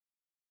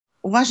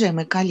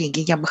Уважаемые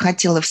коллеги, я бы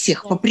хотела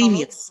всех Dear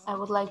поприветствовать. colleagues, I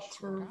would like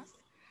to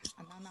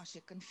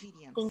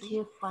thank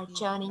you for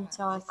joining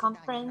to our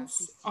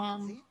conference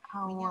and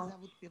our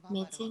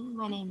meeting.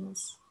 My name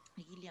is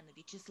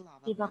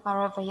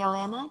Pivovarova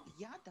Elena.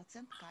 Я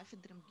доцент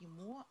кафедры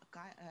МГИМО,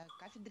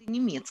 кафедры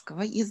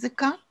немецкого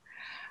языка.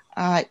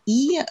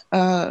 И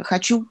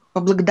хочу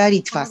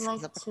поблагодарить I would вас like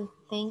за to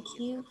thank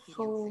you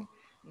for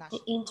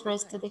the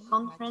interest to the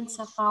conference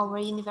of our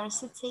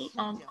university,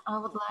 and I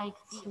would like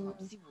to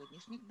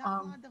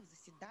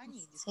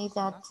say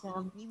that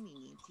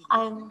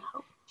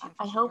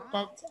I hope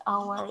that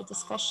our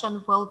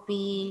discussion will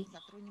be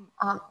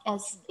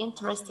as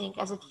interesting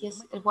as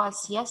it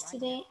was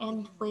yesterday,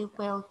 and we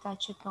will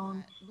touch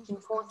upon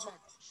important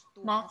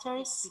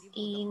matters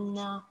in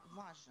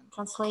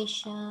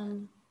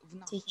translation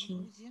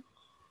teaching.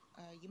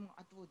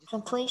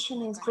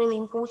 Translation is really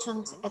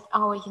important at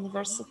our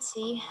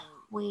university.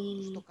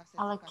 We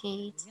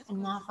allocate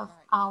enough of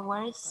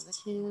hours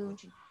to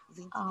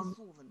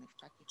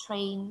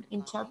train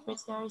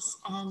interpreters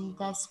and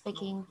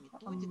speaking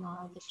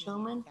the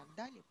German.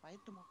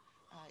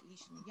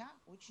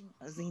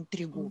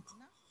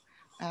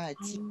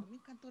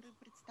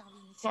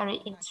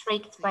 Very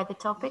intrigued by the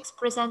topics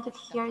presented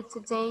here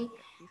today,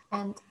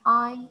 and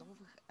I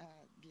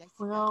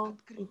will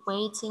be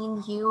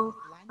waiting new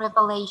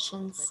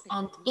revelations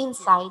and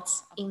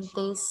insights in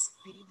this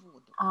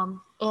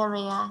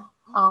area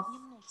of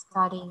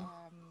studying.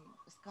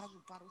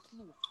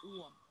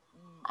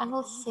 I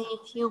will say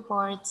a few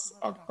words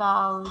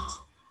about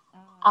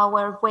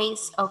our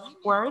ways of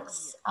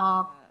works,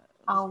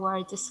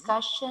 our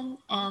discussion,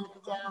 and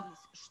the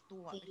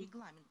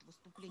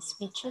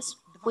speeches.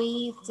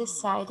 We've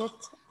decided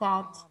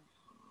that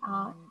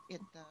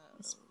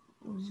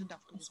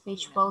the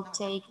speech will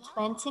take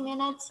 20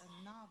 minutes.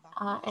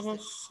 It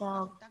is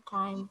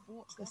time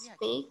to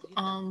speak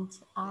and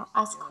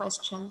ask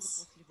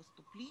questions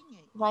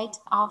right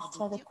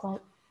after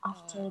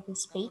the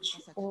speech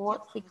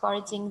or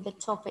regarding the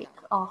topic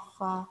of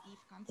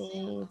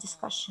the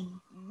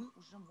discussion.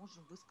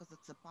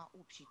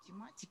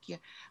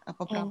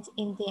 And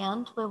in the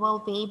end, we will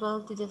be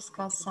able to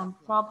discuss some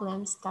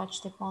problems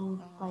touched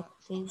upon by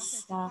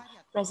these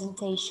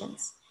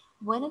presentations.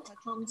 When it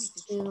comes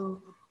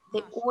to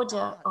the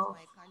order of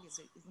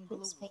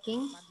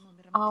speaking,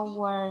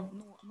 our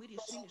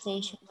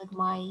presentation with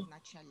my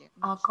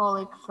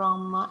colleague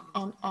from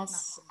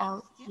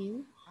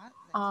NSLU,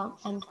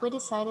 and we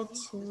decided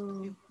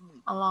to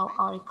allow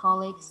our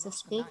colleagues to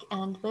speak,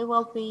 and we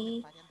will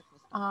be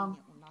the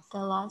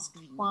last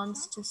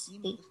ones to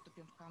speak.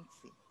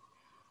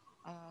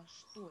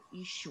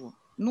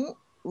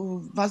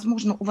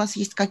 Возможно, у вас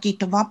есть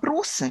какие-то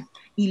вопросы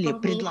или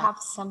предложения. Have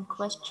some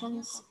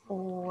questions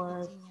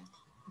or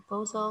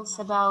proposals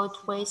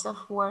about ways of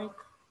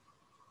work?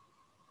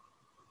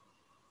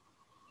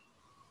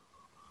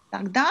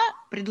 Тогда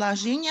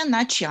предложение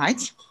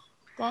начать.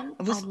 Then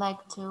I'd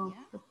like to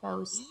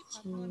propose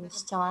to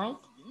start,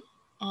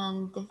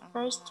 and the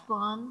first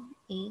one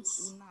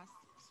is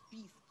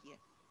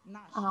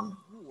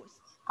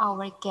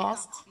our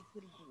guest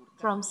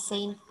from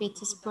St.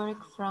 Petersburg,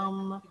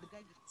 from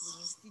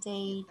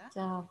State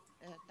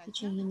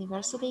Teaching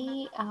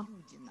University,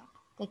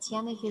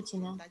 Tatiana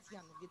Yudina.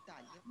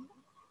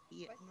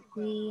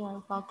 We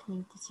are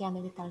welcoming Tatiana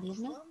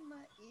Vitalyevna.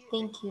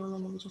 Thank you,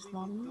 Elena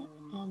Vyacheslavorovna,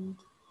 and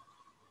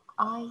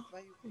I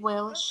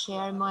will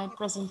share my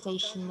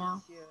presentation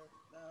now.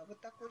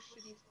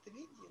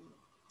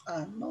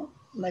 Ну,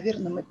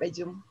 наверное, мы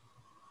пойдем.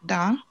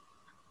 Да,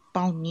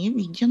 вполне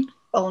виден.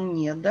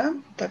 Вполне, да?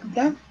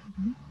 Тогда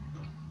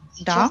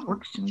да, сейчас вот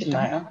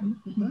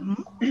начинаем.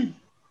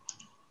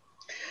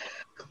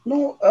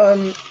 Ну,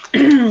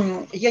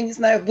 я не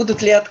знаю,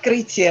 будут ли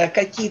открытия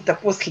какие-то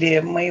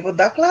после моего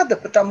доклада,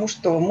 потому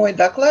что мой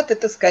доклад –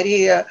 это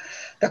скорее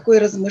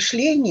такое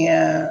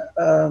размышление,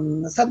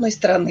 с одной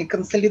стороны,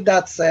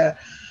 консолидация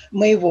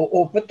моего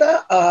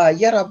опыта, а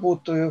я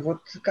работаю,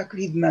 вот как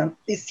видно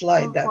из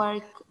слайда.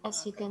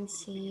 As you can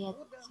see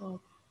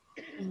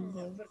in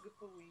the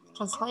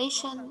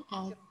translation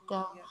at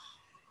the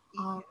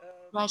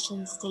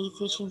Russian State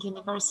Teaching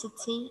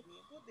University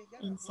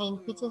in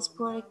St.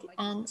 Petersburg,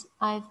 and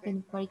I've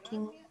been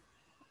working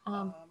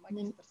in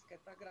the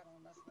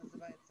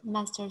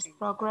master's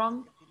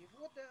program.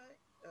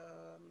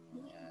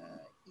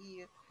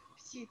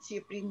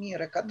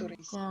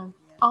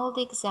 All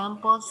the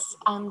examples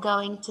I'm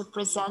going to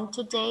present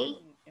today,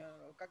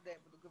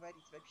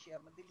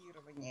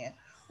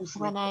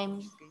 when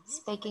I'm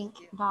speaking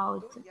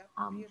about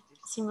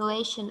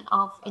simulation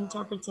of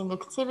interpreting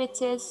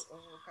activities,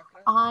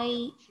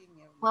 I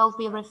will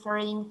be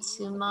referring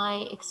to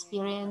my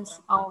experience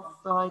of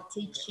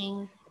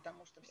teaching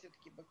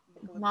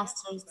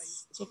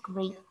master's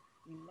degree,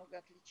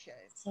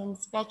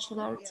 since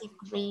bachelor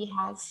degree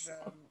has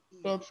a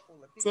bit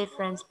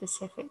different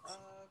specifics.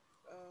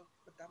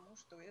 Потому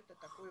что это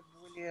такое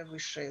более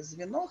высшее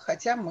звено,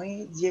 хотя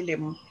мы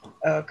делим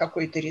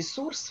какой-то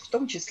ресурс, в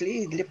том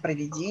числе и для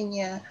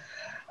проведения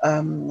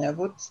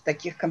вот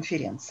таких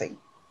конференций.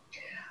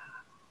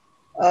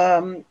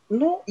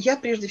 Ну, я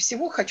прежде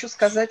всего хочу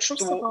сказать,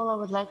 First что of all, I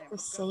would like to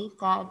say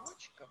that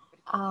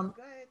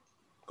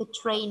the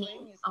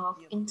training of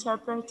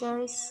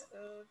interpreters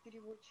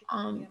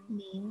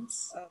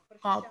means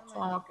that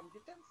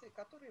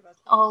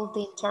all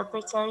the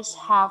interpreters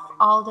have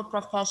all the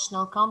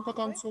professional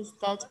competencies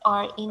that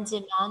are in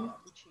demand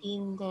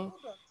in the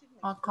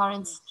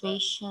current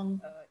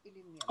situation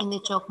in the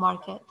job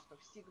market.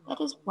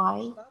 That is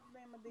why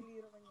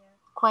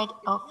quite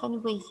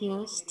often we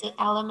use the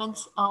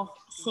elements of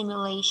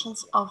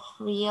simulations of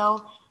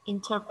real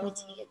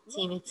interpreting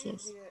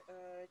activities.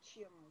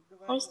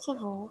 First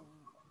of all,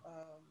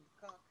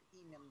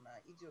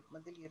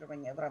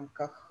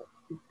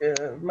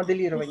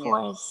 before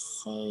I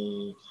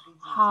say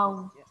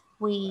how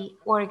we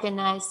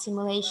organize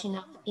simulation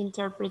of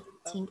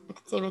interpreting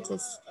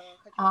activities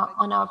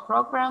on our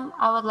program,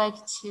 I would like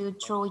to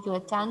draw your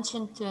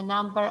attention to a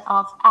number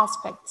of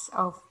aspects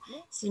of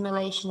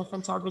simulation of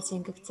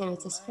interpreting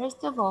activities.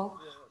 First of all,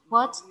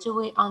 what do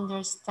we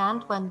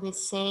understand when we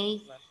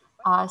say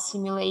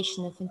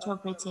simulation of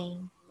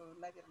interpreting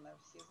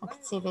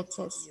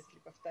activities?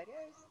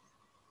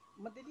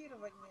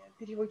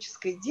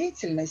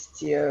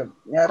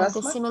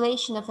 The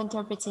simulation of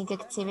interpreting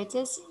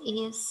activities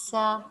is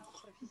a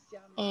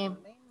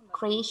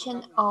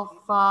creation of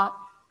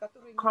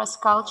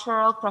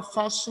cross-cultural,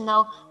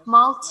 professional,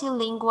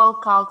 multilingual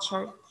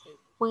culture,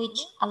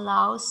 which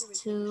allows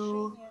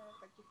to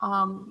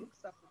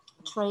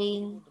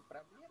train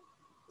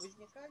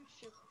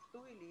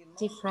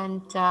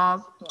different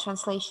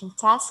translation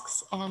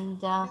tasks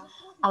and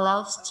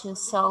allows to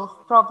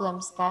solve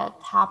problems that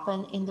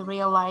happen in the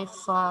real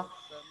life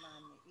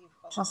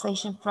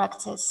translation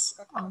practice.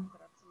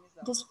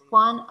 This is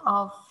one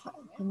of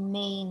the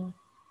main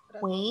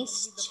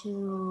ways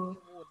to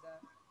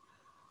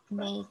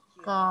make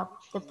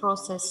the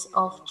process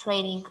of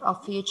training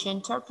of future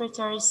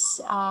interpreters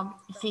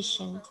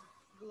efficient.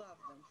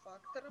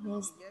 It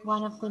is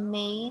one of the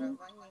main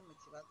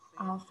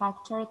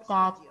factors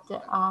that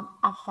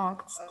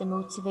affects the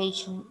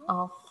motivation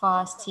of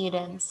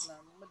students.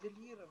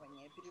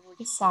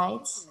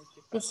 Besides,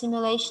 the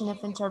simulation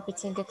of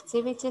interpreting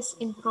activities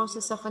in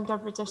process of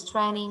interpreters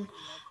training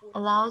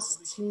allows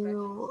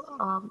to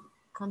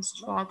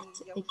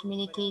construct the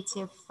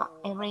communicative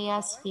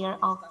area sphere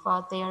of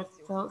their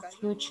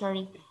future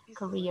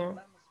career.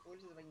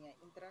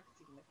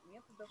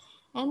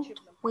 And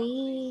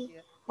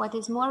what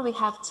is more, we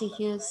have to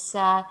use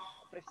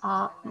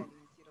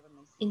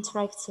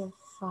interactive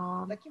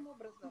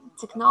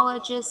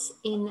technologies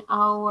in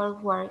our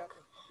work.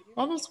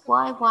 That is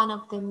why one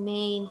of the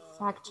main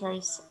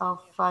factors of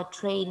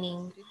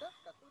training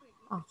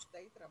of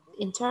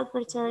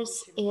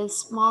interpreters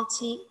is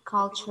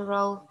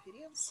multicultural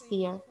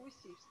sphere.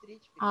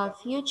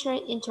 Future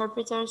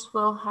interpreters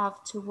will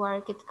have to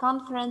work at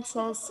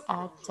conferences,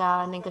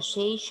 at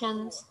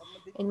negotiations,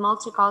 in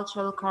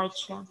multicultural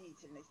culture.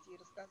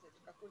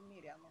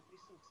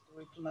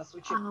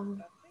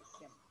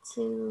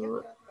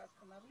 To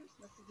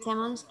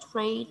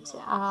demonstrate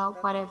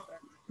what I've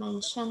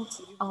mentioned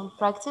on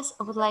practice,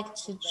 I would like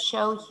to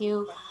show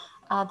you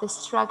the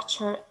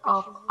structure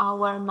of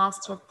our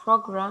master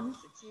program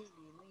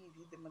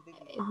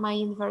in my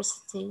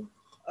university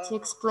to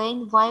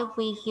explain why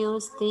we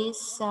use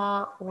this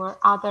or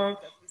other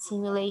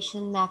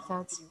simulation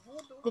methods.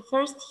 The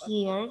first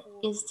year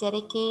is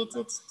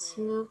dedicated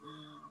to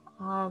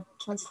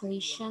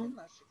translation,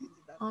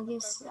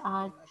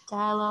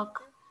 dialogue,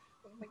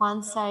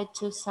 one-side,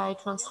 two-side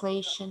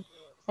translation,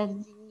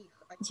 and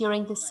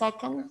during the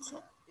second,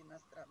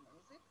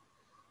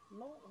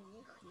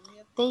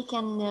 they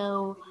can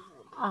know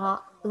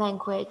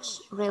language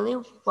really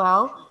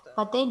well,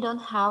 but they don't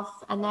have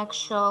an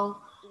actual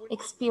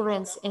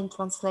experience in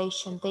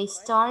translation. They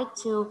start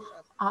to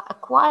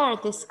acquire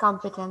this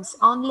competence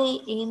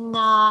only in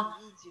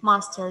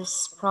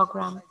master's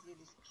program.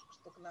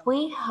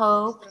 We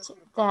hoped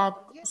that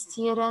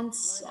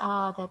students,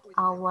 that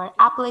our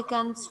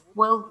applicants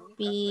will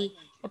be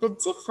a bit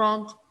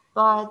different,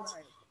 but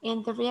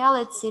in the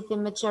reality, the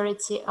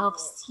majority of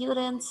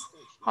students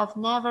have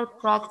never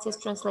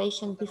practiced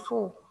translation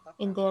before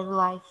in their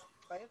life.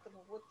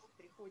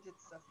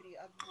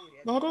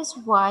 That is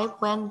why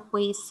when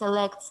we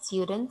select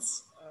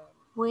students,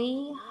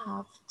 we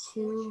have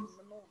to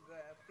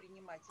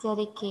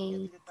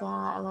dedicate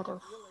a lot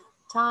of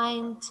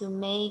time to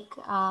make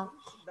a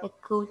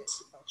good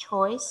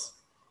choice,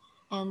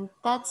 and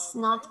that's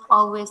not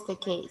always the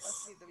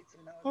case.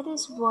 That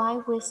is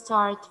why we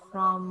start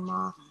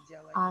from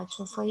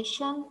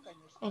translation.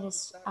 It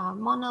is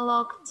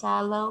monologue,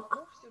 dialogue,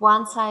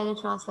 one-sided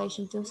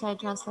translation, two-sided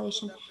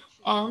translation,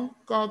 and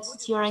that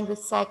during the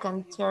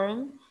second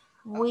term,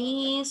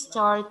 we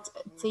start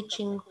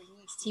teaching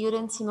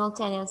students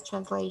simultaneous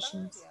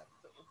translations.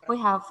 We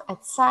have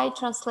at-side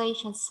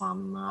translations,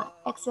 some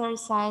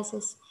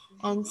exercises,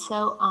 and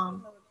so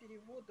on.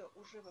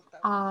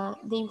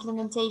 The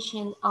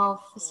implementation of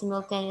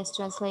simultaneous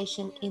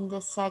translation in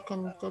the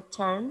second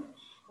term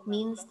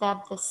means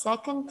that the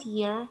second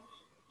year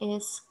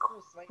is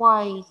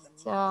quite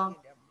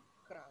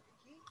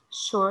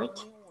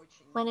short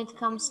when it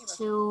comes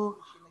to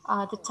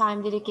the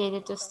time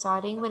dedicated to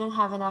studying. We don't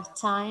have enough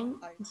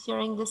time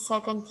during the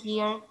second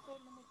year.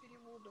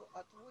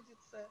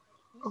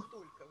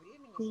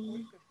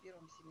 We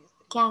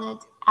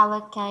cannot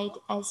allocate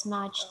as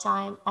much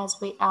time as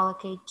we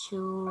allocate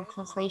to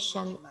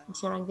translation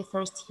during the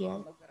first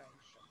year.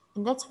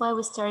 And that's why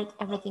we start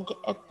everything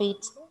a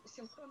bit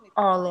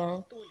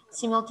earlier.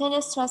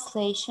 Simultaneous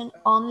translation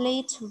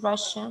only to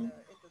Russian,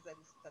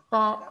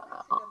 but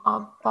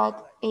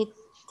it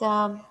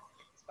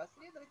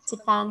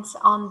depends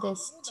on the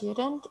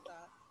student.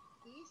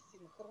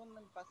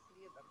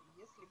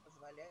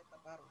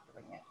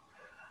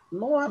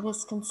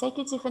 This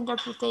consecutive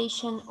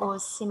interpretation or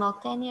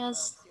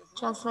simultaneous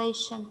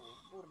translation,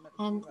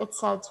 and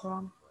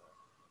etc.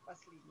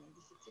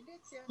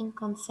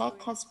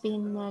 Inconsec has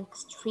been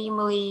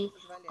extremely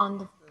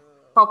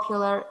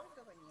popular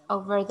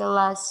over the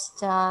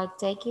last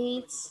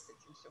decades,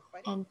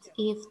 and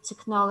if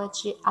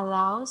technology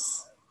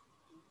allows,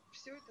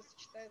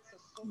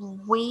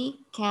 we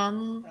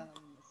can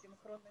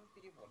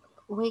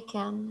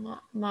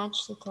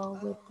match it all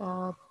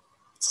with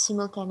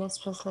simultaneous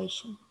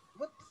translation.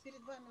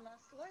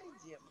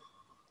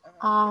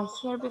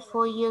 Here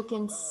before you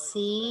can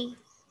see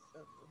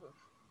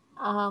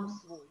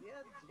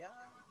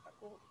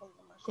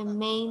the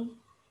main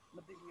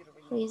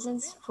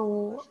reasons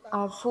for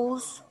a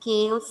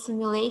full-scale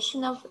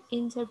simulation of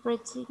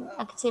interpreting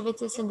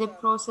activities in the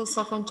process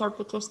of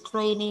interpreters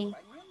training.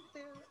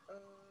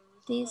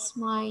 These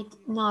might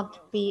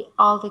not be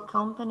all the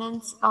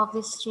components of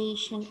the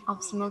situation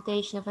of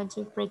simulation of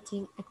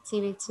interpreting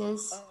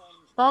activities,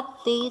 but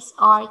these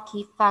are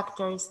key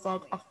factors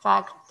that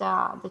affect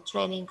the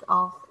training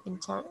of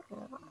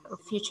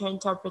future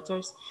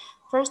interpreters.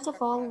 First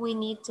of all, we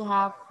need to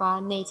have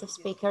native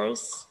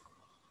speakers.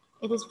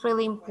 It is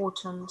really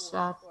important.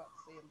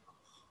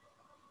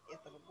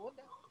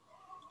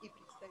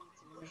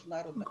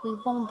 We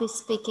won't be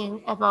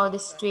speaking about the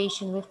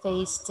situation we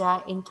faced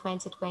in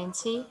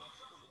 2020.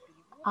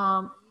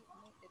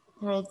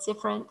 There are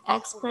different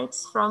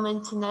experts from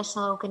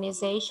international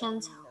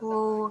organizations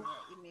who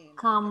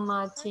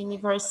come to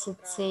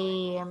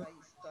university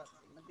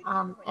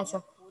as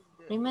a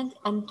agreement,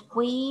 and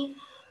we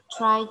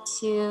try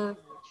to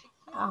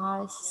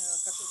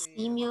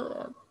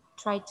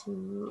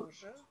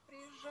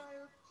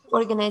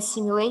organize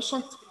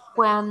simulations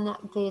when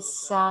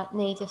these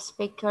native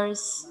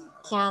speakers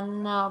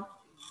can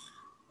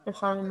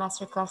perform a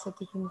masterclass at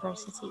the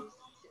university.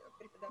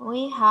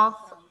 We have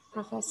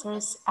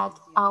professors at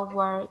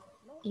our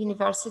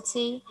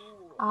university,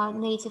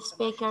 native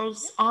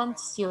speakers, and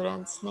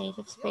students,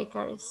 native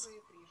speakers.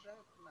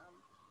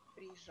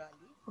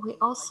 We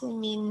also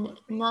mean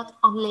not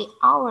only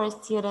our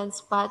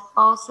students, but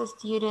also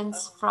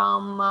students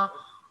from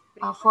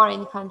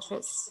foreign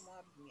countries,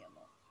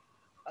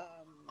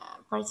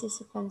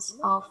 participants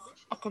of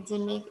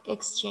academic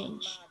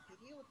exchange.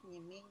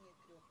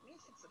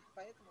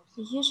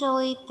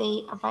 Usually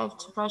they arrive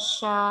to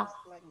Russia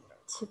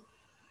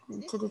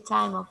to the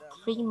time of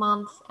 3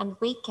 months, and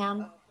we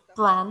can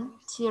plan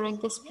during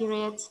this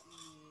period.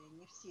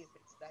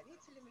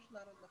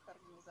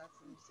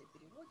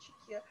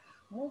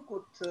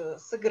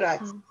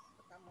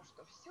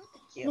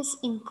 It is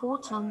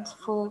important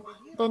for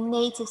the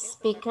native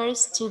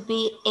speakers to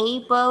be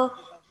able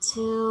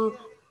to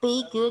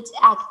be good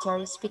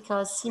actors,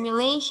 because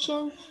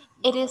simulation,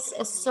 it is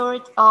a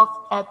sort of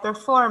a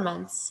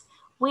performance.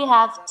 We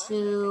have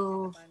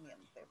to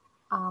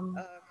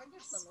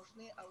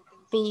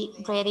be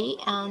ready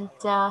and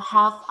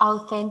have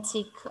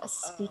authentic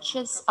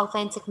speeches,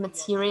 authentic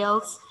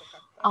materials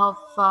of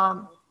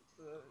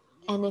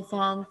an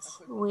event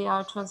we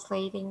are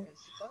translating.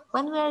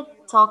 When we're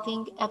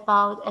talking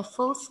about a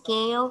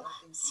full-scale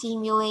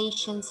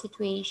simulation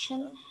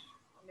situation,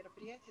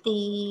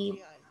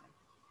 the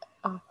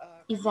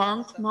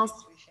event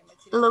must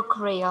look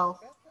real.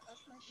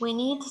 We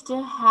need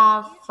to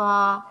have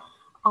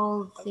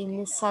all the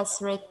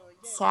necessary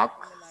tech,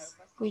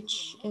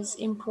 which is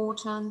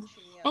important,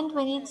 and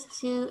we need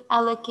to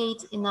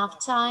allocate enough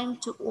time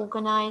to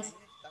organize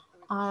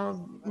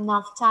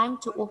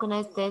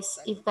this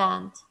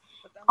event.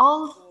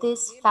 All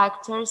these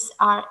factors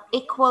are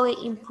equally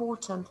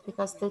important,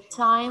 because the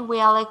time we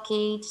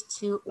allocate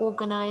to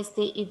organize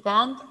the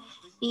event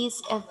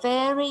is a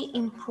very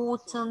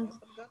important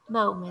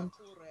moment.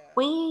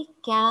 We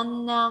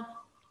can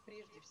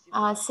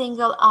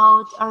single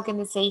out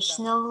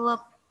organizational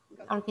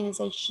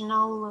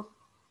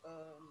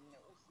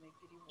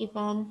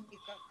event.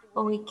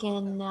 We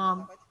can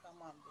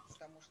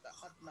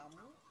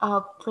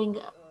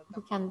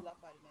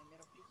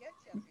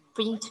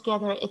bring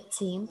together a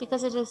team,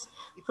 because it is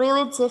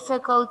really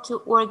difficult to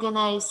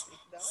organize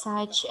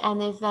such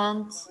an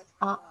event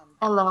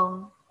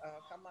alone.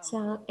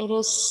 So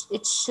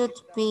it should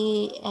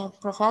be a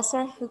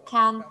professor who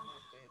can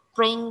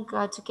bring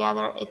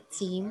together a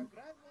team,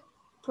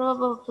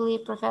 probably a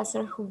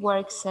professor who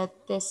works at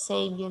the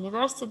same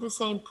university, the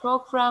same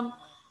program.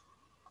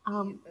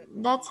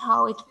 That's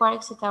how it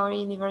works at our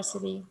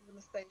university.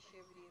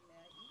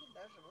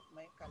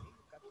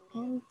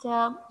 And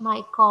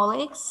my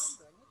colleagues,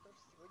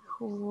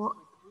 who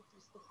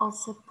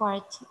also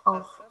part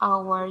of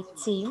our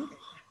team,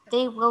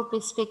 they will be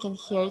speaking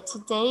here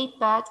today,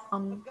 but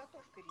on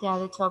the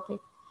other topic.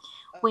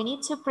 We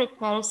need to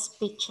prepare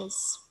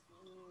speeches.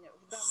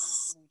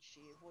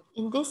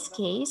 In this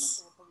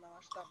case,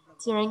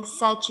 during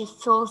such a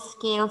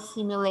full-scale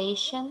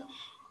simulation,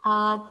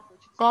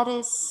 that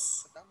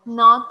is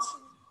not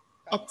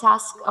a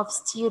task of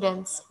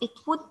students. It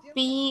would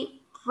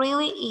be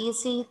really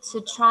easy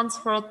to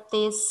transfer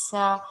this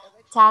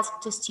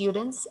task to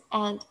students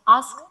and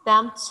ask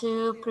them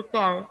to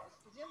prepare.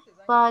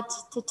 But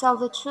to tell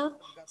the truth,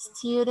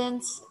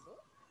 students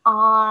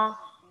are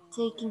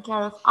taking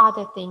care of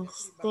other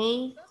things.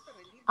 They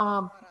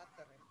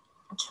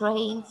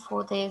train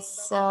for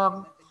this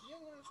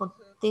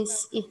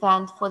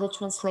event, for the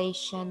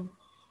translation.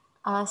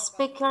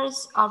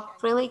 Speakers are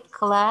really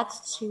glad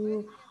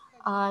to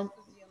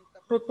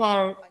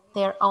prepare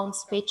their own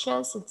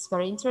speeches. It's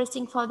very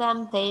interesting for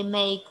them. They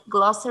make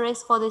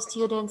glossaries for the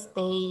students.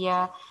 They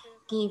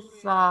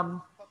give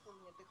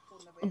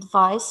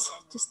advice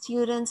to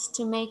students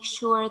to make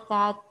sure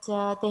that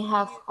they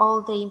have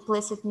all the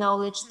implicit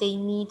knowledge they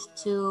need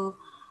to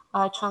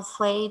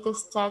translate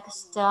this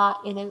text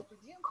in a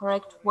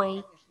correct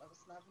way.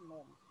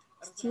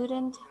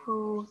 Student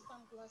who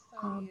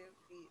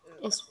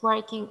is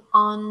working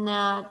on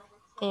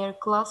their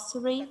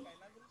glossary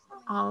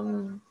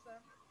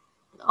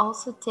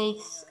also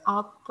takes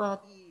up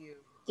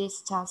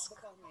this task.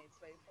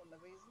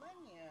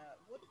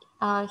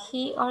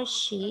 He or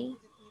she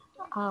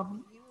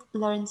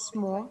learns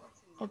more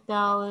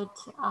about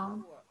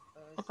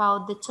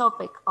the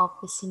topic of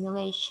the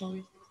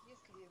simulation.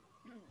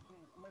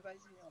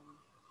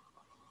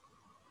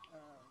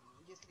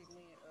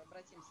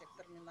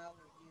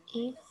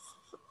 If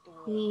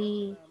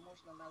we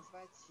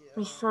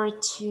refer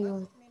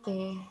to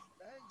the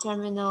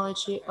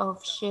terminology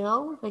of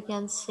Shell, we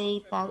can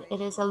say that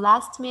it is a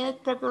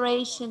last-minute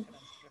preparation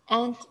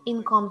and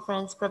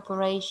in-conference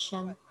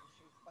preparation.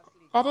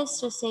 That is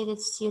to say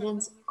that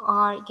students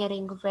are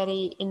getting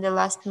ready in the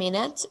last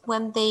minute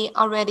when they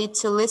are ready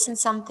to listen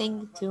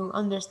something, to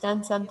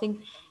understand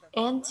something,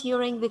 and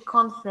during the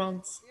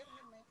conference,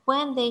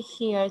 when they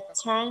hear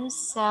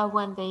terms,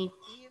 when they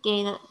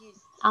gain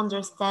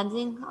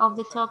understanding of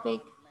the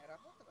topic,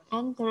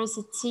 and there is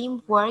a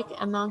teamwork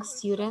among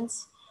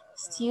students.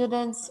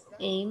 Students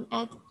aim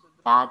at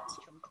that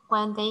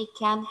when they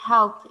can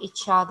help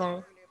each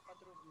other.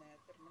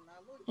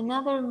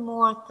 Another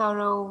more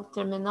thorough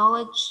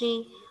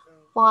terminology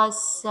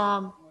was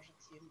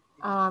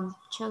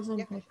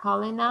chosen by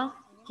Elena.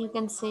 You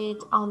can see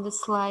it on the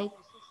slide.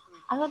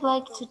 I would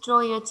like to draw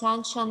your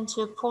attention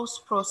to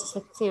post-process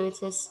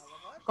activities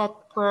that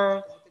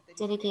were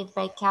dedicated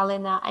by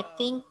Kalina. I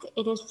think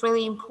it is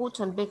really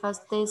important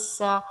because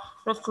this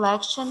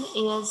reflection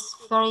is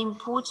very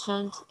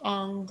important,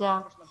 and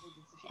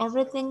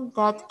everything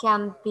that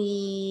can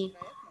be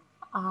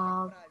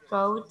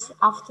wrote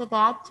after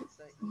that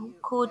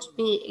could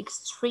be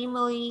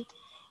extremely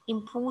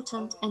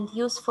important and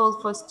useful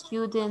for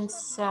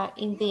students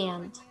in the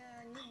end.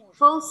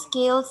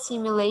 Full-scale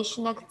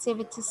simulation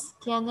activities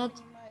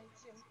cannot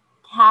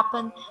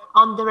happen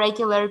on the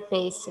regular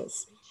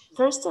basis.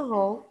 First of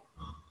all,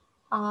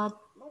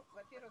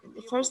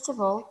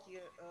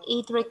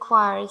 it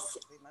requires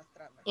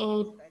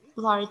a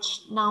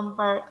large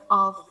number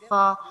of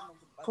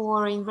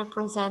foreign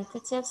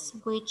representatives,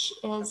 which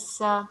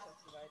is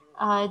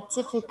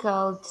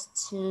difficult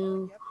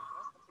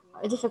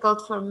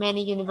for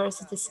many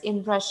universities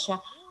in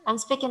Russia. I'm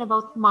speaking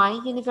about my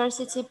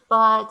university,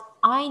 but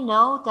I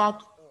know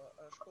that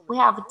we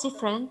have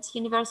different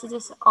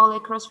universities all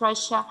across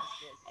Russia,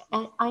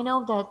 and I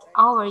know that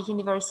our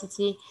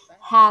university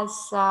has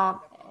a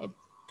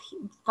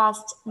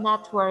vast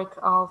network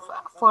of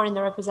foreign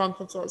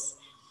representatives.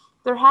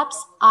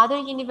 Perhaps other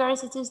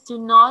universities do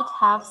not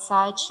have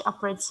such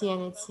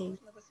opportunity.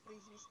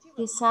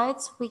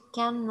 Besides, we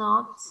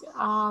cannot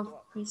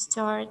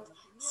restart,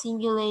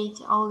 simulate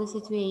all the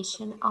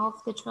situation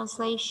of the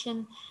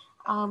translation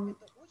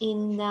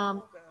in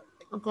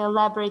the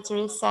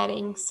laboratory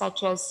settings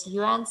such as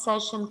UN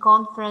session,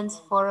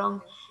 conference,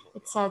 forum,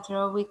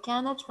 etc. We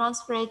cannot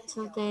transfer it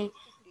to the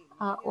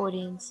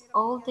audience.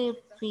 All the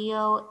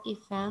real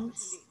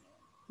events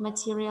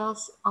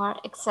materials are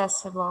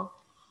accessible.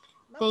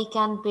 They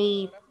can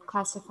be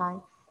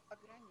classified.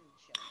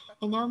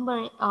 A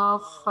number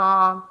of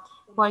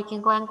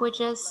working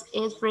languages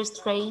is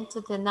restrained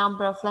to the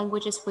number of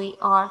languages we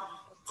are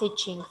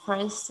teaching. For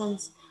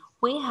instance,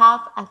 we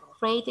have a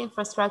great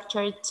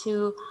infrastructure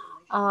to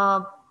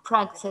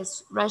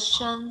practice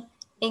Russian,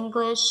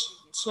 English,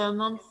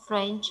 German,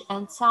 French,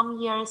 and some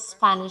years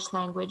Spanish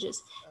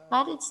languages,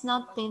 but it's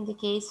not been the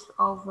case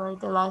over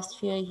the last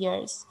few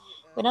years.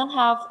 We don't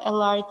have a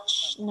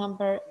large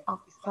number of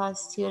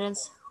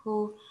students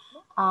who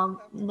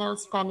know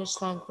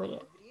Spanish language.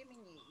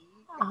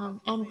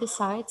 And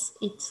besides,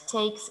 it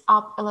takes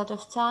up a lot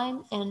of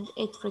time and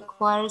it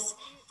requires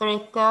very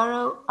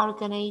thorough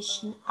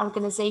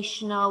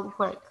organizational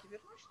work.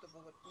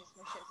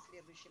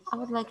 I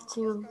would like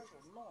to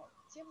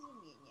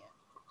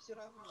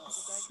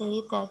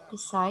say that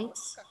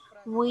besides,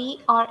 we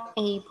are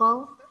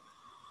able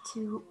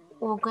to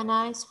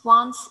organize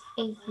once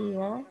a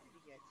year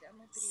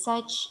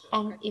such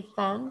an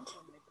event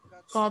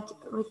that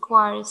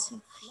requires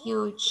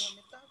huge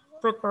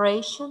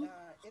preparation,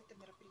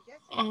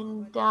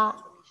 and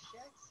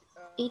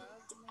it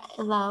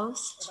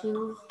allows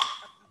to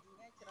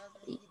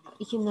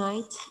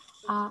unite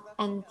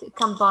and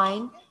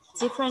combine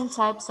different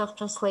types of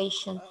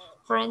translation.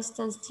 For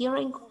instance,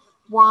 during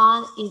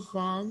one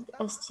event,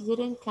 a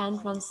student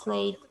can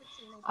translate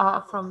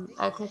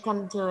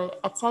can do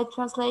outside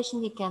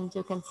translation, he can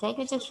do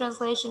consecutive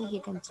translation, he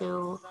can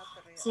do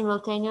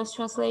simultaneous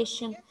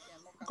translation.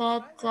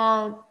 That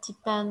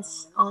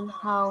depends on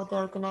how the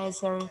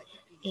organizer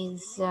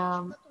is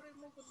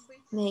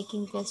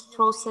making this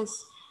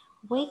process.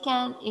 We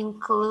can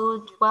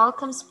include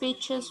welcome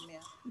speeches,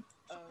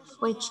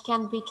 which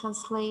can be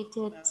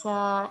translated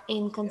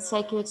in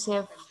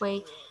consecutive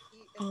way,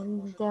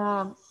 and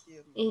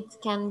it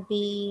can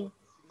be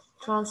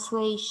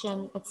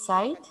translation at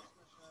sight,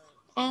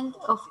 and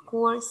of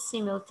course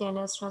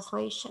simultaneous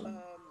translation.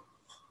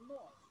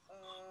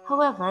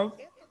 However,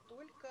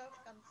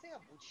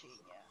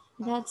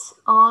 that's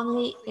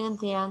only in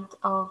the end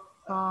of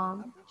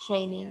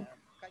training,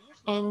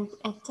 and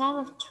at time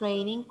of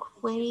training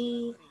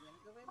we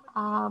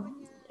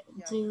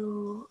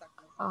do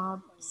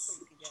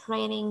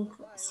training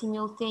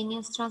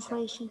simultaneous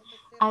translation.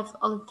 I've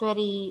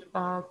already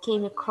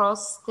came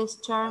across this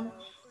term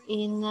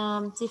in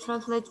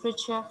different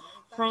literature.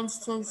 For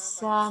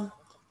instance,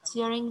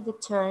 during the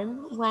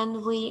term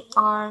when we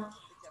are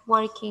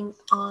working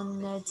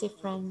on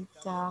different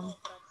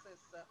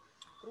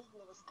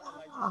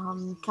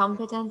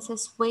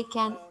competences, we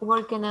can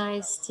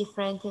organize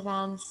different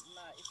events,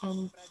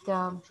 and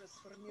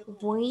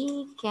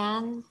we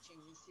can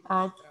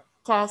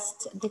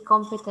test the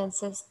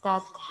competences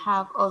that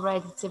have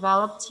already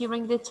developed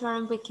during the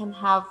term. We can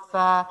have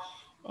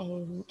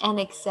an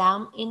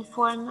exam in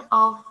form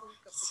of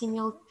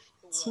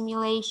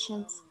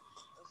simulations.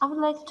 I would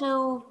like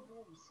to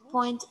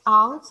point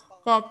out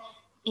that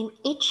in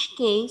each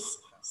case,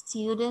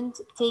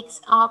 student takes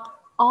up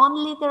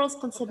only the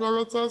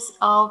responsibilities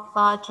of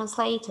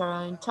translator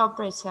or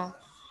interpreter.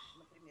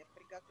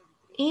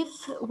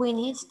 If we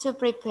need to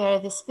prepare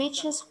the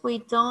speeches, we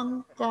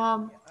don't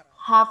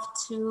have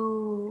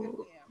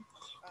to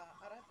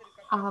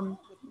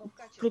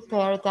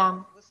prepare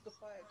them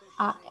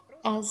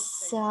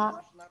as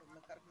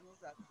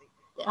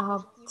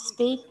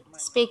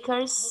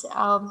speakers.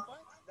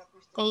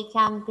 They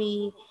can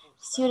be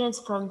students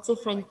from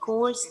different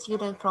course,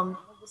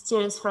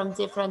 students from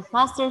different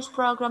master's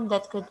program,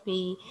 that could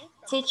be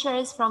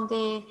teachers from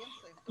the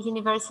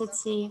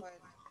university.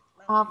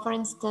 For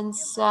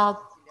instance,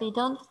 they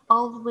don't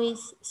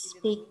always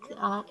speak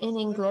in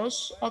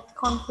English at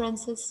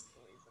conferences.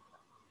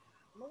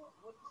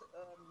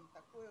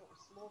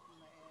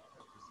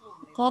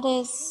 That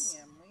is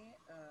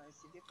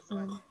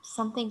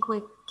something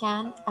we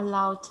can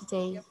allow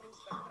today.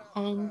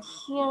 And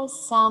here are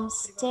some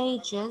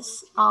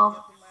stages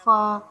of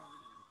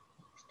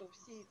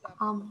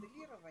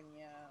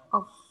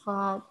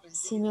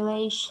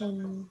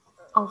simulation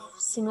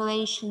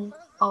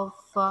of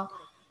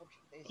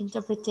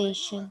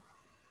interpretation.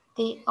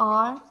 They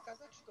are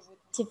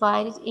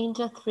divided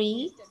into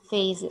 3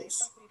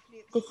 phases.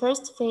 The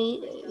first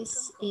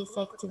phase is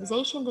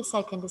activization, the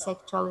second is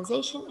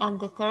actualization, and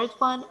the third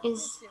one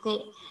is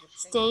the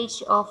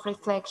stage of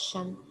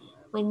reflection.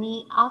 We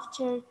need,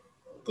 after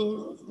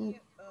the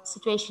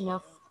situation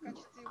of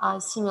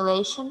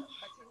simulation,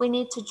 we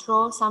need to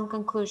draw some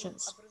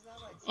conclusions.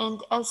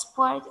 And as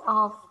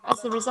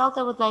a result,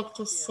 I would like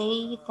to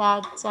say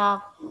that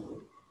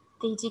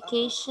the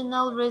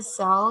educational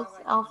result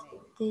of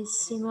the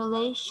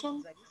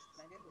simulation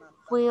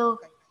will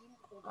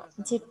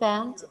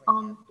depend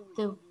on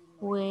the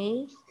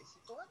way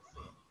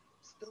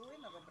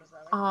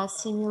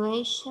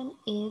simulation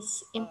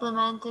is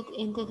implemented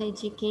into the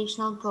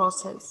educational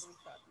process,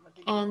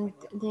 and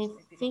the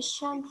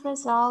efficient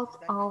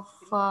result of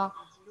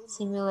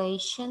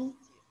simulation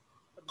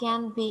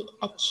can be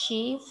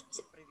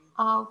achieved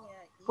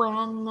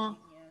when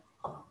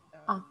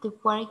the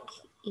work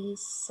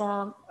is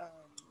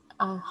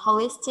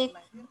holistic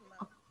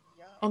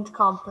and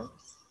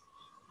complex.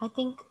 I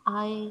think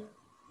I've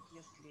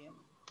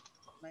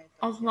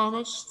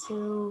managed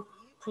to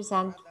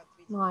present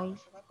my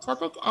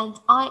topic, and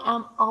I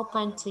am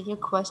open to your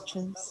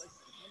questions.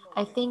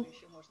 I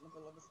think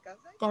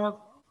there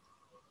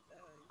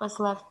was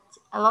left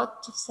a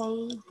lot to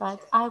say,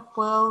 but I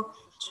will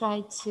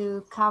try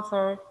to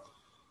cover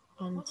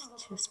and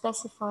to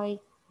specify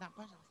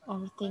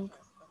everything.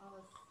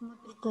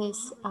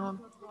 Please, I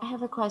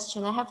have a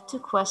question. I have 2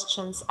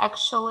 questions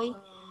actually.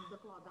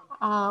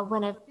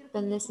 When I've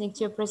been listening to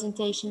your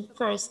presentation,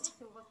 first,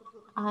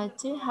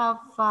 do you have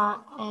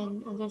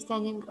an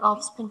understanding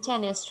of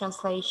spontaneous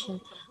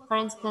translation? For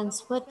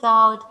instance,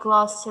 without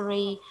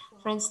glossary.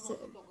 For instance,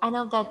 I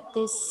know that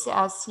this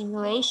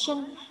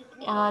simulation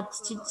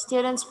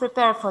students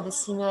prepare for the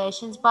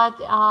simulations, but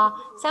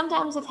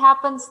sometimes it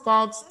happens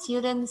that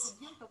students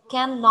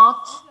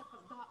cannot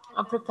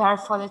prepare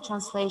for the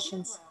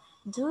translations.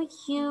 Do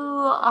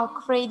you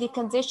create the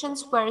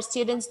conditions where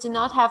students do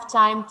not have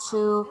time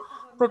to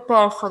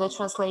prepare for the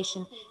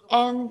translation?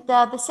 And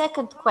the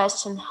second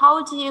question,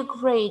 how do you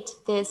grade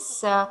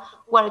this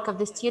work of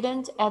the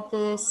student at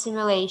the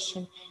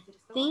simulation?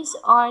 These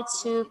are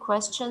two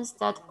questions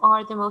that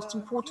are the most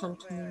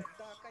important to me.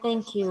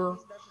 Thank you.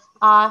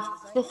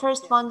 The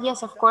first one,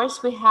 yes, of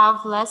course, we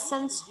have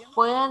lessons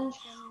when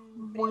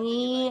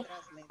we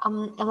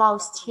allow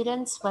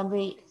students, when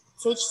we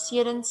teach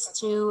students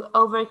to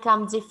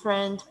overcome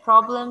different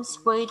problems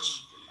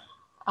which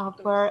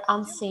were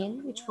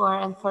unseen, which were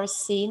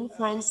unforeseen.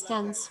 For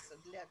instance,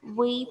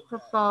 we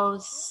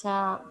propose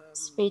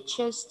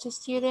speeches to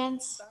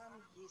students,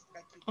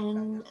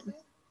 and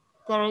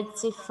there are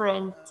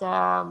different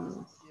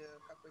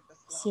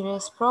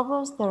serious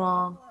problems. There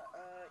are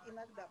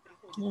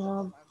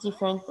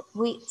different.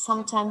 We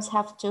sometimes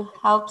have to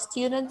help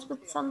students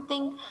with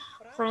something.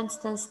 For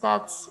instance,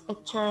 that's a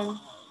term,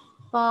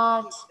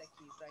 but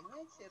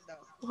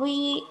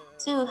we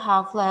do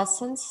have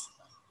lessons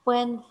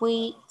when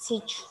we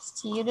teach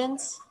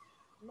students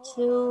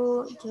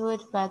to do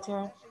it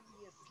better.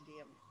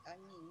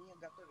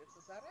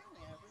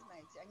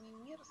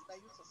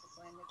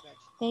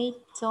 They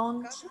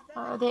don't,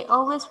 they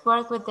always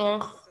work with their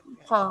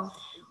phone.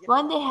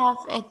 When they have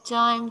a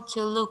time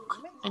to look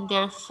on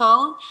their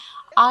phone,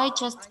 I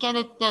just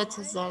cannot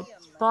notice it,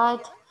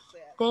 but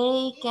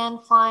they can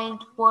find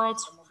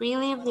words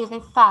really,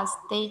 really fast.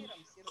 They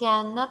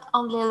can not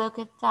only look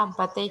it up,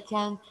 but they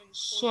can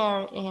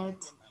share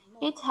it.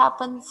 It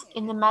happens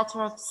in a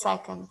matter of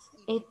seconds.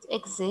 It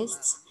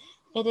exists.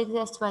 It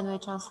exists when we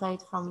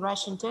translate from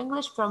Russian to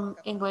English, from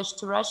English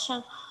to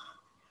Russian,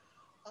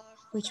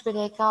 which we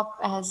take up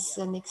as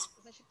an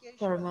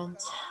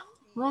experiment.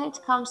 When it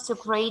comes to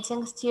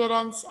grading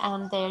students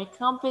and their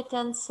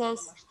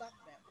competences,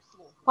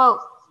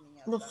 well,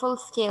 the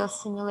full-scale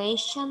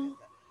simulation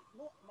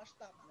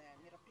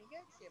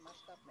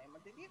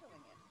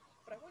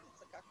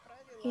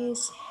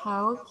is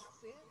held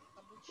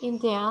in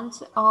the end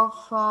of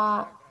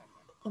the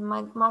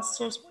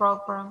master's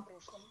program.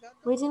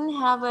 We didn't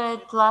have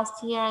it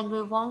last year and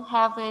we won't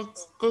have it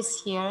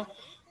this year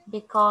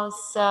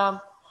because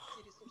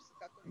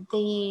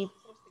the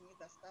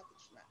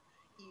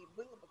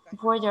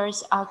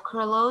borders are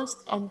closed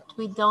and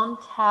we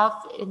don't have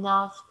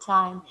enough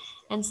time,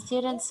 and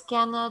students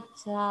cannot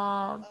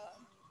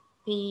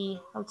be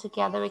all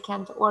together. We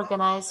can't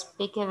organize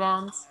big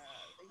events,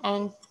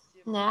 and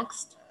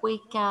next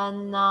we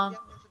can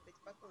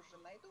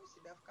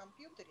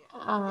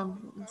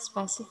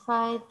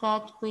specify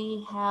that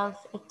we have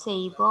a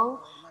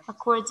table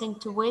according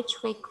to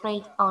which we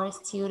grade our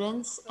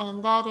students,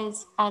 and that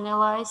is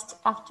analyzed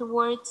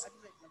afterwards.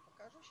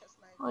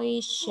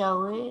 We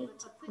show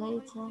it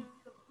later.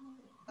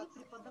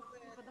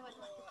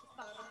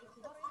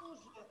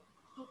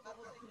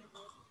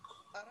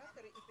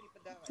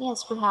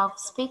 Yes, we have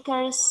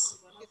speakers.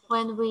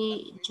 When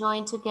we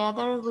join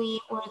together, we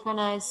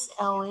organize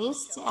a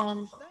list,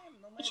 and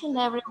each and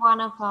every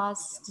one of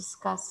us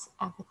discuss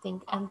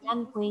everything, and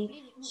then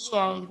we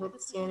share it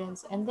with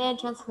students, and their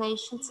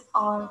translations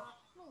are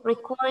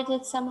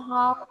recorded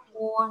somehow,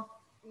 or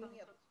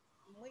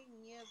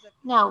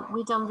no,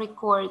 we don't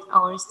record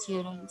our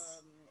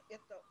students.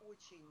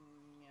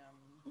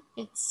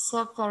 It's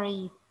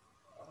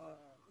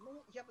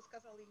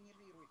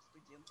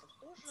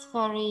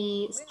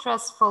very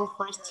stressful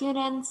for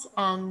students,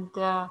 and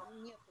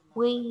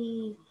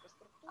we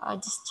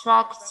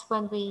distract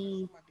when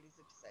we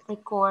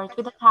record.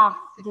 We don't have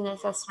the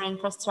necessary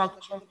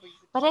infrastructure,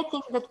 but I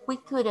think that we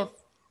could have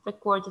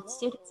recorded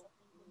students.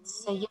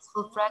 It's a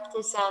useful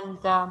practice,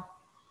 and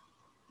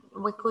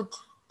we could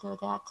do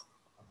that.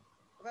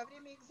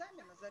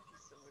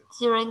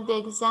 During the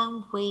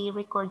exam, we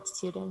record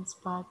students,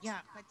 but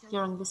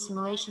during the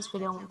simulations,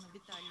 we don't.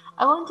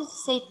 I wanted to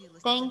say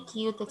thank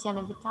you,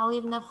 Tatiana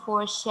Vitalyevna,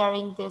 for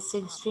sharing this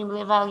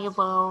extremely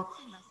valuable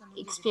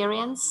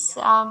experience.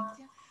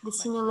 The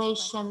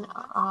simulation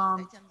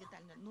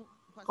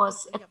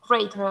was a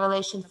great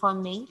revelation for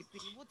me.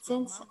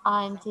 Since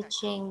I'm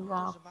teaching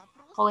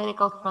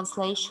political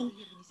translation,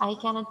 I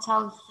cannot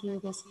tell you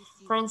this.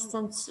 For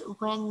instance,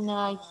 when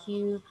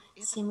you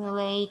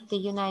simulate the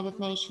United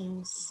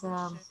Nations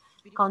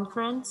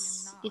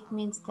conference, it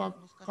means that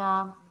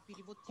the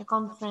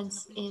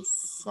conference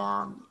is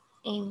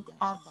aimed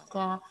at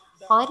the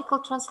political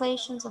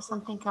translations or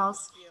something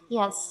else.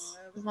 Yes,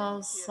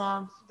 because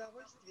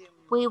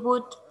we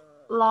would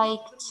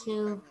like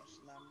to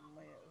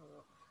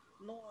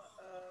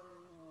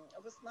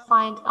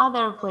find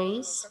other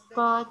ways,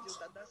 but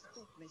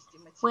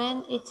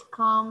when it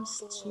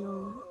comes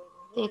to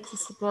the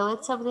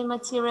accessibility of the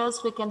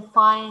materials, we can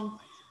find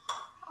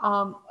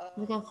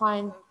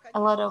a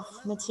lot of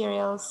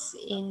materials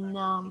in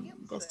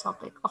this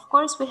topic. Of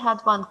course, we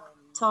had one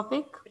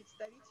topic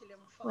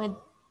with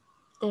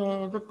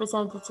the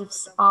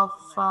representatives of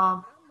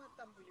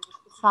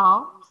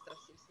thought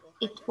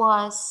it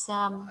was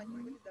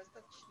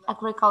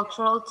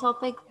agricultural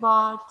topic,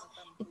 but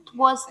it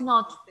was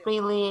not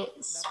really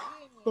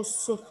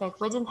specific.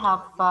 We didn't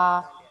have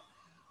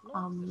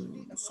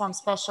some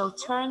special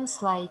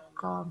terms like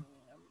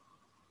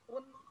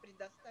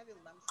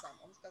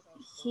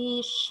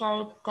he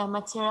shared the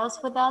materials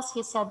with us.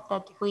 He said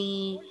that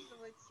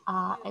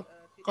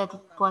that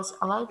it was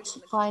allowed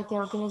by the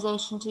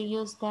organization to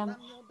use them,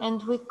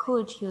 and we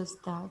could use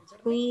that.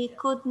 We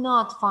could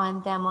not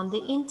find them on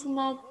the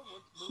internet.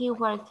 He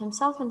worked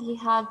himself, and he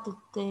had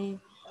these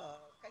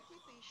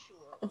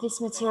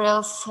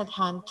materials at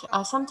hand.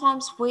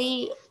 Sometimes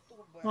we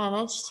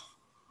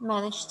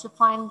managed to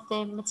find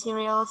the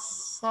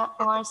materials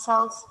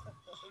ourselves.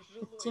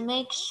 But to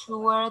make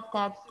sure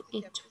that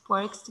it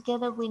works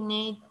together, we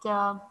need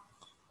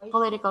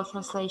political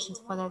translations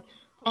for that.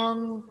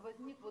 And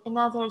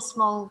another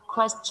small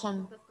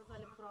question.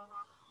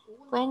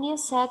 When you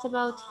said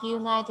about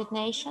United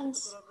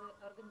Nations,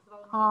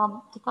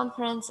 the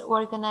conference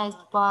organized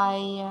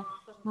by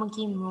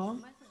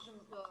MGIMO,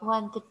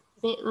 when the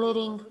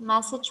leading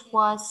message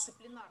was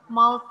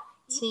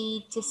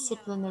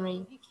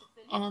multidisciplinary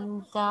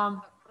and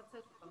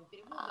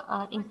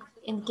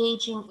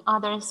engaging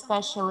other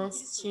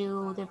specialists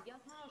to the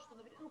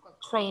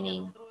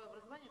training.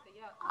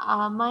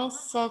 My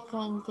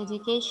second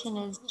education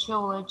is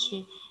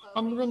geology,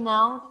 and we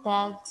know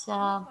that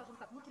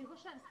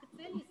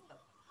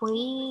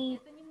we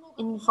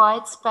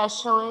invite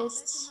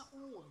specialists.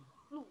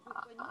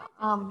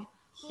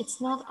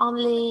 It's not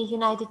only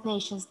United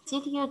Nations.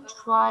 Did you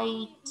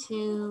try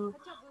to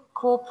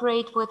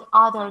cooperate with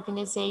other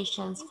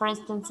organizations? For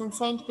instance, in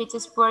St.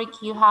 Petersburg,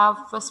 you have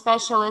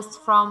specialists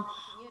from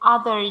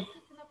other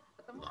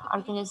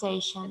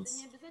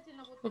organizations,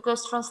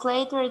 because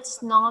translator,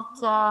 it's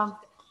not a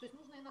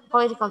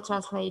political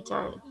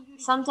translator.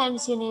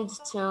 Sometimes you need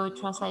to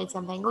translate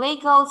something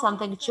legal,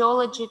 something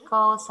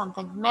geological,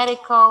 something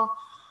medical.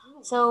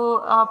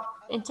 So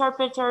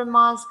interpreter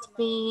must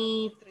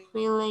be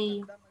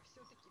really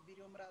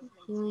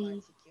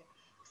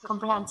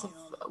comprehensive.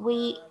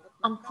 We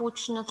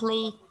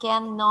unfortunately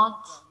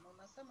cannot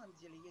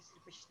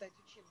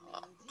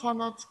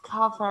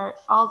cover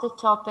all the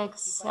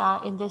topics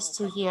in these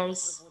 2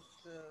 years.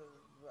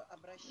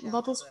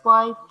 That is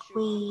why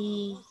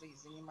we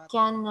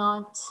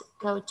cannot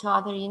go to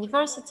other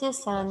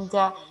universities and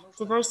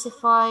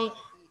diversify.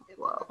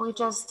 We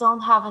just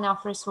don't have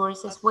enough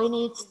resources. We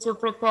need to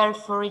prepare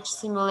for each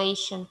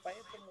simulation.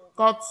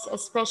 That's a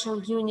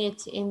special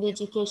unit in the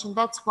education.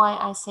 That's why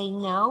I say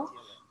no,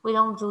 we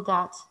don't do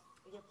that.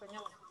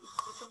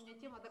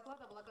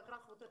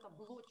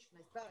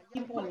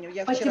 Не помню,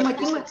 я вчера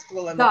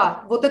присутствовала.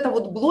 Да, вот эта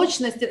вот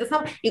блочность, это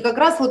сам, и как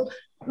раз вот,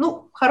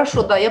 ну,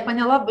 хорошо, да, я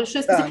поняла,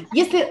 большое спасибо. Да.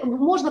 Если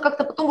можно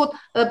как-то потом вот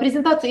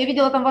презентацию, я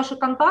видела там ваши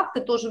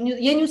контакты тоже,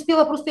 я не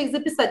успела просто их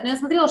записать, но я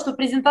смотрела, что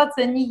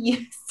презентация не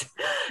есть.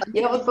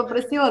 Я вот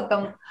попросила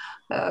там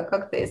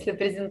как-то, если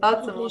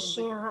презентация...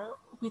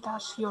 With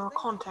us your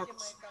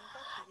contacts.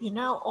 You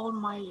know,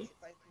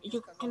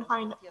 you can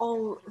find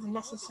all the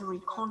necessary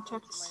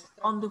contacts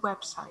on the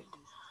website,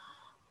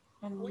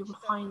 and you will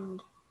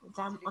find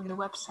them on the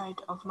website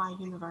of my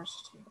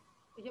university.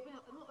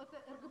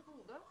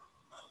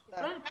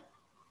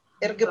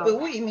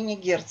 РГПУ имени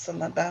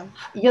Герцена, да.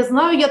 Я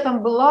знаю, я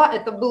там была,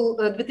 это был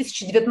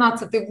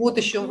 2019 год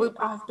еще.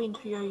 I've been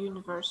to your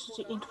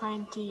university in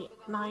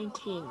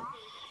 2019.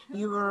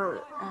 You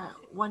were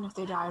one of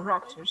the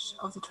directors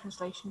of the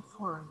Translation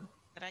Forum.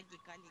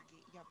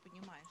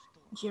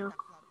 Dear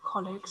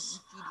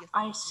colleagues,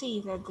 I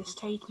see that the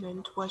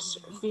statement was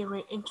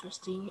very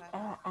interesting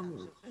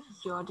and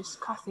you're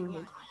discussing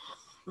it,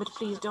 but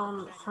please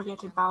don't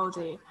forget about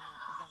the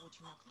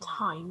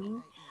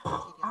timing.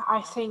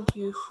 I thank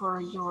you for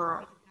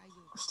your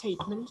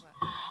statement,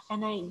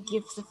 and I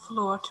give the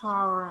floor to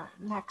our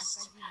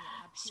next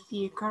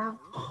speaker,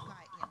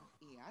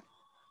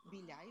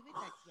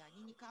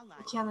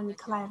 Татьяна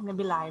Николаевна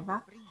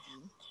Беляева.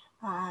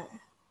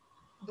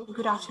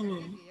 Good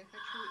afternoon.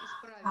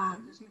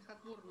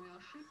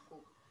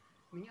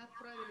 Меня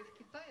отправили в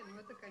Китай, но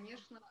это,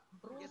 конечно,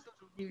 просто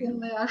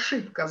удивительная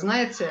ошибка,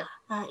 знаете.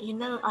 You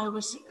know, I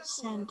was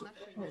sent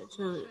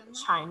to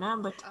China,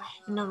 but I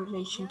have no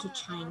relation to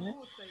China.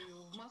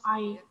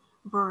 I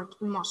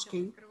work in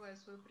Moscow.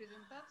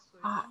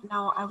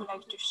 Now I would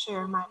like to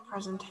share my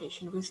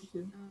presentation with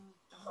you.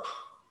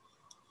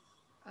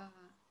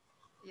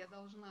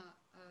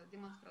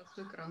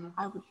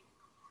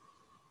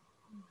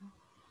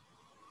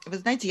 Вы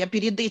знаете, я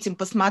перед этим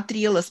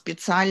посмотрела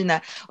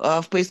специально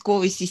в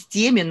поисковой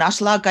системе,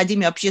 нашла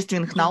Академию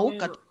общественных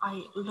наук.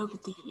 I looked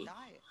at the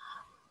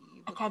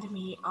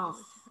Academy of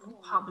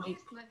Public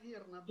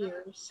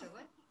Affairs,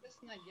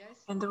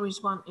 and there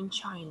is one in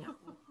China.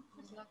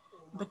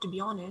 But to be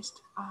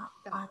honest,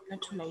 I'm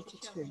not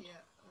related to it.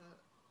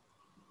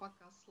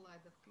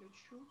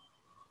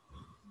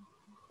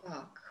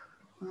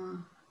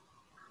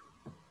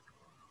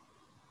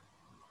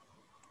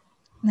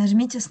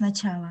 Нажмите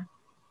сначала.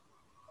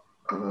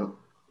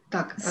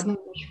 Так, одну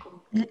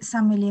минуточку.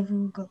 самый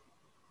левый угол.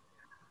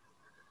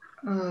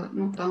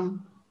 Ну,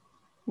 там,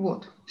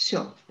 вот,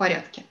 все в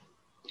порядке.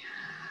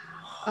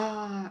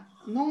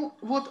 Ну,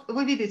 вот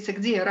вы видите,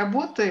 где я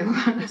работаю.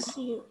 You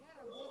see,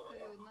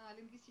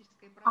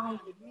 I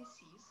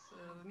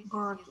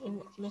work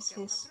in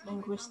Mrs.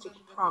 Linguistic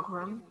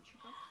program.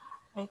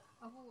 I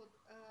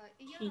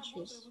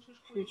teaches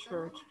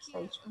future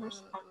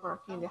translators. I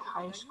work in the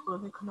High School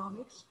of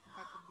Economics.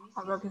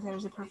 I work there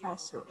as a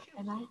professor,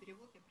 and I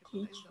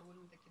teach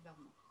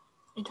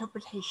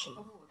interpretation.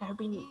 I have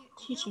been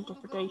teaching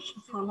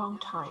interpretation for a long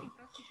time.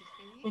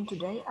 And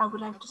today I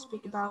would like to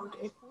speak about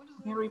a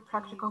very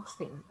practical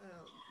thing.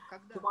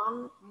 The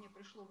one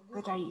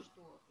that I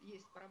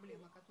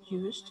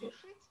used,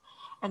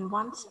 and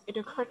once it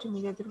occurred to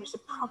me that there is a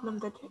problem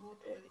that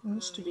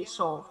needs to be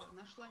solved.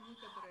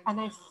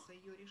 And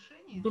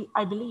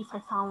I believe I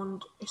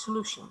found a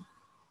solution.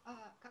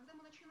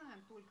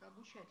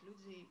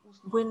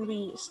 When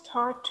we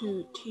start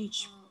to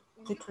teach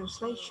the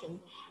translation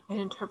and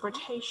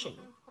interpretation,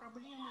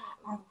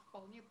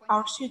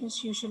 our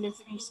students usually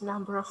face a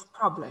number of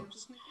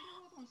problems.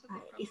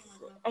 If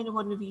any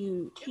one of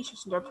you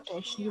teaches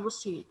interpretation, you will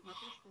see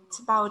it's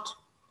about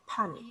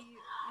panic.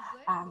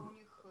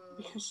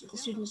 Because the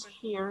students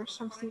hear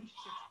something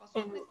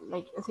and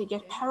like they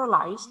get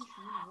paralyzed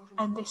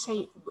and they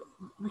say,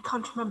 we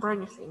can't remember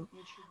anything.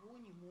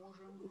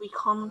 We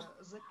can't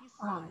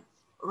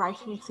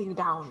write anything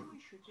down.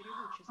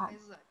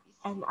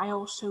 And I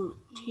also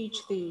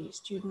teach the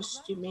students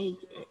to make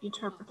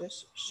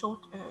interpreters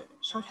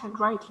shorthand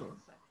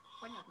writing.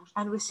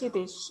 And we see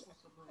this,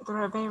 there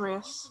are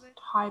various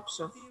types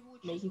of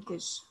making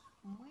this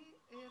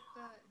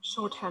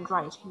shorthand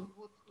writing.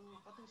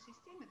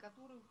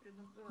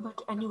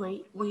 But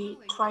anyway, we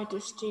try to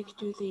stick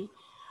to the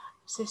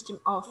system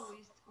of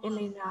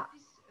Elena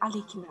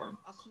Alikina.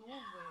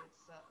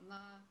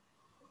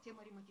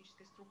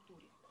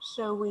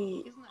 So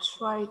we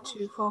try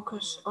to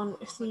focus on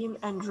theme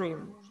and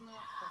dream.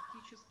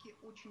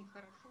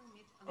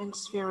 And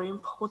it's very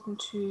important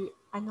to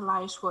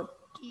analyze what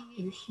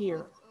you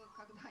hear.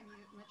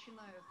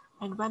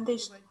 And when the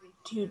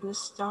students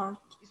start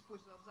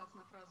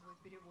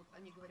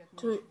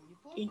to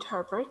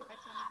interpret,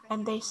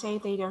 and they say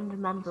they don't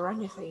remember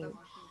anything,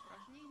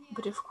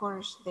 but of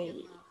course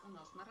they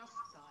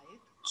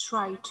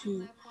try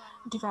to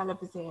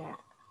develop their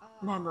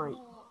memory.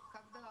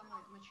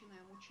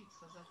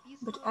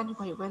 But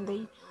anyway, when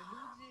they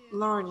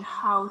learn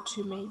how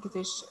to make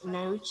these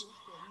notes,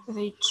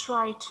 they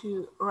try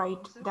to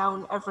write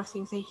down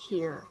everything they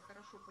hear.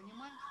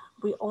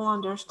 We all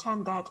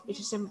understand that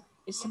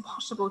it's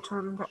impossible to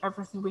remember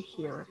everything we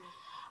hear,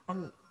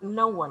 and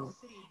no one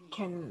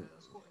can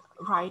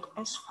write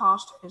as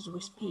fast as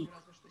we speak,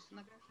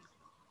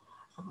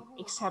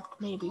 except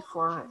maybe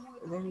for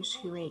those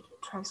who make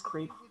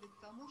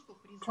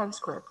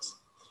transcripts.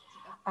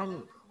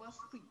 And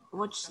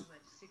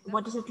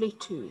what does it lead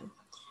to?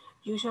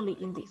 Usually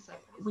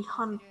we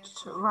can't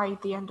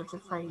write the end of the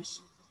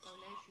phrase,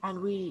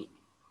 and we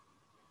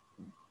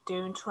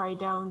don't write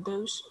down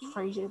those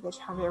phrases that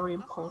are very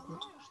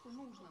important.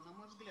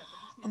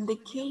 And the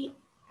key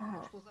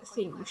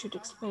thing we should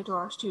explain to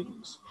our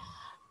students,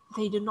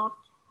 they do not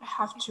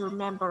have to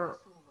remember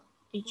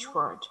each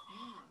word.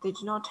 They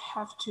do not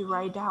have to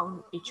write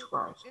down each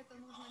word.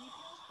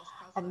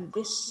 And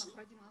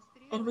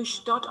we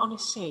should not only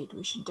say it,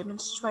 we should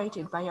demonstrate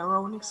it by our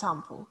own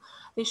example.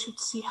 They should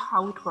see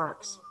how it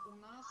works.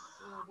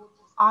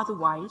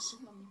 Otherwise,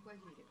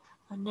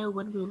 no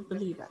one will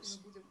believe us.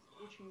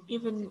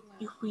 Even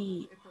if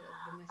we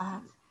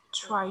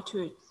try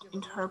to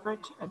interpret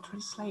and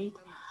translate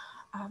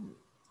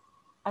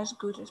as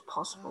good as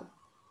possible.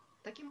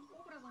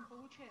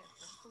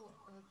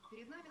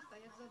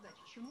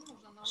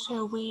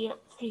 So we are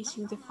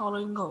facing the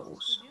following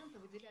goals.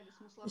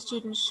 The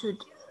students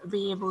should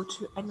be able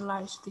to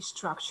analyze the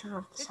structure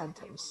of the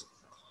sentence.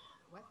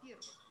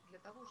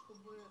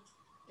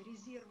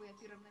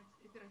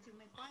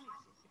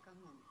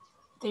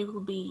 They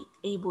will be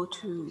able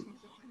to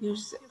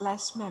use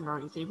less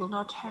memory. They will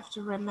not have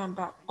to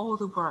remember all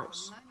the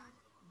words.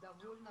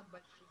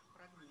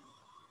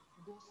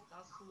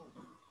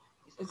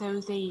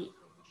 Though they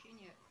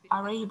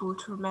are able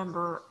to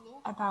remember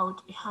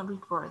about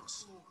 100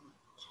 words,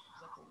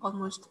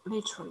 almost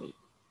literally.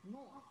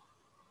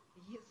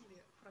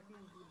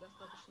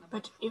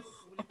 But if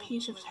a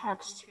piece of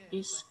text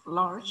is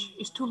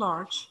too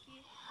large,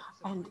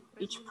 and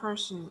each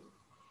person,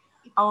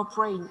 our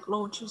brain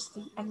launches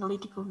the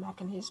analytical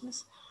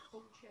mechanisms,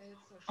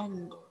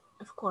 and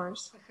of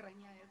course,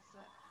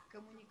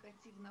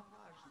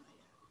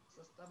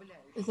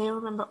 they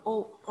remember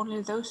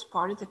only those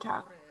parts that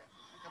are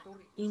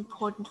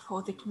important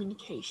for the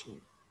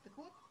communication.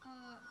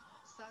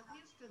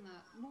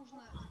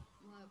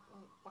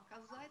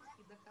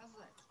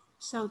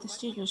 So the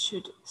students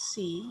should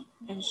see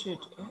and should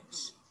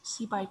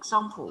see by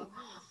example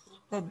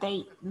that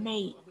they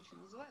may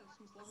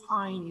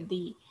find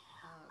the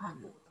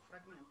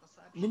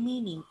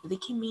meaning, the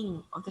key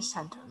meaning of the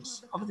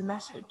sentence, of the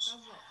message,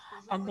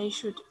 and they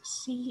should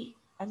see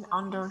and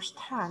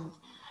understand.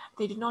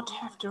 They do not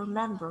have to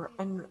remember,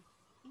 and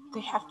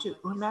they have to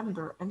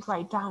remember and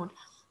write down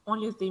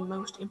only the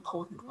most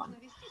important one.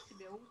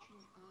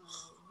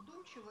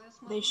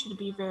 They should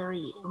be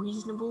very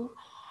reasonable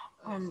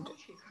and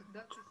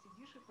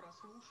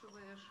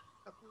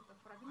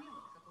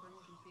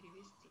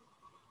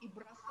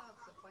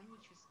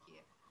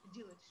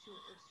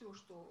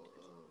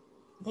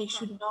they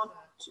should not,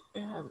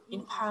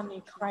 in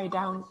panic, write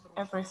down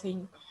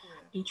everything,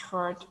 each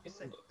word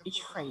and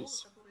each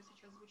phrase.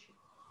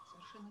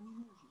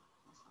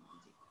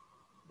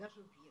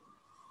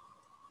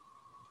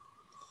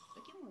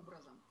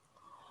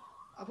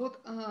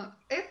 Вот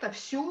это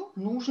все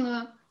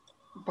нужно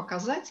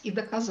показать и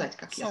доказать,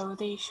 как я сказала. So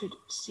they should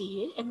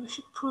see it and we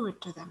should prove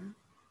it to them.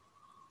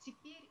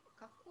 Теперь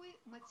какой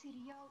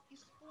материал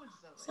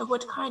использовать? So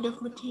what kind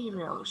of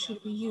material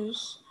should we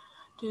use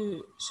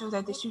so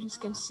that the students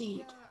can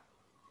see it?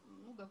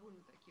 Ну,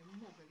 довольно-таки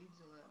много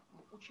видела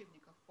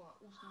учебников по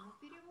устному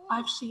переводу.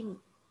 I've seen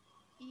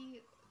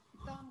И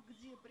там,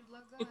 где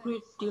a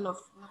great deal of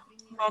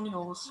например,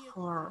 manuals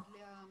for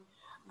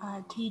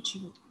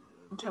teaching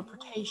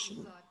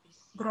interpretation.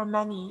 There are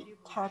many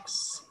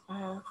texts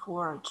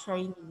for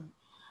training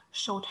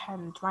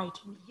shorthand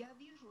writing. Я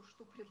вижу,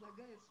 что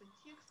предлагаются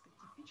тексты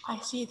I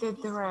see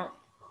that there are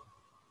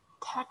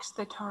texts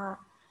that are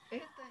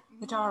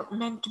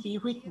meant to be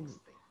written.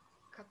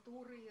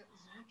 которые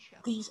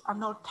звучат. These are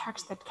not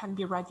texts that can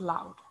be read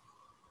loud.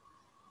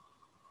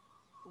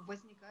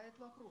 Возникает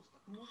вопрос,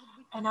 так может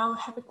быть, And now I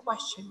have a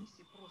question.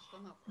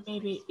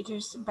 Maybe it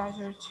is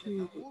better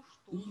to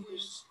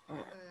use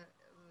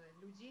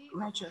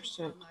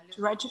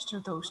register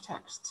those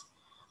texts.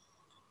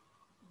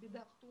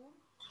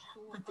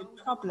 But the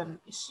problem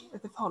is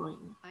the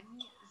following.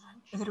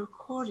 The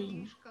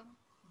recording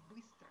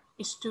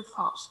is too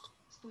fast.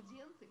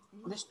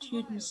 The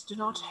students do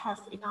not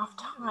have enough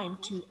time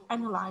to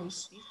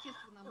analyze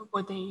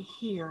what they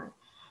hear.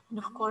 And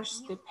of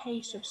course, the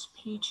pace of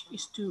speech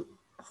is too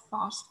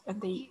fast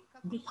and they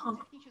can't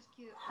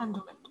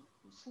handle it.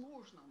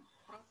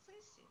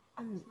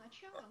 And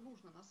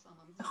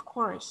of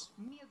course,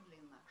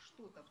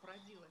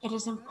 it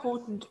is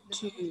important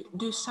to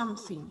do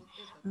something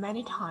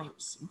many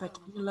times, but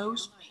in low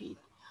speed,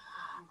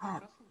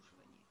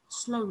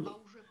 slowly,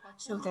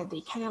 so that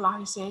they can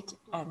analyze it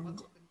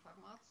and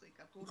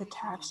the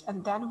text,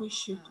 and then we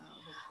should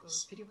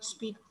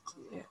speed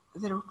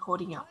the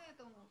recording up.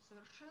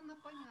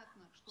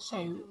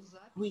 So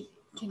we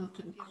can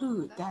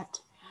conclude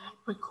that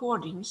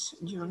recordings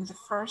during the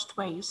first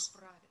phase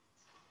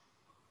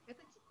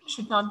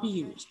should not be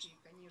used.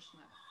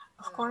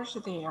 Of course,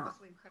 they are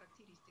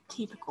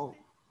typical,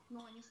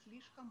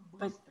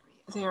 but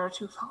they are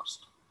too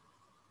fast.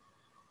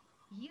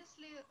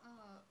 Если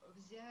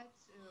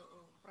взять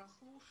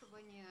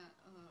прослушивание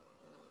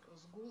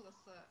с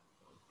голоса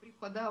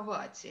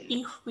преподавателя,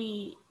 if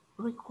the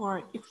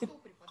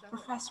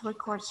professor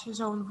records his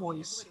own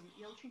voice,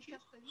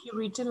 he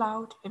reads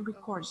aloud and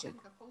records it.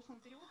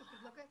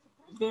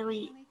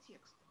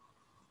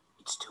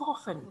 It's too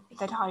often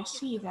that I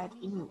see that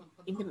in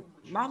the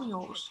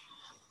manuals,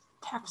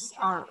 texts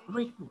are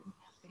written,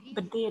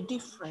 but they are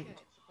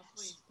different.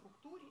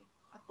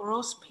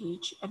 Oral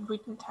speech and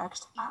written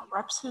text are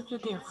absolutely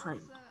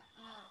different.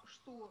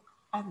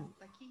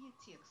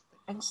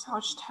 And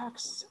such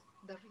texts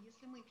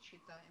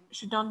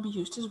should not be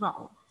used as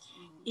well,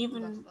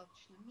 even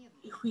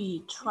if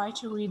we try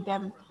to read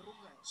them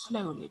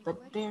slowly,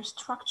 but their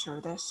structure,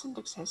 their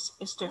syntaxis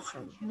is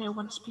different. No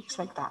one speaks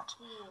like that.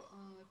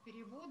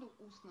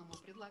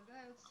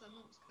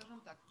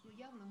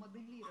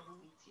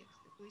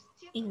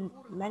 In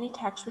many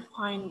texts, we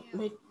find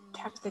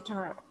texts that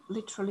are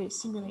literally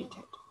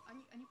simulated.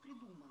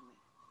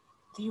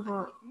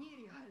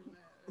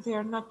 They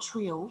are not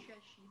real.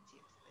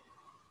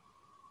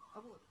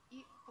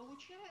 И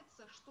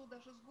получается, что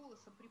даже с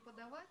голоса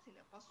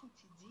преподавателя, по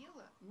сути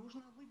дела,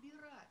 нужно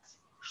выбирать,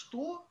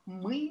 что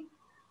мы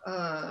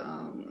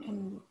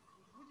and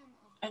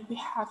we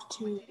have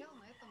to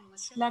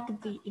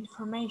select the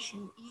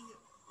information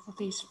for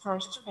this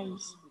first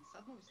phase.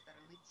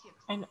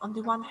 And on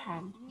the one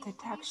hand, the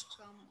text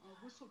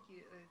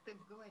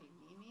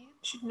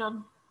should not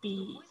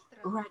be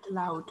read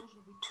aloud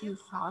too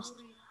fast.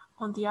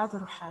 On the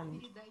other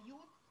hand,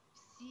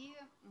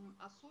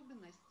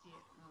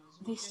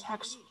 this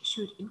text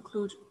should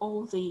include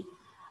all the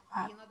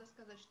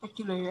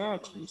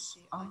peculiarities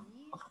of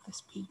the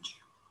speech.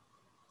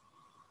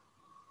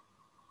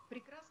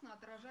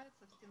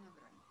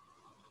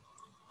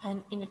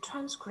 And in a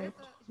transcript,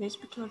 these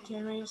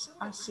peculiarities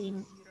are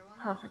seen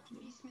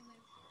perfectly.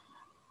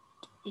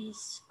 A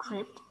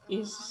script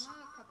is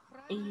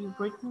a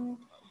written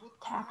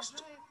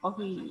text of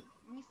a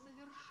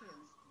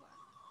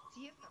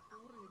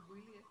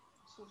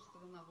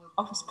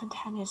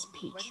spontaneous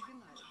speech.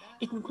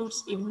 It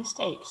includes even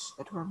mistakes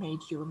that were made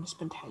during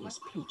spontaneous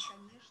speech.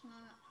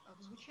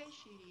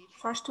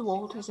 First of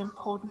all, it is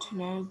important to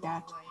know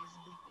that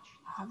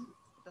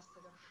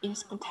in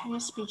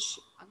spontaneous speech,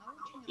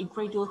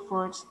 irregular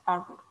words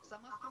are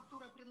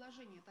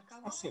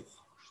excessive,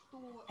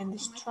 and the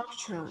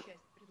structure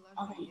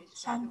of a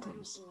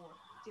sentence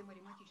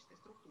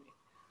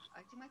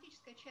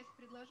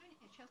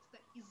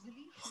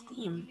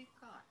theme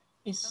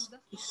is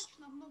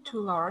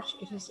too large,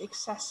 it is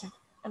excessive.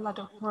 A lot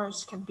of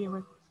words can be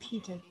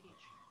repeated.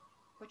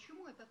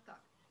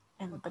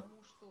 But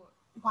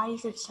why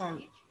is it so?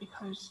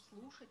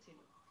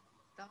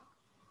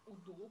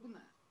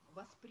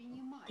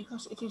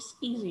 Because it is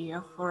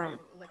easier for a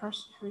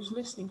person who is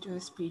listening to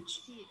the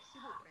speech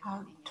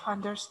to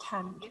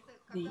understand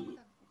the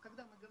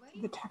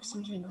text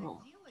in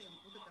general.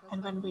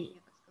 And when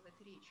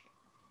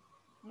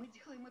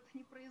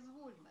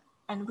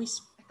we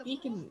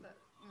speak in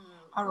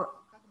our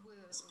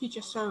speech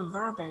is so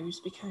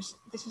verbose because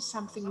this is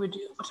something we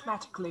do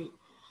automatically.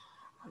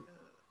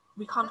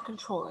 We can't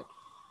control it.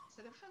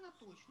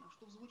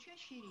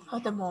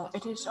 Furthermore,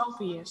 it is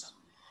obvious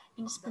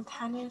in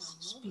spontaneous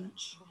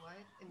speech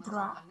there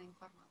are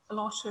a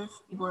lot of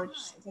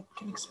words that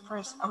can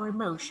express our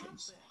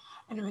emotions,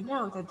 and we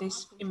know that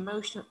this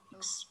emotional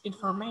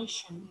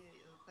information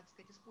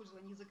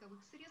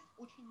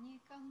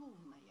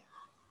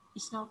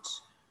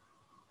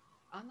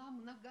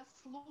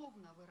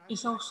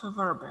is also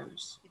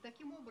verbose.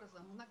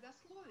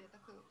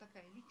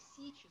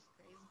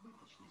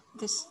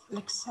 This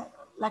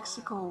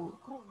lexical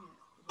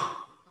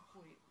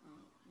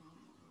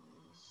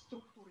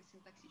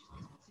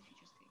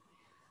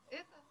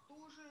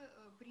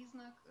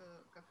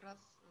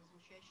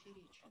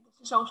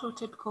this is also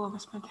typical of a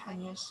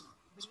spontaneous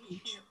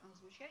speech.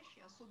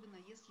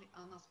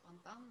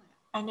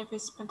 And if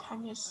it's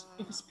spontaneous,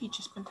 if a speech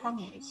is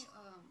spontaneous,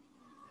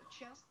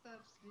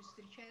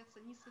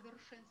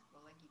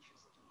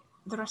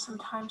 there are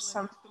sometimes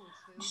some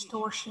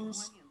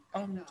distortions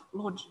and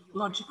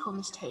logical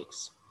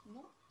mistakes.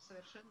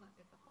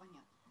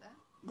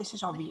 This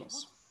is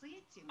obvious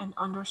and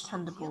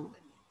understandable.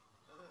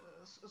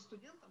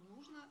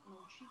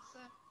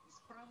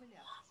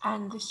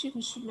 And the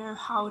students should know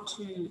how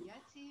to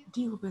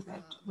deal with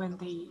it when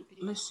they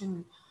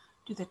listen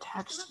to the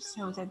text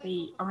so that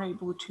they are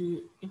able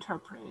to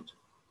interpret it.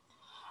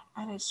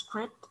 And a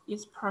script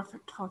is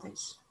perfect for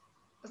this.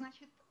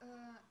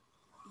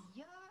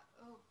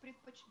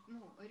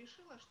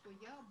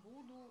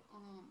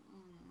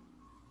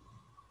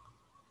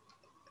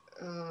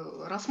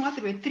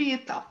 Рассматривать три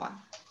этапа.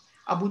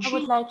 I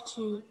would like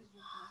to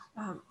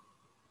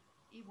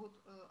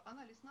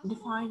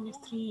define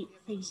 3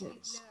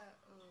 phases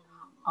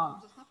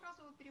of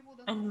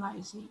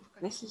analyzing.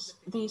 This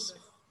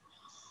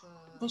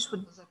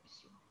would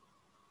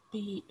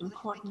be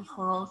important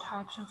for all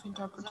types of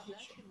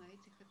interpretation.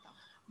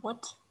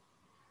 What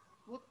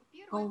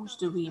goals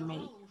do we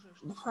make?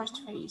 The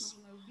first phase,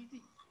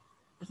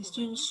 the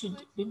students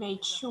should be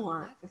made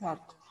sure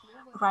that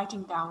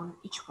writing down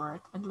each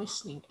word and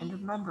listening and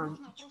remembering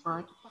each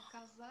word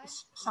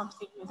is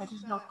something that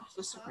is not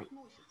necessary.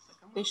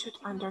 They should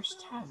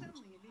understand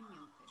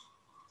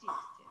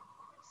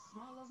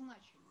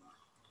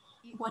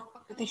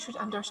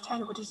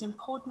what is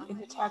important in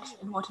the text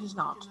and what is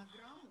not.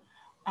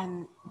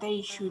 And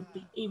they should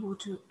be able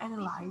to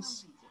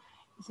analyze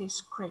the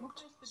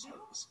script. So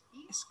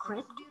a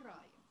script,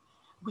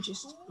 we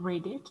just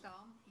read it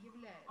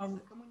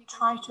and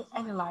try to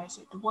analyze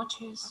it.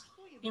 What is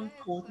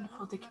important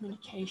for the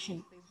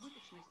communication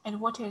and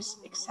what is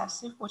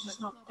excessive, what is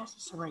not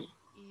necessary,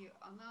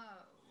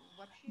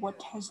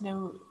 what has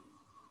no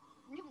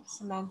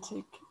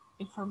semantic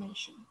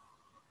information.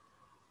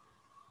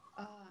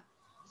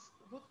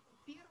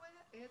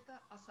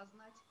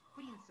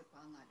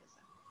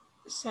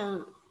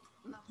 So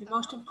the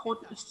most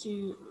important is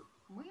to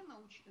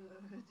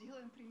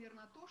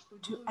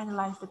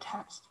analyze the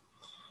text.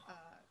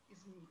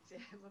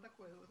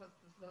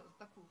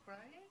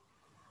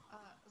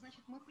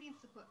 Значит, мы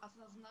принципы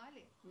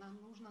осознали, нам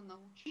нужно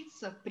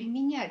научиться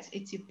применять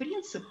эти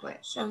принципы.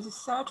 So the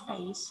third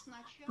phase,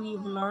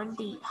 we've learned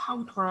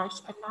how it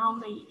works, and now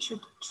they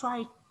should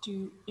try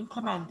to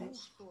implement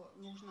this.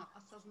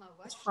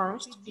 At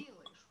first,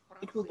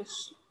 it will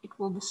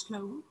be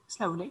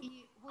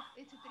slowly.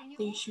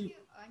 They should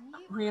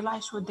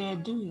realize what they are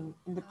doing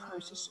in the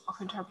process of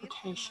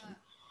interpretation.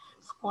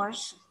 Of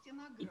course,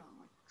 it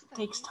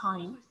takes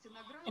time,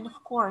 and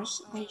of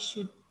course, they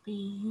should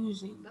be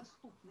using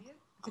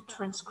the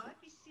transcript.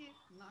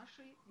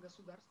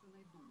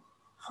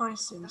 For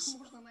instance,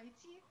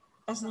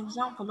 as an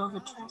example of a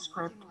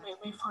transcript, we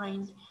may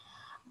find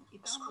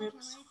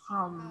scripts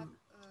from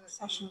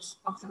sessions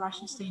of the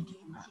Russian State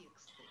Duma.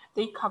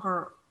 They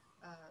cover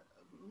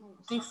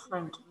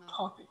different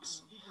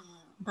topics,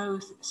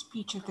 both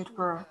speeches that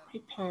were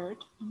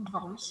prepared in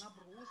advance,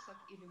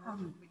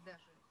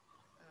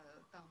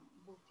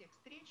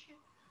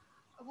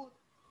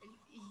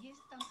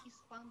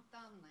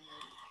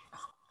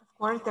 of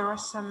course, there are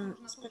some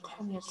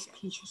spontaneous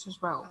speeches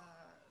as well.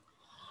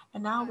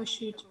 And now we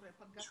should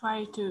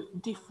try to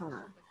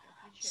differ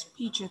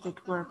speeches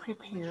that were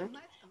prepared,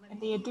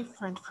 and they are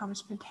different from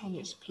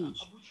spontaneous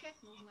speech.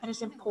 It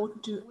is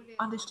important to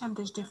understand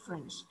this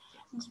difference.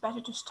 It's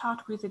better to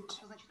start with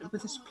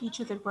a speech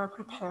that were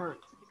prepared.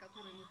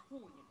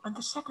 And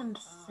the second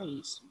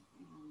phase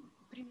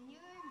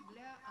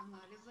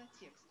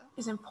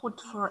is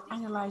important for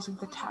analyzing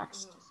the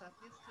text.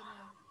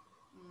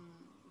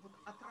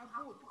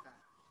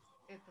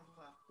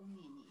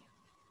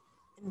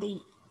 And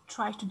they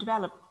try to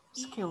develop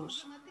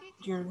skills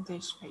during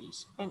this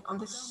phase. And on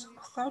this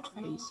third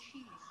phase,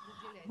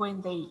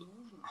 when they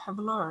have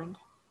learned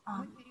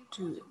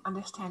to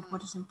understand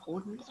what is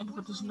important and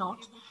what is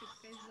not,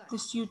 the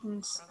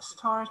students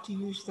start to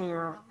use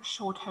their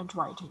shorthand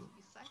writing.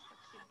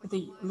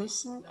 They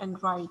listen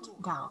and write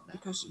down,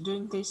 because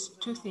doing these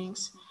two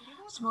things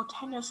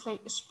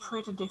simultaneously is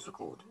pretty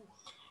difficult.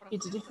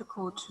 It's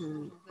difficult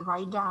to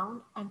write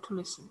down and to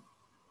listen.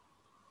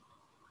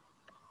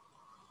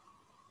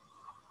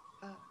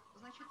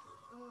 Значит,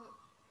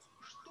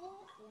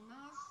 что у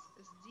нас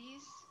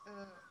здесь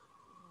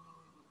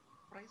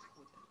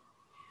происходит?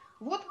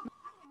 Вот на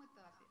первом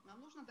этапе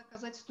нам нужно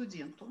доказать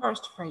студенту,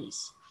 First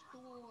phrase,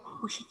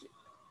 we should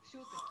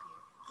все-таки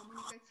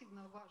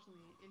коммуникативно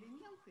важные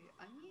элементы,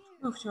 они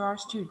prove to our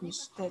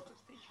students that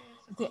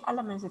the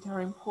elements that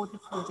are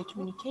important for the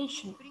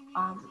communication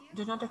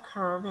do not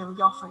occur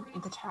very often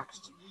in the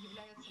text.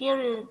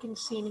 Here you can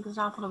see an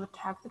example of a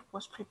text that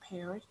was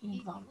prepared in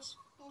advance.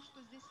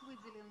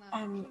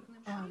 And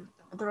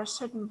there are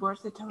certain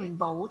words that are in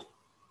bold.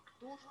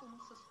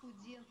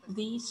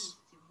 These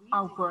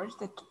are words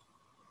that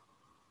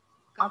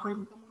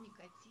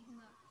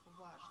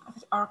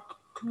are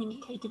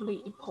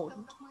communicatively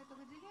important.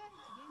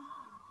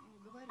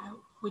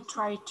 We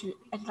try to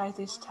analyze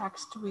this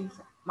text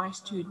with my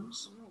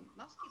students.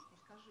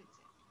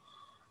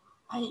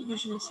 I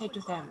usually say to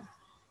them,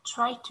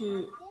 try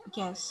to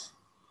guess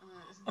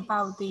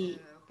about the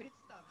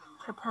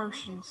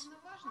proportions,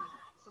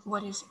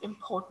 what is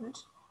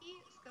important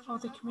for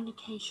the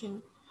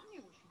communication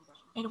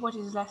and what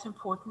is less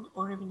important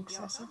or even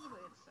excessive.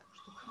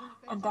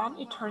 And then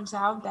it turns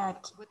out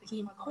that the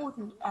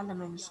important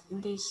elements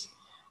in this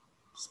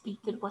speech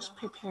that was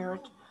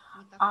prepared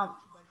are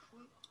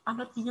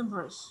not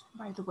numerous,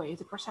 by the way.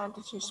 The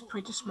percentage is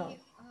pretty small.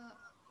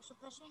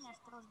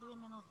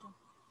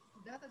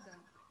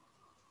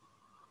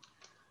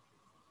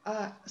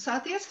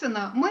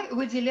 Соответственно, мы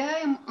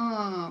выделяем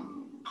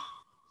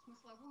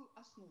смысловую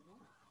основу.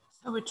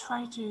 So we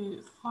try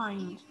to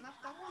find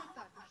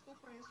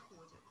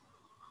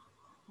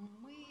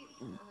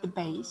the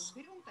base,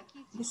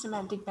 the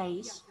semantic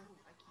base.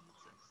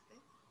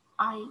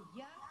 I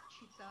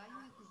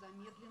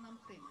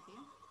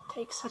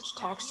take such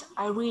texts,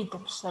 I read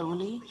them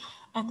slowly,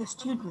 and the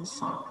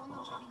students,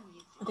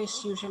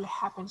 this usually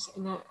happens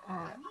in a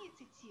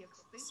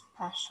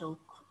special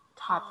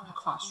type of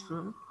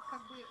classroom.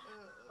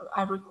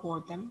 I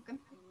record them.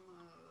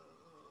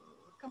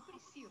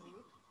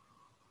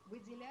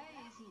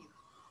 Выделяя из них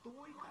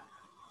только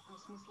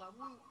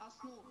смысловую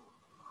основу.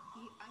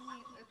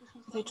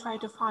 They try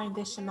to find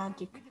the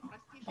semantic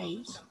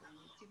base.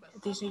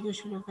 These are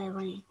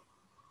usually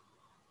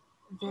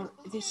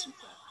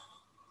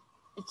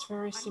it's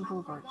very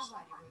simple words.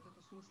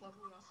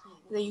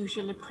 They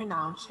usually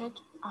pronounce it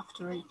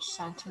after each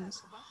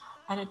sentence,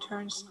 and it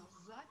turns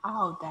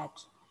out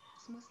that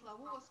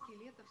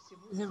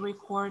they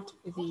record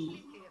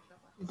the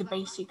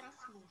basic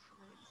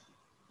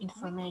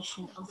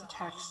information of the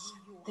text.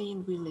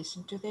 Then we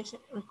listen to these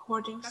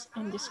recordings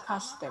and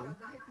discuss them.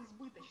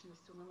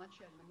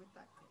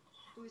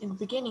 In the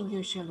beginning,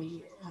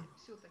 usually,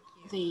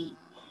 the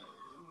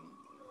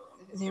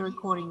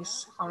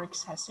recordings are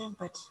excessive,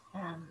 but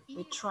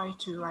they try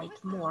to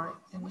write more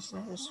than is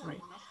necessary.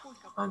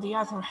 On the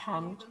other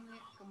hand,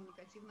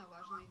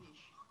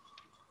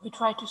 we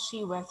try to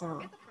see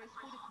whether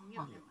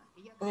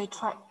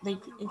they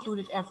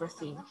included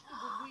everything.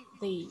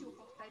 We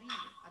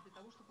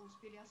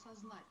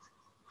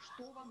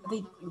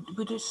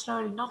do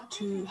slowly, not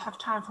to have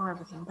time for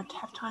everything, but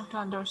have time to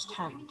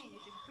understand.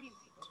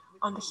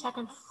 On the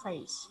second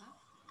phase,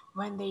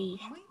 when they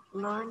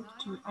learn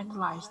to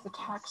analyze the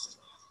text,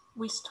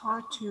 we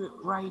start to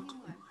write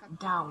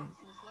down,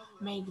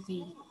 make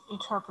the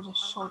interpreter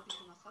short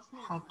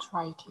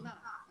handwriting.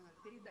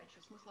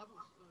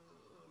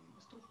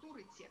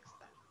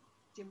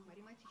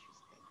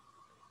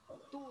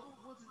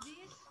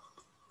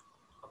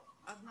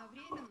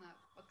 Одновременно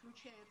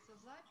подключается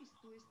запись,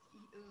 то есть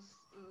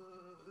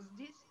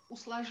здесь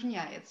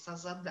усложняется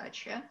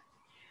задача.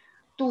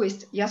 То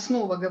есть, я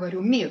снова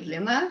говорю,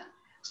 медленно,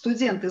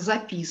 студенты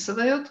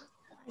записывают,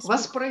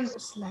 воспроизводят.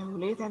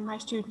 Slowly, then my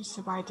students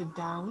write it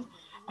down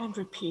and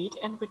repeat,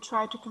 and we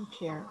try to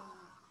compare.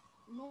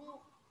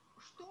 Но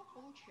что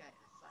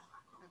получается?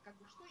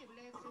 Что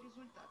является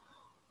результатом?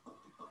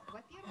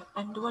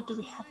 And what do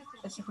we have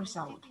as a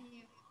result?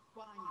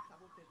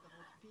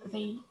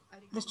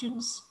 The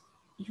students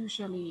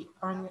usually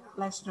are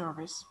less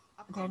nervous.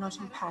 They're not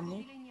in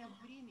panic.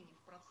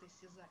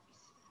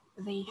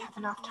 They have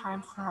enough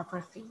time for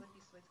everything.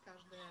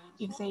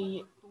 If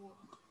they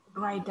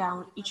write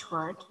down each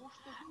word.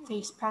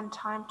 They spend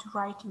time to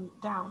writing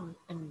down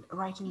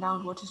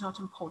what is not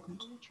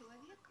important.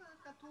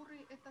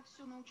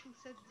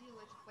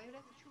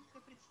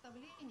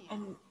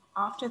 And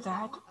after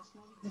that,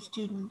 the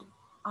student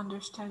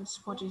understands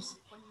what is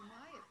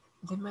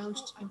the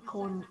most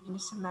important in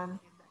semantic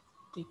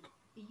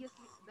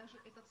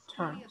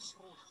terms.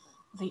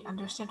 They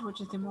understand what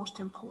is the most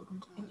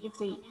important, and if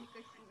they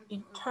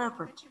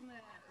interpret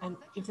and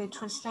if they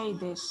translate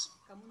these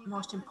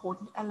most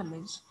important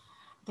elements,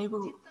 they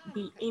will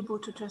be able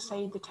to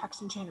translate the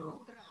text in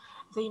general.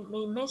 They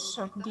may miss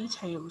certain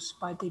details,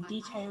 but the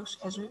details,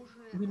 as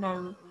we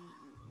know,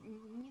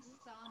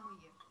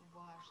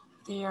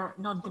 they are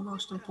not the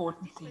most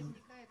important thing.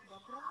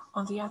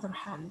 On the other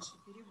hand,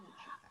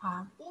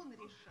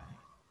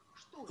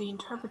 the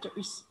interpreter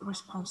is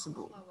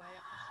responsible.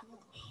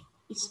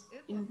 It's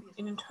an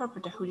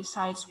interpreter who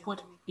decides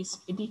what is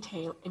a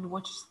detail and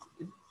what is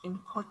an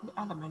important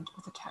element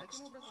of the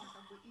text.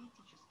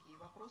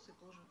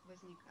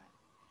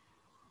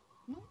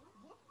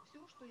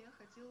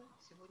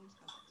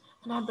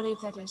 And I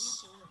believe that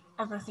is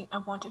everything I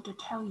wanted to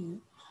tell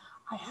you.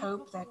 I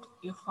hope that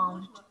you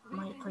found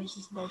my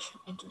presentation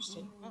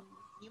interesting.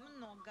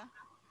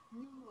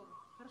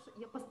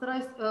 Я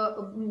постараюсь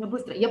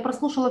быстро. Я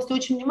прослушала все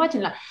очень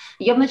внимательно.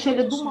 Я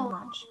вначале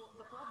думала,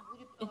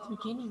 at the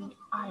beginning,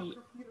 I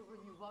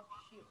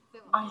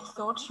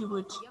thought you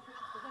would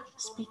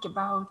speak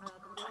about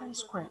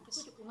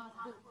transcripts.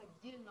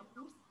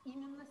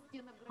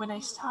 When I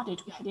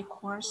started, we had a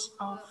course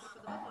of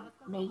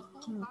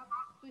making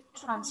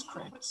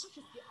transcripts.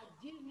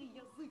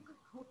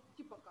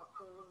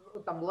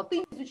 Там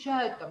латынь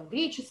изучают, там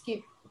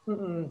греческий,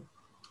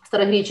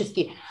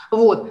 старогреческий.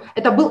 Вот.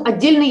 Это был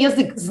отдельный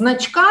язык с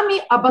значками,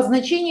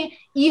 обозначения.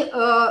 И,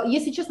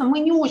 если честно, мы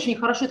не очень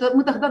хорошо,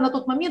 мы тогда на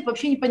тот момент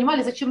вообще не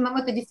понимали, зачем нам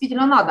это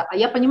действительно надо. А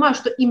я понимаю,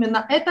 что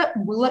именно это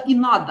было и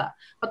надо.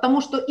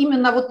 Потому что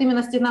именно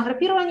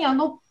стенографирование,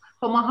 оно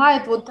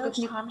помогает... Вот,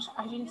 Those times,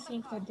 I didn't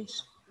think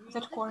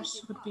that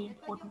course would be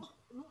important.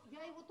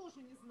 Я его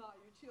тоже не знаю,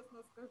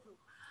 честно скажу.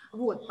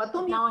 Вот.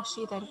 Потом now I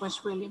see that it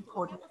was really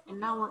important. And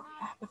now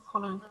I have the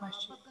following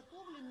question.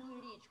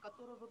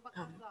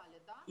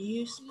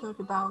 You spoke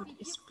about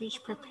a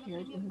speech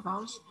prepared in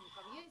advance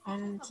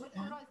and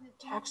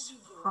text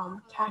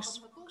from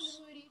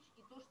textbooks.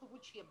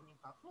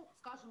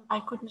 I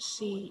couldn't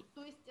see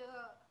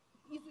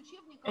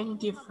any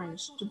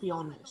difference, to be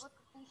honest.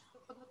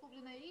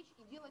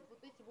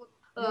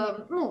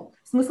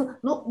 Смысл,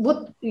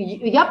 вот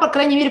я, по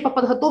крайней мере, по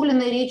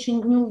подготовленной речи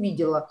не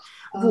увидела.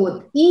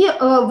 Вот. И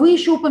вы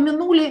еще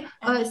упомянули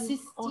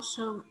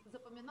систему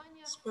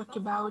spoke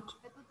about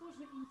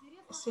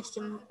a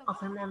system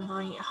of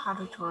remembering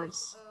 100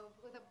 words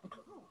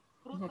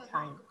in a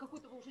time.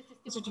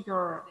 Is it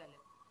your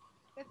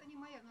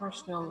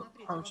personal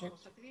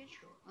project?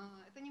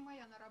 Это не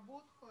моя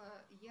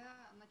наработка.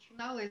 Я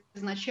начинала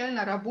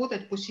изначально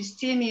работать по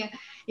системе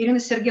Елены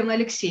Сергеевны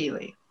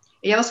Алексеевой.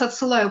 Я вас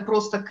отсылаю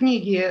просто к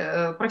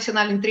книге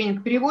 «Профессиональный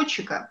тренинг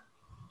переводчика».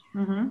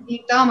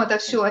 И там это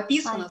все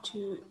описано, что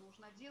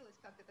нужно делать,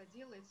 как это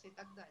делается и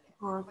так далее.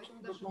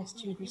 Поэтому даже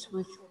не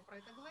буду про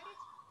это говорить.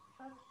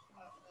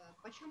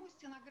 Почему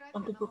стенография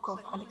on the book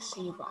of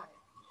Alexeyeva?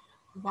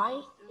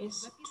 Why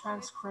is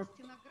transcript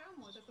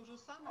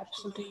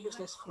absolutely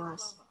useless for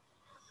us?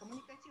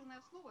 Коммуникативная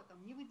основа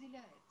там не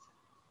выделяется.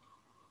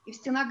 И в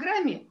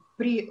стенограмме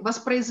при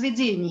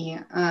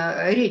воспроизведении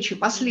речи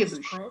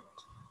последующей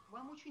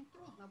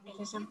it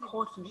is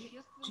important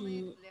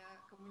to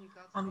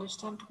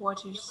understand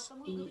what is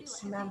the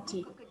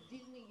semantic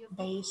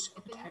base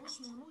of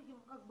text.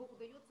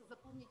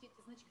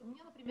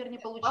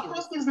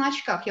 Вопрос не в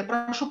значках, я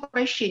прошу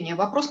прощения,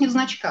 вопрос не в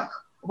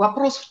значках.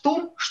 Вопрос в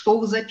том, что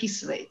вы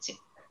записываете.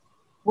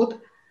 Вот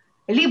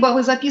либо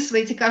вы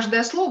записываете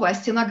каждое слово, а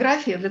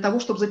стенография для того,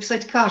 чтобы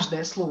записать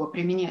каждое слово,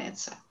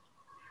 применяется.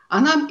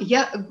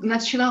 Я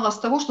начинала с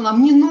того, что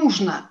нам не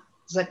нужно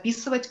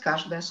записывать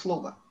каждое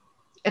слово.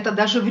 Это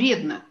даже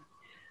вредно.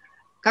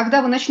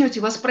 Когда вы начнете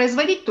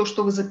воспроизводить то,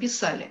 что вы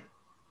записали,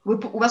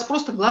 у вас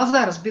просто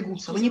глаза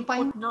разбегутся. Вы не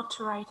поймете.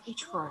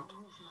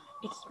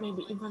 It may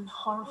be even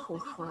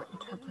harmful for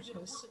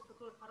interpreters.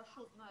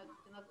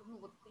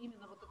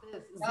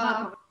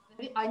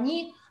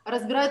 Они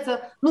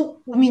разбираются,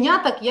 у меня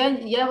так,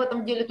 я в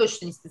этом деле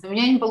точно не специалист, у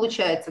меня не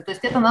получается. То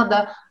есть это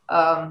надо,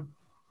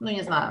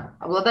 не знаю,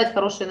 обладать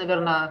хорошей,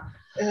 наверное...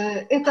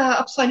 Это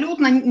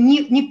абсолютно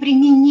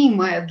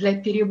неприменимая для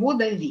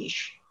перевода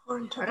вещь. For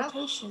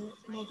interpretation,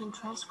 making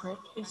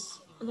transcript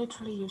is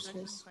literally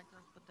useless.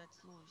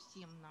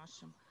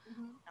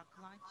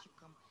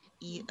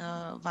 И,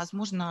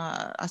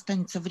 возможно,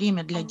 останется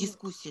время для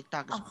дискуссии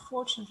также.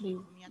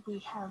 Unfortunately, we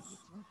have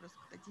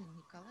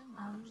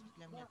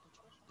для меня это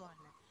очень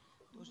актуальная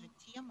тоже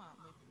тема.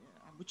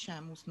 Мы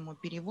обучаем устному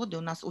переводу.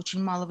 У нас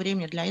очень мало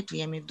времени для этого.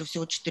 Я имею в виду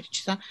всего 4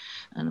 часа.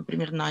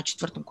 Например, на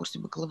 4-м курсе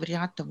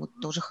бакалавриата. Вот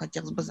тоже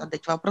хотелось бы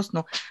задать вопрос,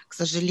 но, к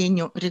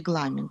сожалению,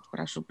 регламент.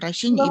 Прошу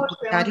прощения и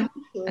благодарю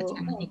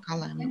Татьяну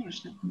Николаевну.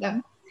 Конечно,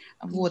 да.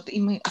 Вот, и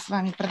мы с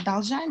вами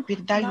продолжаем.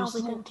 Передаю Now we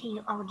слово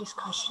continue our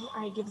discussion.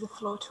 I give the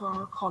floor to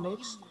our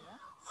colleagues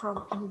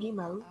from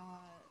MGIMO,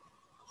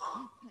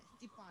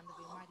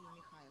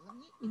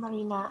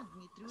 Marina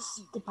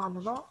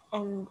Stepanova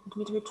and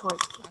Dmitry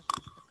Troitsky.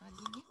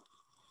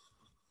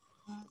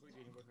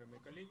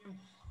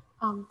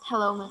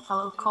 Hello, my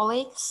fellow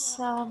colleagues.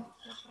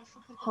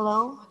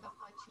 Hello.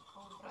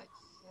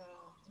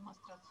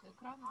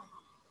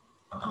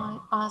 I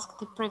asked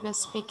the previous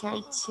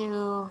speaker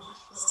to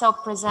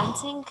stop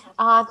presenting.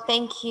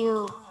 Thank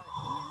you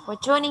for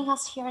joining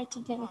us here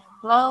today.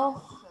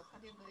 Hello.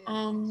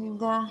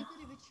 And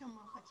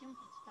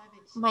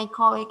my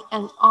colleague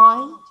and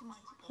I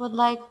would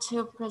like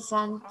to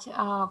present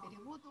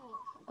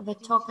the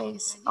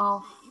topics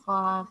of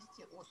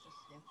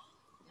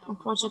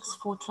projects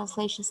for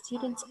translation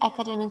students,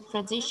 academic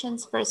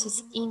traditions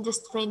versus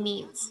industry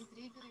needs.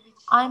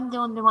 I'm the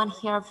only one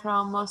here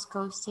from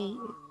Moscow State,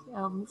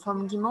 from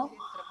MGIMO,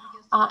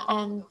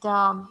 and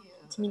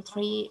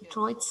Dmitry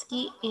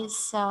Troitsky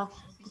is the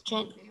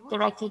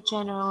Director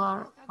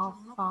General of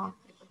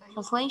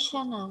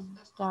Translation,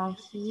 and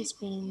he's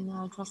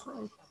been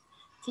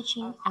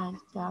teaching at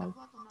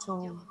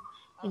Tom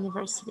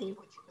University.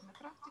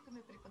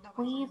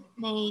 We've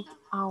made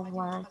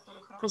our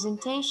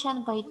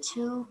presentation by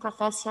two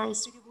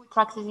professors,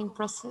 practicing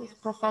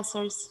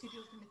professors,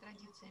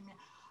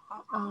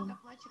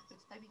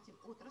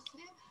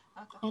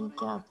 and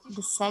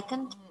the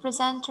second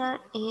presenter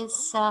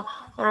is a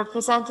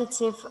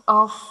representative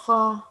of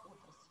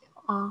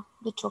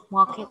the job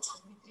market.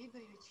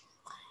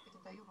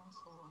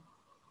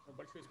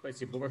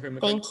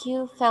 Thank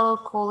you, fellow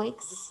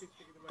colleagues.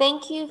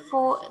 Thank you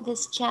for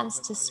this chance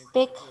to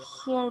speak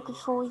here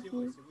before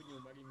you.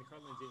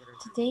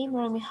 Today,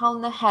 Maria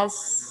Mikhailovna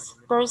has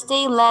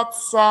birthday.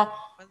 Let's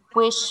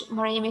wish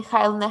Maria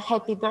Mikhailovna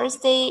happy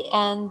birthday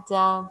and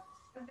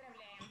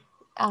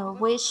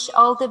wish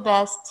all the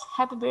best.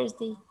 Happy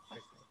birthday.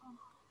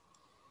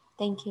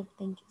 Thank you.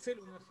 Thank you.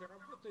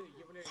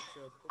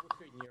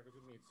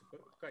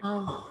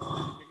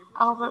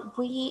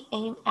 We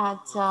aim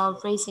at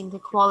raising the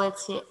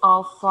quality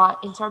of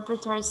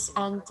interpreters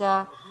and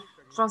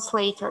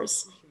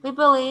translators. We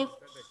believe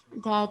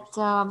that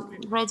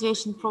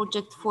graduation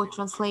project for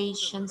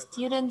translation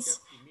students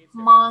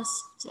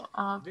must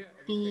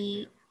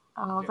be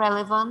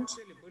relevant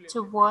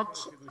to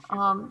what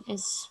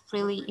is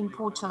really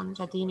important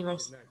at the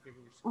university.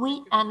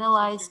 We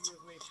analyzed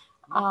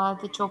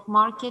the job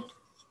market.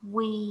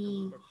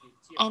 We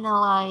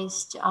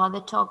analyzed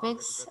the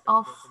topics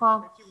of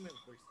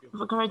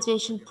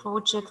graduation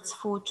projects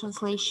for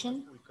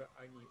translation.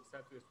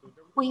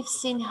 We've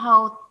seen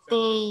how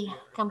they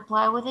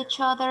comply with each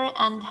other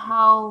and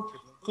how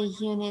the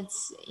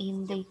units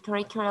in the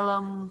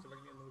curriculum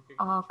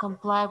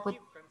comply with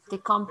the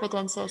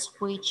competences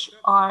which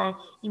are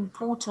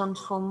important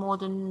for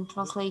modern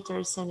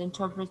translators and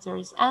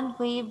interpreters. And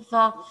we've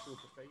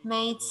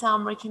made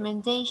some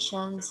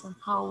recommendations on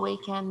how we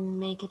can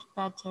make it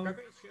better.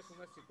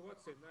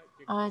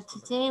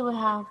 Today we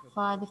have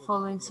the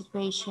following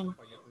situation.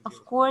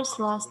 Of course,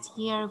 last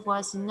year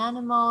was an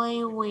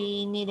anomaly.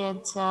 We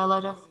needed a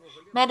lot of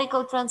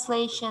medical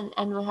translation,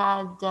 and we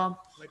had a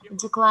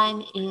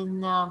decline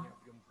in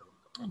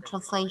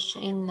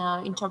translation, in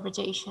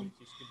interpretation.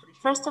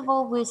 First of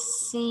all, we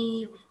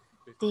see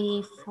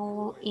the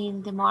fall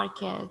in the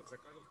market.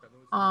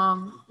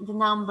 The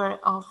number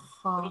of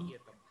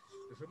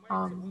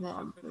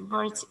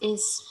words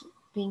is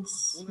being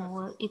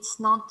smaller. It's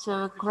not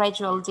a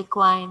gradual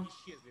decline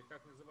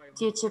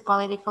due to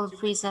political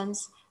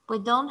reasons. We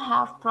don't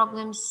have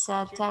problems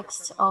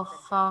texts of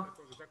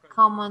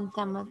common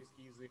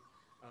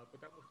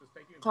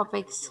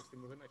topics.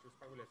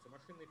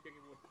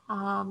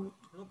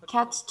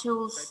 CAT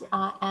tools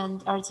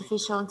and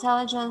artificial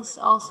intelligence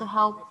also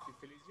help.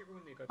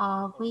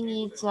 We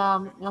need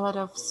a lot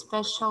of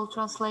special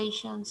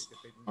translations,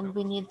 and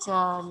we need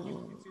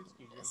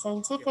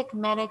scientific,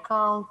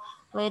 medical,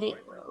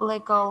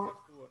 legal,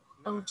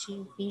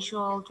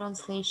 audio-visual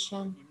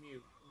translation.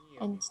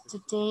 And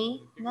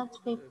today,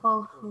 not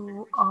people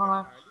who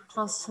are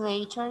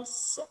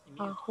translators,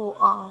 who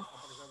are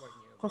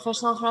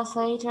professional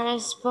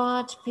translators,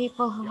 but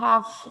people who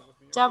have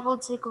double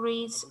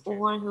degrees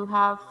or who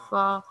have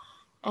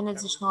an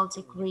additional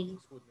degree.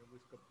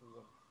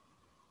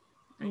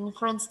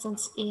 For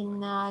instance,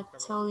 in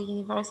Seoul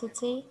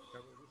University,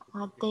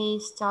 they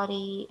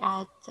study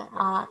at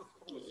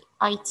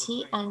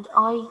IT, and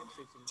I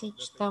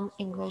teach them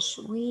English.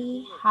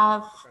 We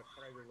have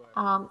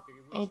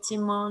a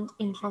demand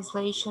in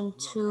translation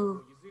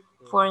to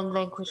foreign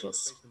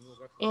languages.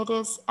 It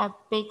is a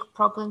big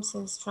problem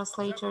since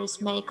translators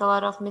make a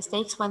lot of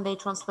mistakes when they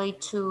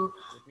translate to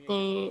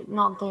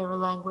not their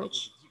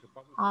language.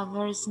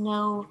 There is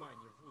no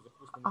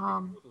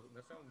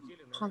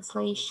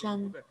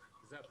translation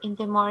in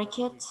the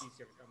market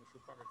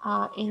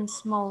in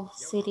small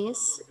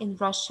cities in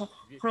Russia.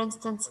 For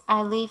instance,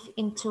 I live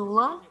in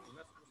Tula.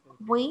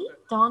 We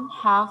don't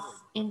have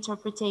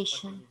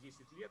interpretation.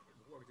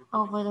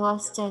 over the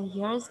last 10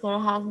 years, there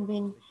hasn't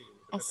been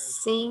a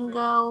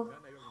single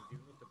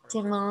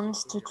demand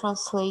to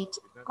translate,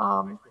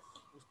 to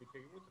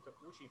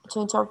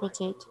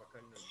interpret it.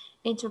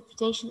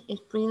 Interpretation is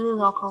really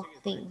local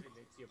thing.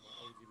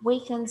 We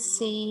can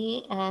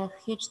see a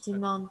huge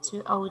demand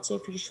to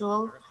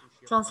audiovisual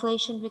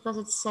translation because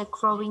it's a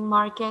growing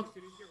market.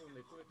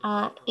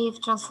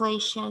 If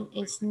translation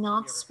is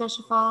not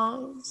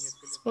specified,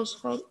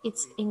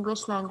 it's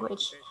English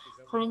language.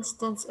 For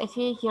instance, a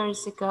few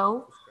years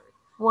ago,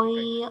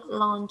 we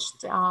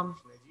launched a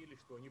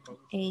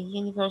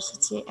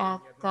university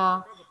at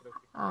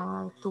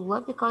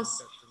Tula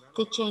because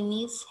the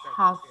Chinese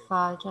have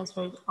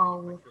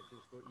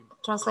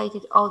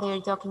translated all their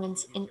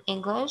documents in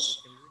English.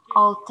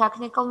 All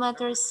technical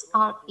matters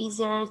are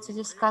easier to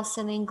discuss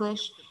in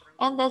English,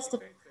 and that's the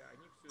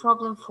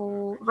problem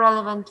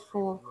relevant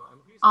for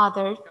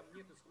other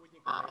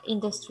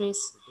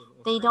industries.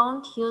 They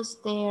don't use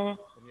their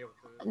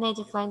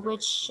native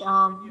language,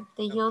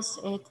 they use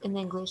it in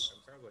English.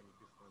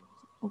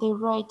 They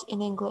write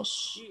in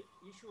English.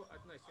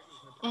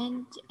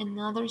 And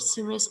another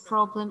serious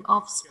problem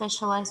of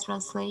specialized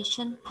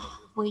translation,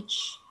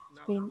 which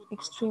has been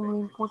extremely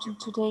important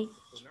today,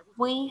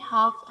 we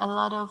have a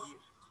lot of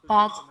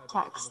bad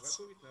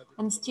texts,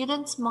 and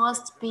students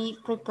must be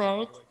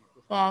prepared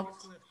that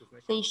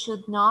they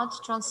should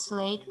not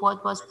translate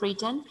what was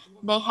written.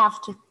 They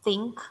have to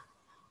think,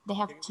 they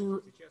have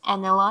to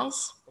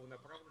analyze.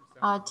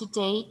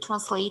 Today,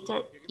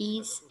 translator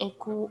is a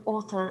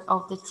co-author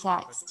of the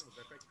text.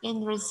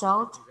 In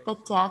result, the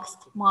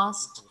text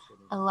must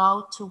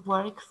allow to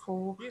work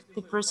for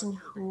the person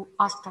who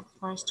asked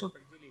first to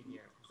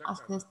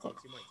ask this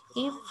text.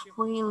 If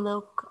we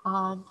look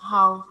at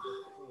how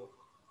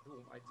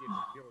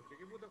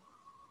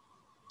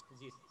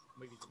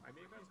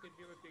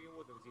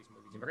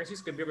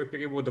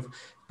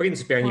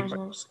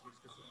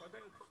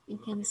you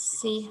can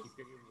see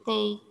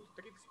they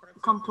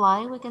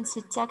comply. We can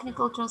see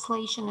technical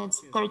translation, it's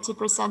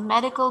 30%,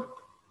 medical,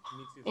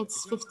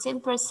 it's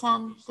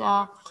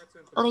 15%,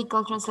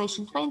 legal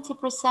translation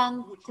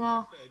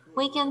 20%.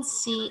 We can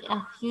see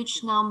a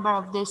huge number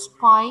of this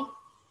pie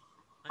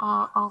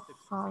of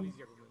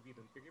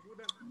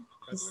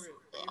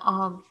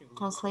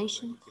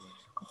translation,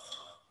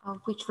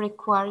 which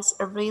requires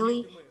a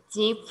really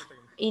deep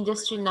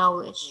industry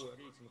knowledge.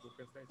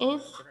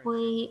 If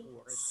we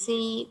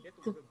see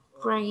the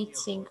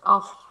rating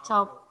of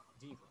top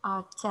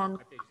 10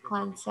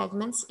 client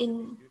segments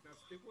in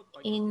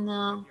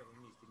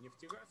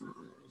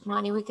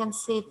money, we can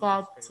see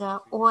that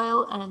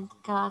oil and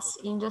gas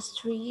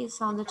industry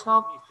is on the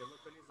top.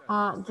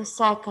 The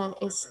second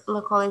is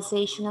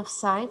localization of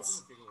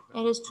sites.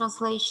 It is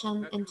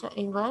translation into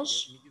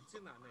English.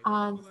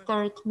 And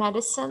third,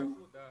 medicine.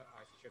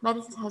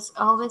 Medicine has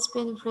always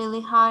been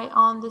really high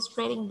on this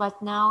rating,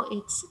 but now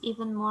it's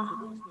even more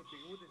high.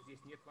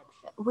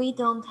 We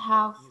don't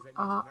have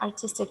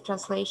artistic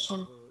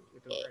translation.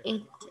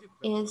 It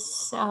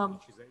is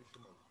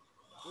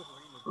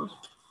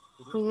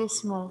really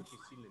small.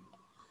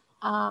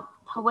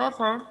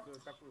 However,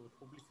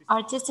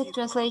 artistic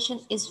translation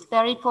is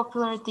very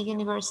popular at the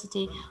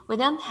university. We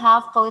don't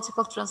have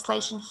political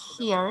translation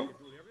here,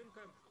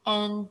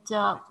 and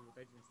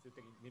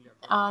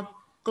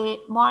the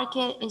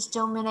market is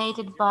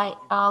dominated by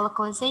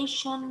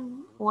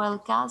localization, oil,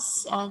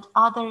 gas, and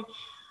other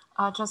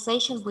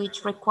translation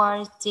which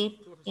requires deep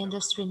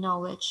industry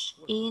knowledge.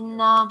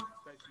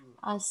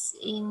 As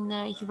in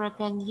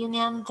European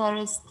Union, there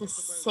is the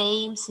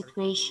same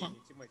situation.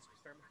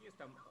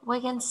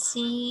 We can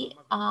see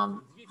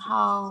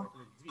how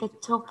the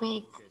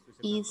topic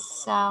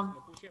is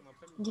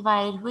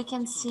divided. We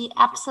can see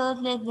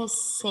absolutely the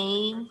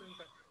same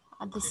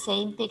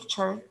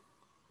picture.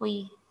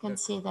 We can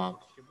see that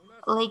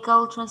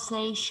legal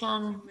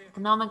translation,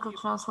 economical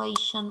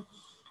translation,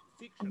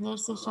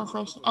 administrative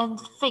translation, and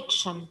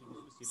fiction,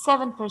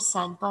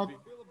 7%. But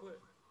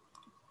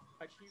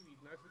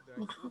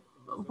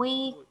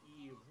we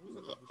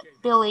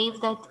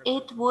believe that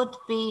it would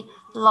be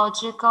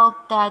logical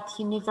that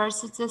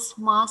universities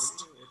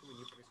must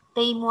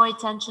pay more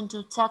attention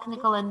to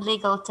technical and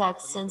legal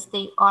texts since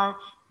they are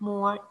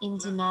more in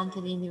demand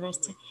in the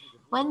university.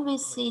 When we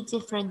see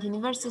different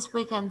universities,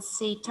 we can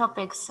see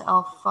topics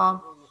of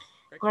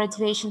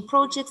graduation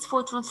projects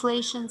for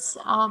translations.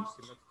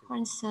 For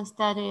instance,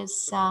 that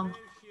is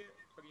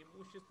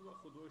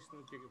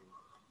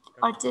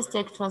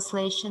artistic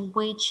translation,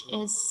 which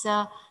is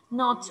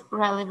not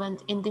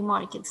relevant in the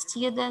market.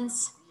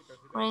 Students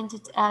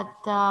oriented at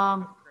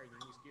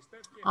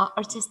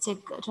artistic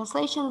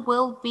translation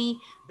will be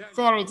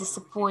very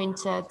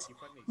disappointed.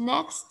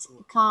 Next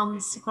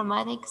comes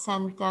grammatics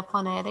and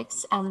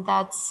phonetics, and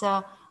that's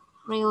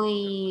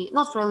really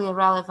not really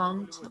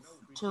relevant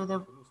to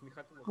the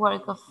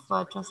work of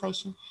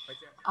translation.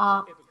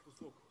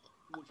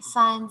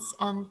 Science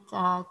and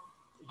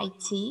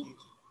IT,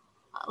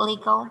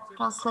 legal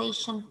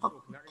translation,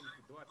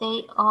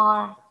 they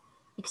are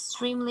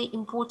extremely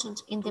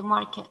important in the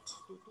market.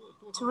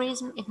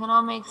 Tourism,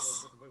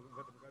 economics,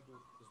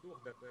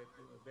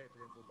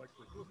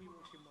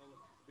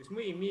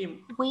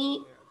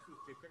 we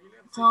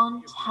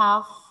don't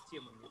have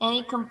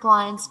any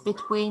compliance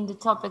between the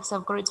topics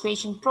of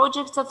graduation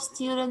projects of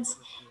students,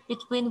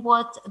 between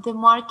what the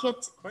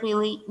market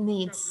really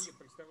needs.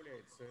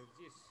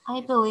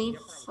 I believe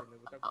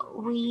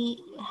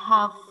we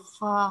have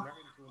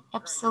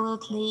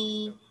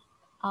absolutely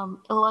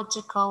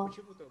illogical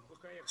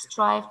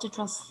strive to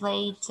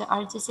translate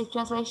artistic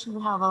translation.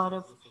 We have a lot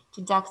of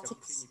didactic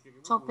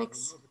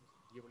topics.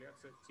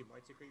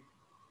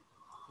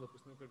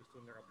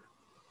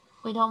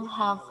 We don't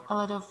have a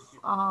lot of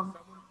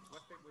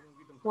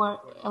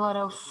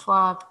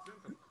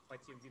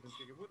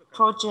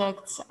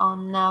projects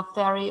on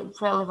very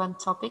relevant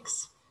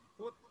topics.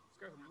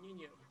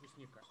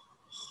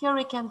 Here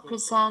we can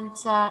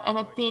present an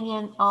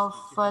opinion of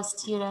a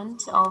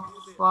student, of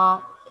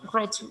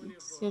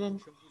graduate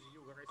student.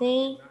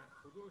 They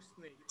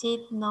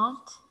did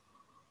not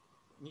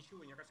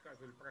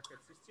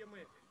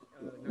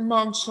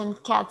mention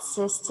CAD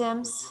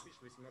systems,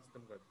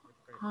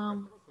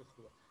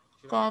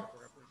 that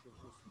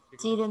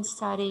didn't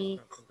study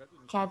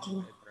CAD,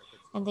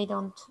 and they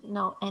don't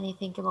know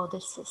anything about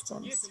the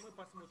systems.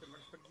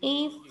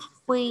 If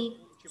we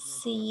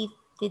see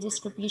the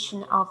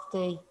distribution of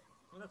the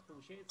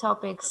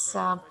topics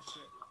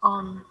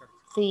on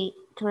the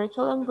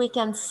curriculum, we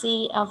can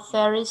see a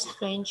very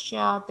strange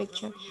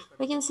picture.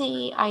 We can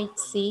see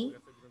IT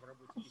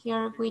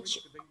here, which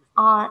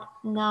are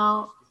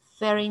now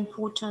very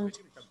important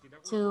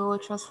to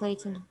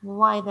translate, and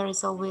why there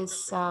is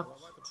always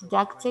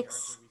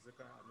didactics.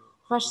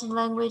 Russian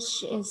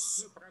language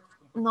is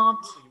not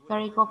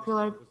very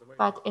popular,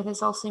 but it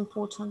is also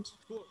important.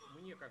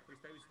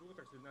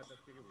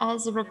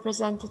 As a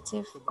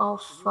representative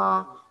of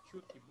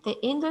the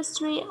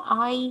industry,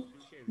 I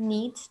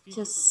need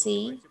to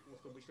see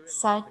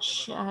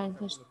such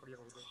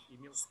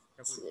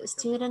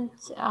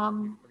student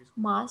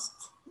must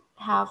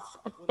have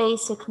a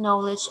basic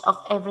knowledge of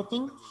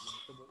everything.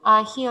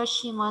 He or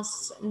she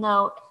must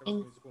know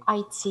in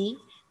IT,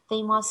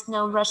 they must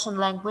know Russian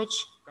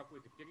language.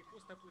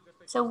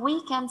 So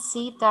we can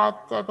see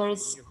that there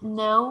is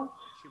no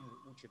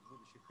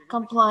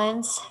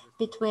compliance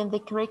between the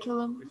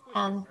curriculum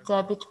and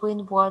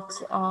between what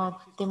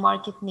the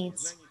market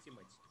needs.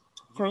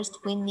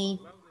 First, we need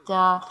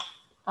to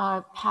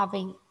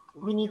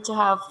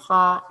have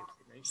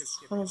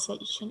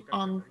specialization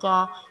and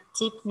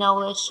deep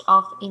knowledge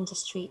of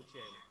industry.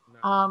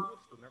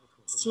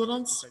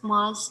 Students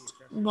must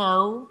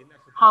know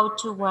how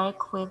to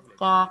work with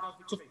the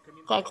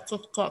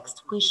defective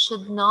text. We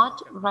should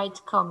not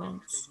write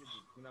comments.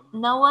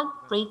 No one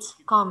reads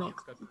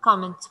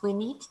comments. We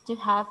need to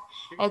have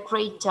a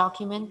great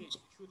document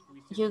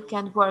you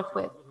can work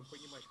with.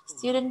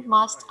 Student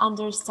must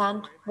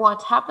understand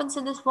what happens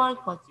in this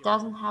work, what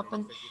doesn't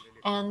happen,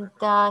 and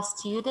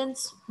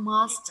students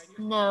must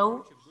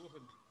know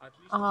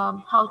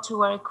how to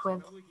work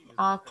with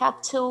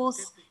CAD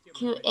tools,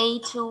 QA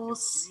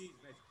tools,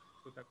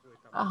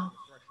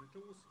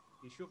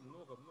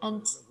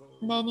 and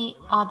many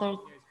other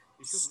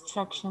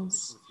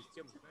instructions.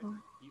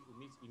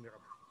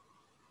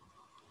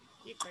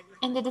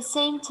 And at the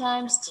same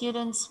time,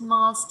 students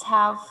must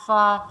have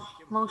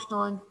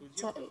emotional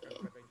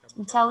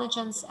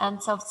intelligence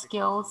and soft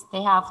skills.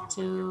 They have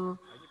to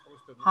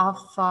have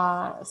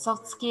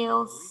soft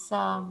skills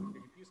of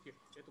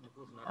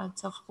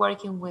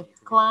working with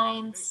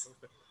clients.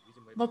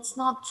 That's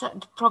not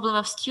the problem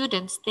of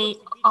students. They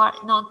are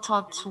not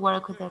taught to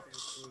work with it.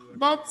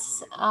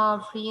 That's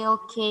a real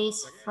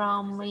case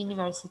from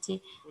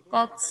university.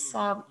 That's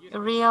a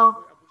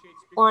real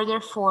order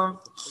form.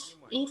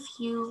 If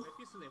you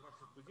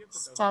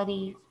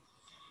study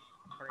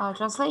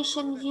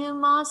translation, you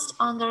must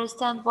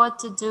understand what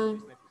to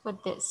do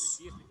with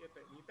this.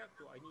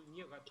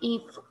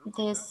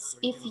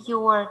 If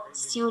your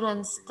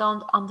students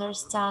don't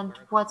understand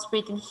what's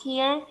written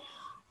here,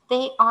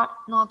 they are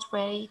not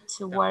ready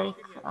to work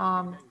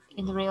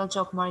in the real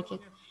job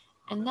market.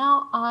 And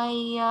now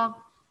I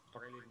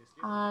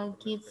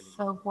give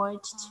a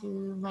word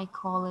to my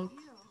colleague.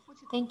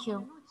 Thank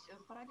you.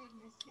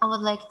 I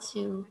would like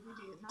to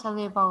tell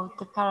you about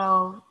the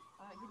parallel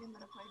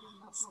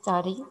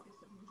study.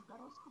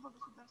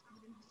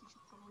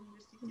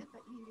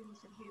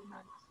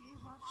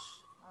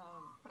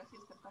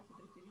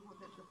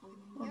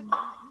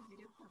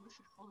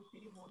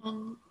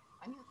 And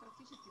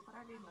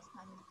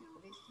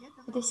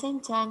at the same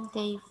time,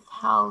 they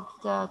held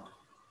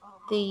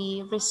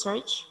the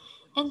research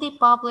and they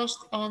published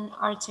an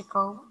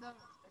article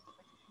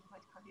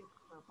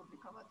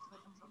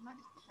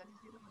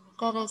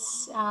that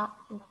is a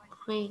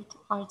great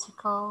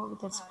article,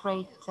 that's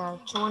great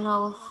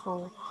journal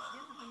for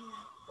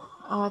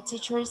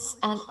teachers,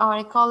 and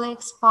our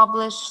colleagues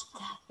published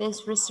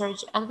this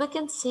research, and we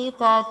can see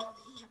that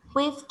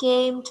we've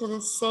came to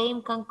the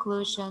same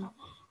conclusion.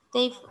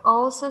 They've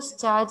also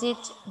studied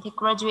the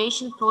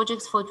graduation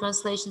projects for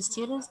translation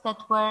students that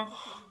were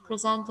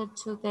presented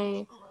to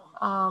the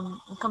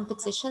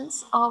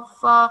competitions of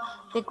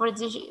the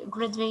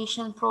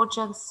graduation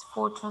projects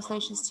for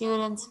translation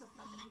students.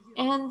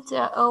 And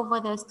over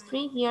those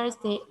 3 years,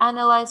 they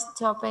analyzed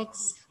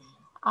topics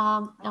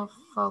of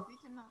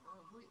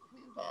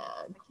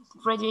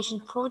graduation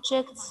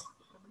projects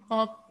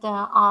that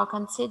are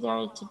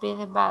considered to be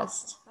the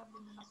best.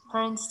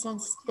 For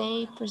instance,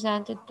 they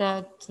presented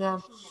that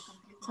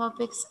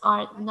topics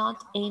are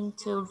not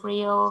into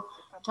real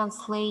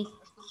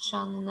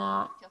translation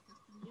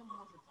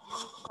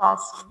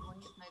tasks.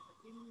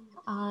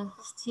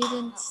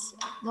 Students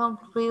don't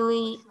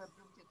really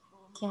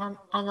can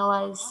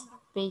analyze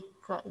big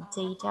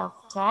data of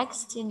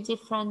text in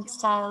different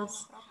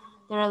styles.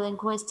 There are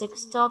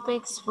linguistics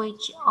topics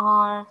which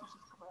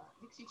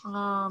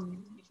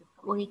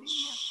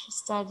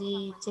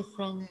study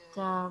different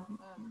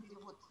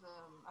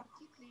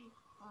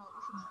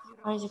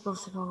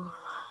articles about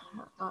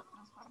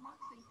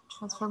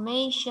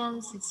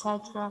transformations,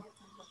 etc.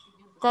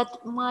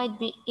 That might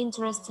be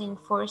interesting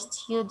for a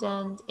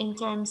student in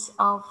terms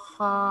of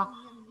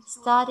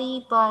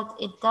study, but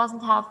it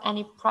doesn't have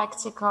any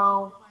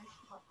practical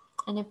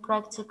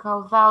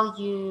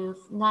value,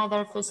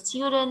 neither for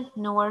student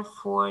nor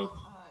for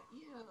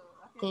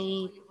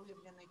the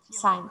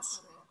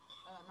science.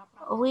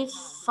 We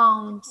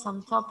found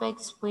some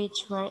topics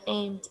which were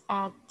aimed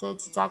at the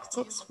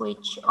didactics,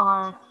 which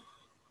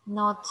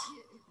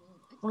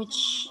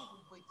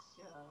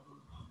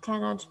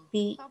cannot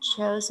be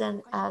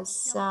chosen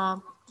as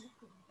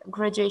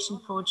graduation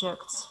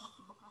projects.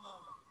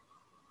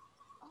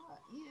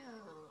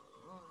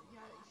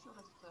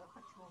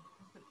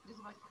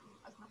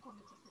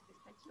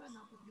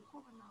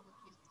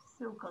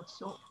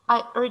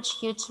 I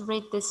urge you to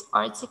read this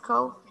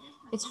article.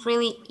 It's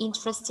really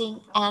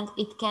interesting and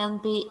it can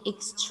be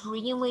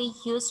extremely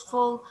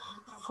useful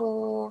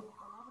for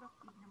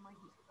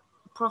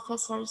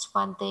professors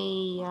when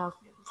they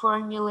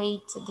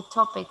formulate the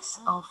topics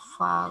of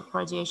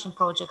graduation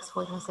projects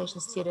for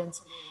translation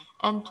students.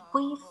 And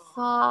we've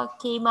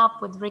came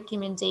up with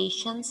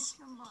recommendations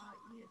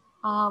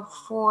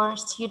for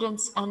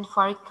students and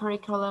for our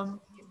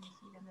curriculum.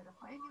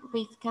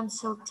 We've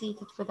consulted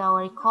with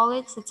our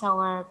colleagues. It's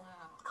our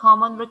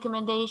common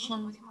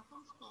recommendation.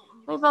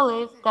 We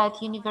believe that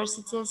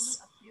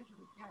universities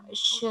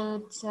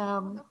should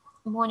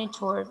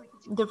monitor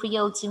the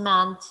real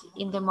demand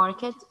in the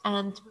market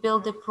and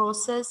build a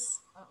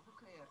process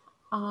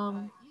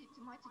to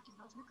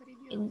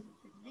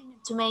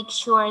make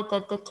sure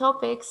that the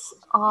topics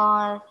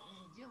are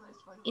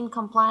in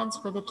compliance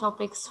with the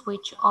topics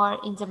which are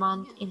in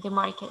demand in the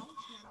market.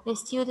 The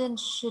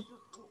students should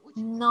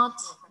not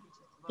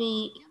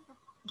be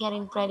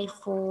getting ready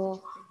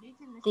for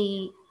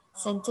the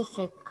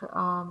scientific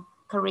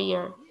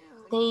career.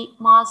 They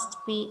must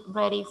be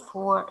ready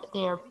for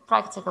their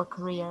practical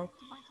career.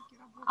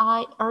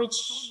 I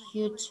urge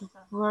you to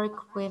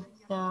work with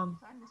the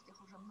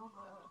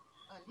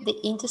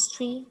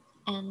industry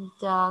and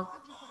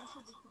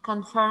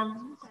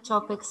confirm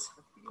topics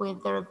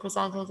with the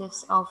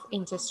representatives of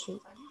industry.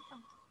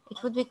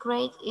 It would be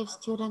great if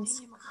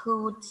students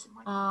could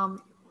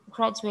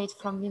graduate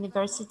from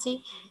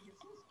university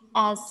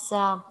as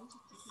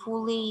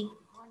fully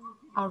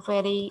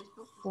ready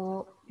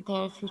for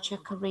their future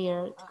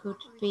career. It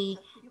could be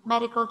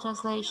medical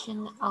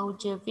translation,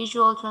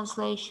 audio-visual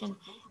translation,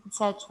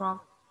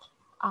 etc.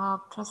 A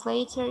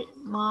translator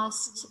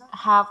must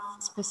have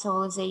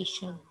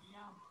specialization.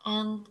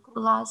 And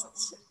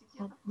last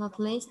but not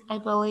least, I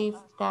believe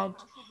that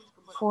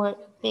for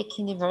big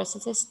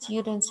universities,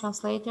 students,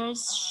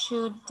 translators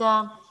should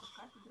go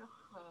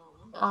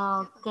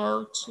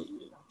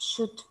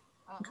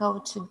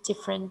to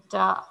different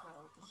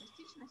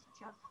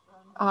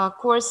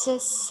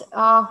courses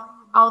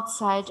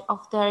outside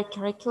of their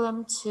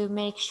curriculum to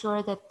make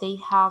sure that they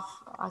have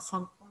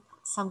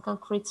some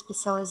concrete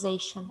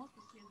specialization.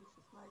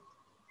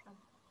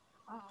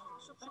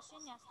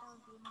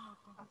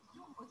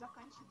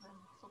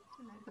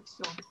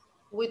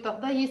 Ой,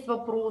 тогда есть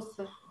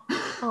вопросы.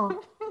 Oh,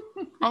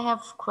 I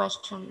have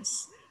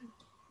questions.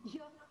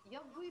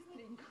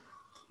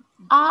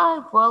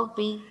 I will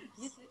be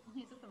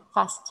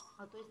fast.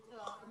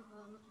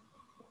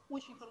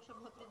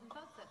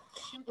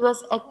 It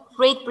was a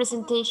great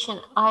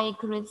presentation. I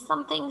agree with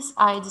some things,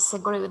 I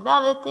disagree with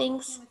other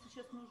things.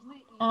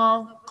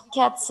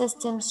 CAT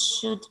systems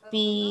should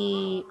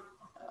be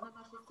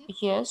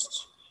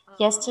used.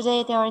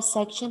 Yesterday there was a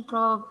section,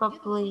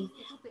 probably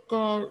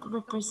the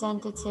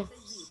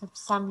representatives of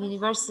some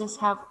universities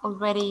have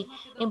already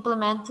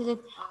implemented it.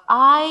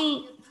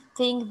 I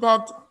think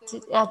that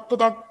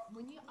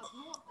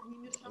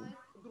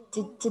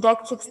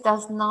didactics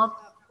does not,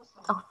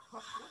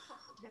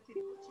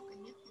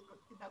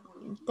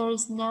 there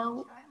is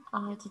no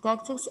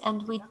didactics,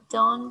 and we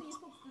don't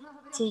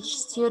teach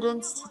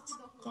students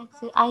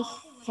didactics. I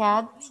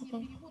had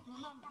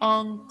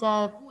and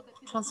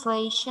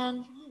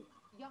translation,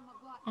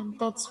 and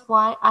that's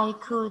why I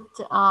could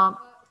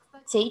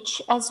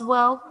teach as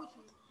well.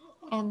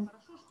 And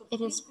it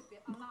is,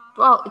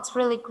 well, it's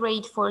really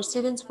great for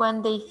students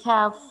when they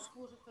have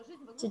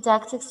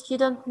didactics. You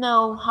don't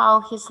know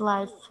how his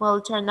life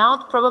will turn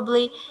out.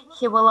 Probably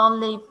he will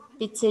only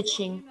be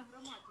teaching.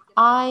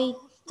 I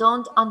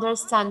don't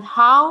understand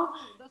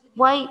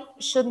why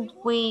shouldn't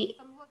we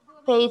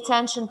pay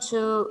attention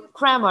to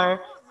grammar?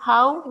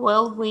 How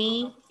will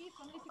we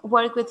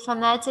work with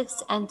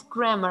phonetics and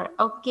grammar?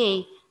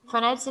 Okay,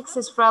 phonetics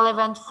is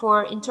relevant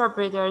for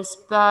interpreters,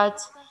 but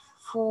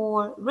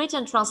for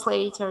written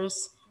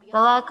translators, the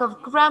lack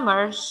of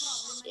grammar,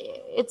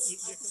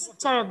 it's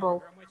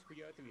terrible.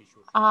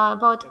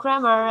 About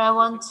grammar, I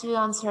want to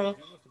answer.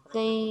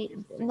 The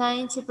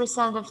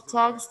 90% of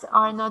texts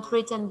are not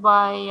written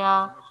by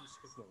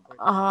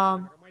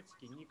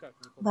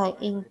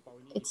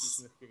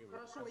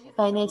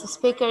native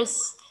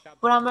speakers.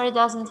 Grammar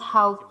doesn't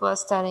help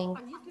studying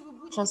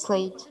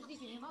translate.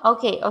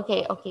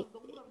 Okay.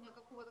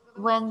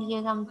 When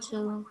you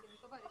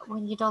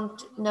don't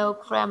know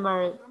grammar,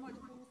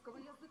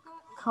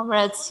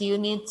 comrades, you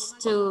need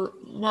to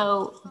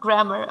know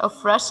grammar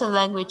of Russian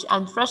language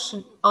and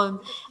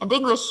and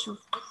English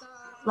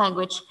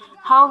language.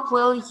 How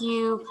will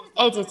you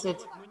edit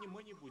it?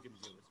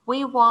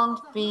 We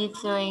won't be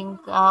doing.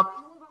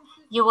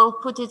 You will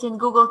put it in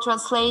Google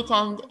Translate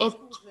and it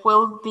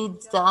will be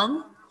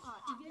done.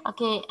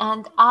 Okay,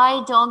 and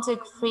I don't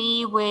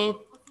agree with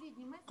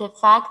the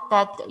fact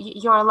that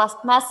your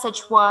last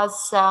message was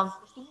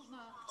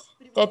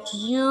that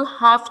you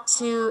have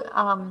to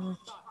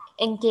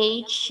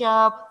engage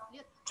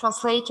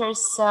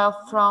translators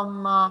from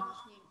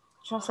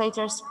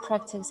translators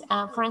practice.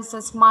 For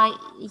instance, my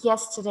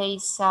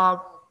yesterday's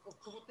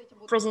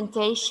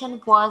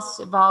presentation was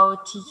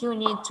about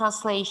unit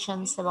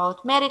translations,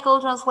 about medical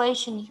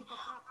translation,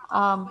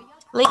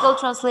 legal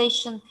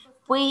translation.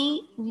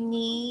 We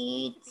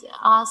need to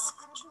ask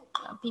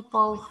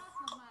people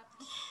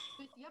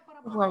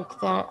work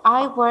there.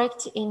 I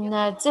worked in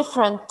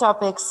different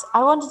topics.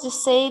 I wanted to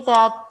say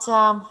that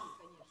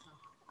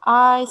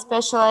I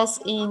specialize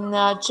in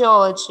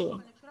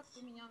geology.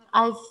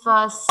 I've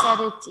said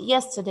it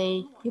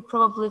yesterday. You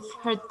probably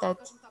heard that.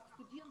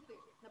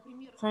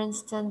 For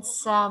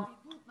instance,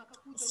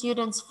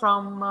 students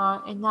from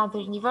another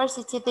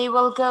university, they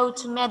will go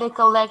to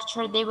medical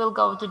lecture, they will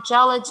go to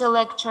geology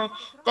lecture.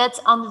 That's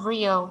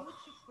unreal.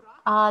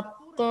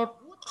 The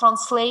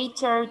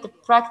translator, the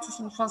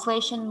practicing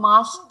translation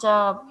must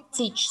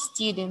teach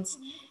students.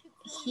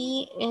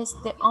 He is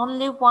the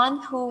only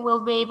one who will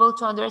be able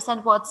to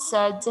understand what's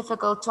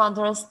difficult to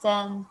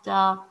understand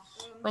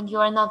when you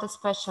are not a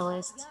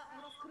specialist.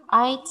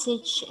 I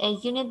teach a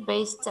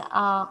unit-based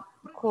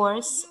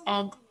course,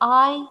 and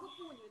I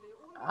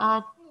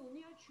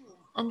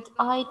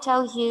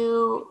tell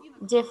you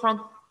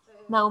different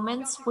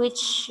moments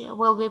which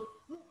will be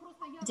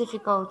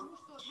difficult.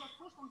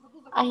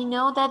 I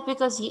know that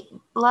because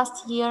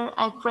last year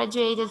I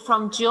graduated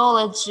from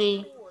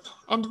geology.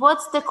 And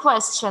what's the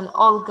question,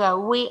 Olga?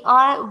 We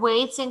are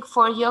waiting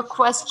for your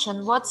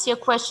question. What's your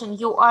question?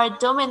 You are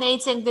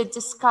dominating the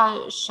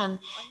discussion.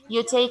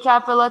 You take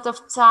up a lot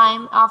of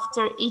time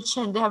after each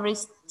and every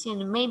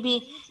student.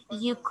 Maybe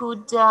you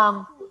could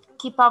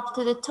keep up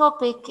to the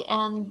topic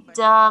and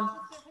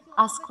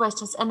ask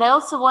questions. And I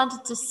also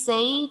wanted to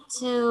say,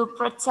 to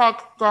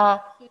protect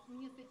the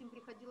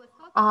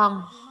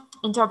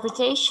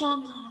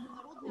interpretation,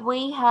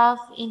 we have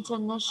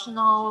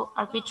international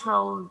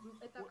arbitral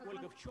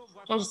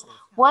judges.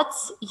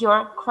 What's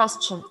your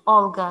question,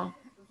 Olga?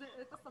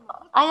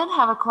 I don't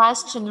have a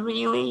question,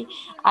 really.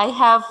 I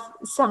have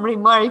some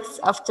remarks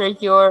after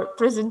your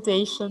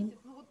presentation.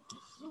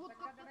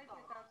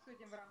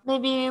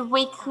 Maybe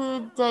we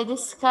could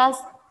discuss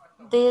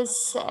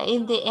this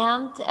in the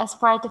end as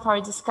part of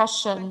our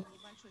discussion.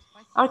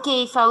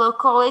 Okay, fellow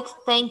colleagues,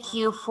 thank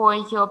you for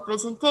your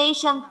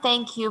presentation.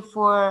 Thank you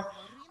for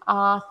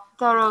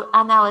thorough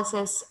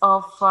analysis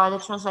of the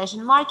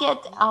translation market.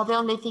 The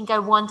only thing I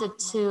wanted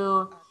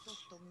to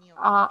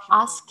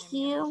ask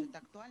you,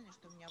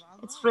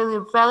 it's really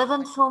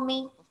relevant for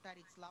me,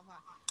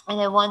 and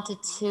I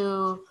wanted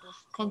to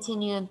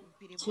continue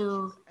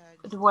to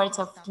the words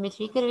of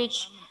Dmitry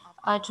Igorovich.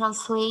 A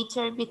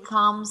translator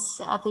becomes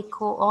the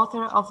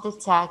co-author of the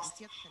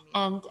text,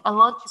 and a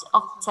lot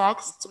of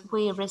texts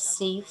we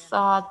receive,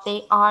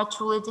 they are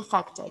truly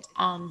defected,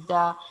 and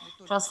the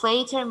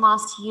translator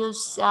must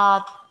use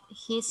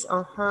his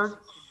or her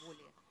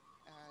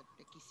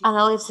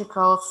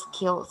analytical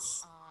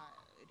skills,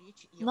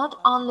 not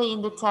only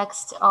in the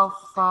text of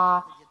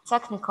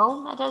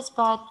technical matters,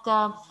 but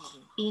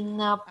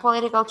in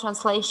political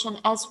translation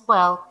as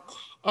well.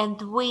 And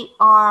we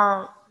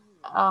are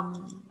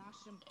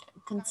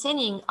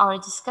continuing our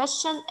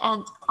discussion,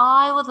 and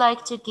I would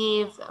like to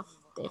give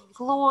the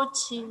floor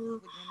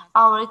to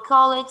our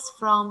colleagues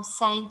from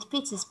St.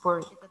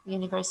 Petersburg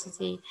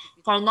University,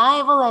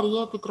 Tarnaeva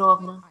Maria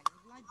Petrovna.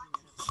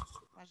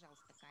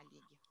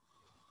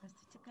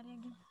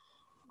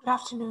 Good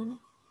afternoon.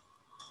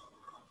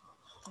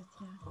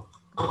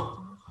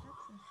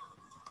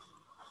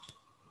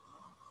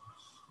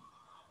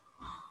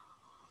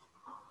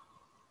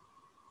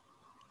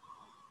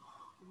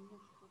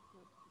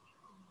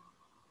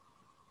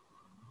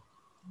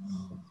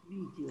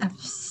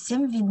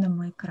 Всем видно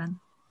мой экран?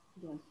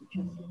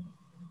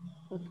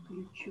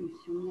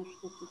 Подключусь, у меня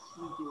что-то с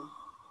видео.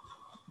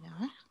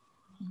 Да.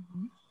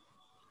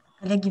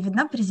 Коллеги,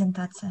 видна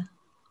презентация,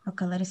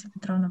 пока Лариса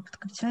Петровна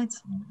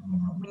подключается?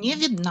 Мне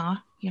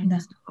видна, я не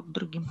знаю, как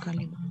другим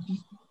коллегам.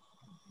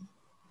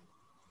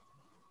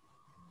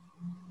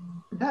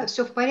 Да,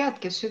 все в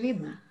порядке, все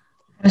видно.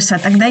 Хорошо,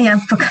 тогда я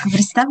пока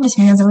представлюсь.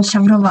 Меня зовут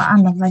Шаврова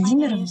Анна My name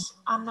Владимировна. is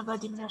Anna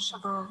Vladimira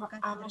Shavarova.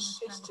 I'm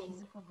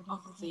assistant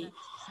of the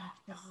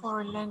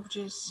Foreign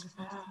Languages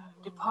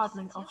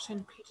Department of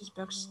St.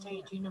 Petersburg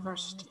State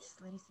University.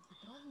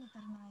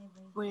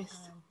 With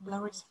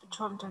Larissa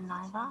Petrovna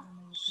Tarnaeva,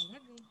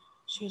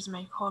 she is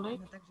my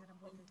colleague,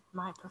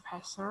 my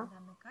professor,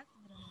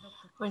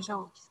 who is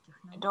a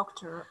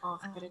doctor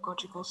of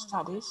pedagogical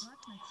studies.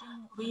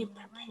 We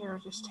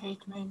prepared a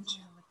statement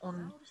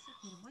on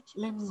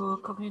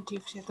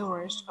linguo-cognitive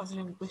theories of the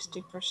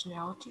linguistic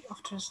personality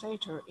of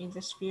translator in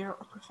the sphere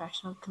of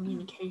professional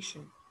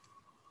communication.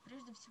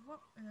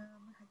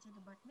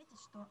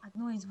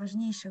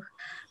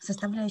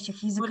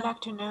 We'd like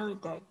to know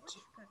that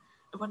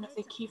one of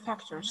the key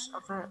factors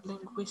of our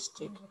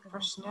linguistic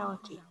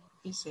personality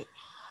is a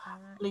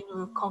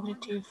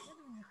linguo-cognitive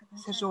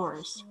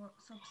thesaurus,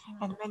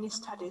 and many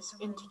studies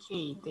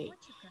indicate the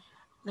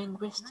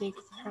linguistic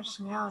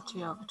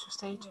personality of a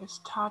translator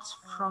starts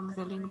from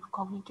the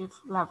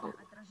linguo-cognitive level,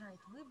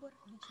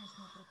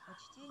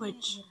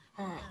 which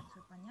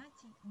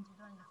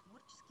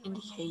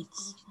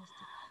indicates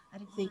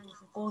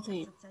all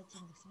the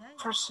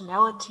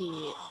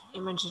personality,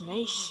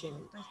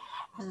 imagination,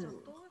 and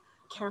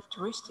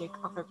characteristic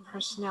of a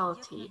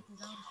personality,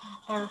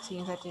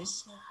 everything that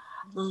is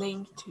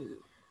linked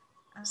to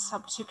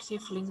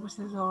subjective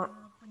linguistic or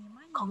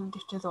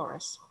cognitive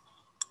thesaurus.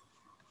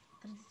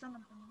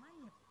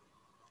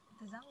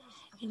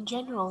 In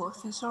general,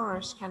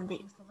 thesaurus can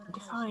be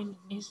defined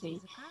as a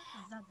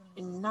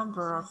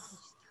number of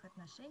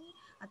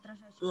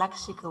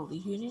lexical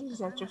unions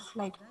that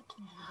reflect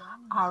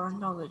our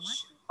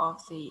knowledge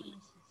of the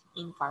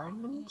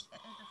environment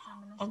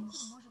and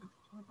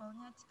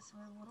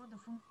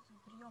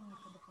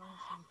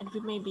we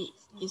may be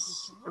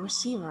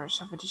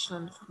receivers of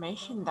additional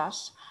information,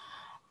 thus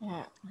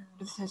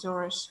the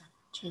thesaurus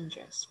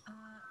changes.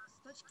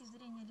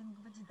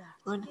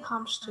 When it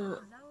comes to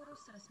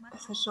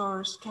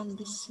thesaurus can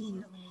be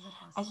seen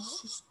as a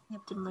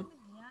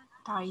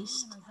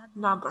systematized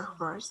number of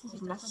words that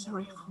is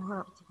necessary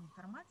for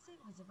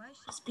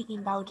speaking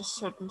about a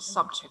certain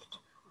subject.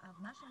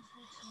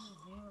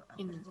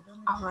 In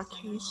our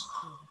case,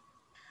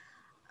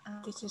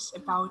 this is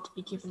about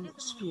a given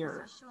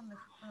sphere.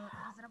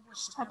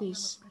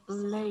 Studies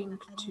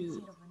linked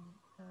to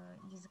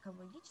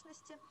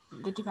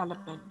the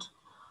development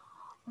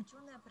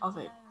of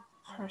a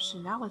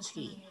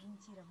personality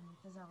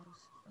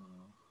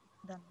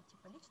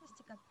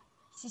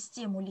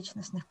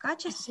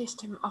a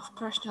system of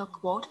personal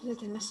qualities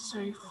that are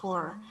necessary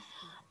for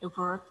a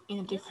work in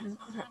a different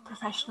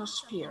professional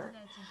sphere.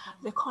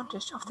 The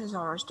context of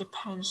thesaurus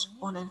depends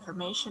on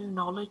information,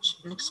 knowledge,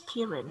 and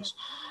experience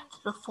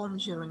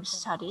performed during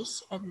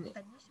studies, and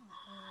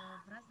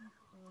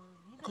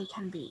they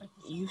can be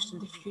used in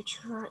the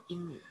future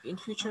in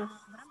future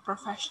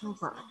professional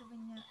work.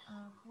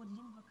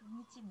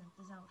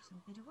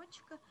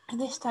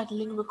 This study,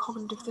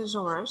 linguo-cognitive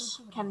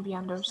thesaurus, can be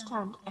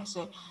understood as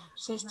a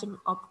system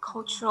of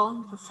cultural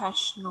and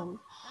professional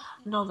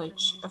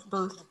knowledge of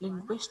both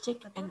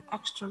linguistic and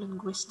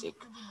extra-linguistic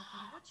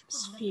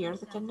spheres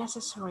that are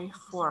necessary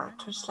for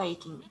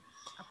translating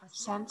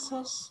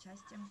sentences.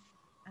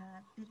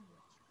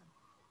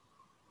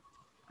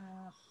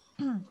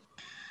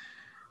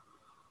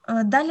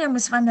 Далее мы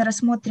с вами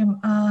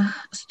рассмотрим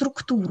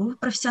структуру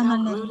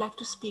профессиональной. Now we would like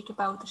to speak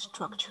about the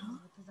structure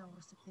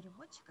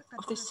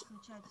of this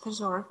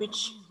thesaurus,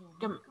 which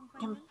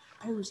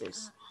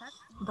composes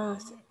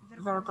both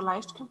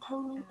verbalized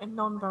component and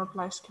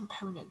non-verbalized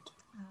component.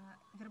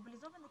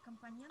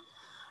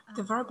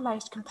 The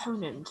verbalized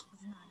component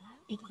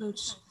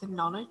includes the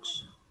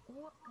knowledge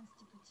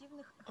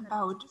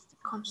about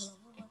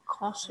a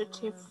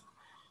constitutive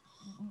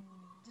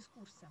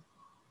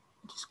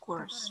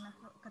discourse.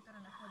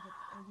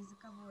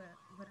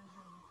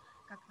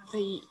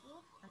 They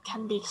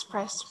can be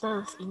expressed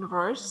both in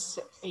words,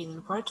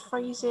 in word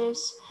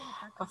phrases,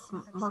 of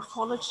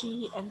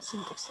morphology and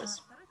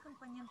syntaxes.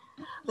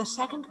 The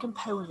second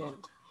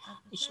component,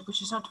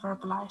 which is not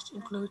verbalized,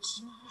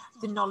 includes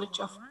the knowledge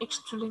of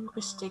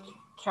extralinguistic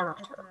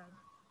character,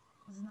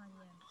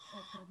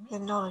 the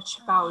knowledge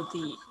about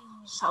the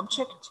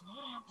subject,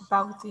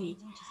 about the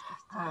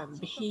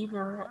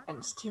behavior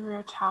and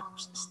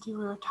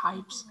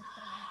stereotypes,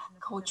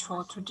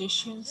 cultural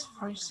traditions,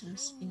 for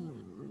instance,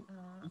 in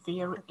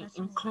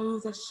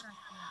clothes,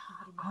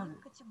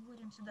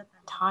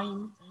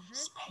 time,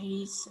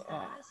 space,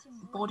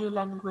 body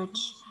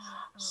language,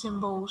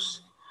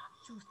 symbols,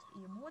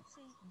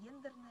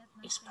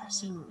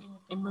 expressing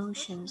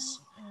emotions,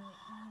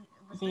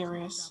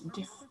 various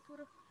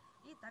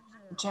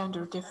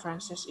gender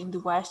differences in the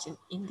West and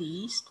in the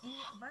East,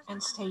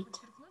 and state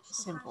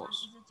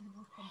symbols.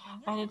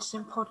 And it's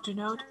important to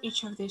note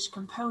each of these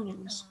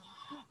components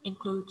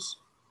includes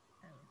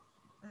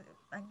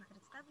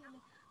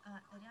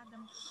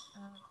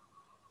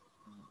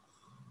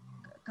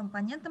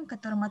компонентам, к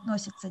которым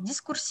относятся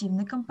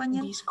дискурсивный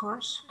компонент,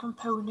 discourse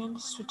component,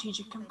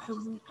 strategic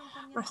component,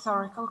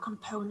 rhetorical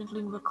component,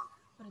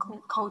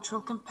 linguistical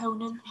cultural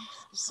component,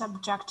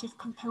 subjective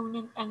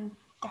component, and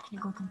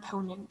technical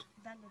component.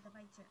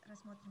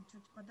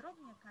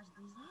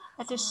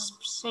 Let us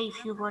say a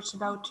few words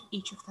about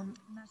each of them.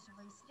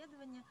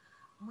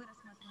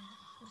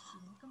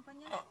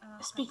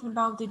 Speaking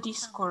about the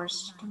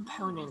discourse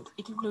component,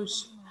 it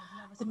includes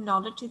the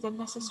knowledge that is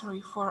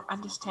necessary for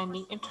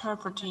understanding,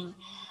 interpreting,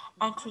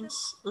 and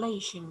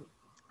translation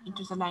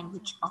into the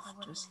language of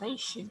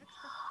translation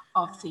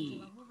of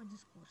the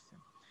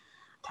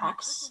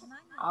text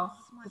of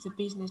the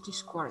business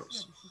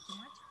discourse.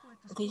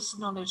 This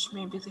knowledge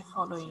may be the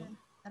following: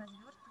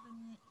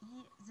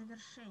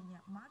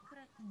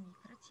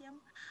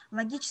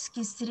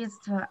 логические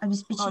средства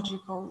обеспечения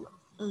logical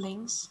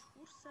links,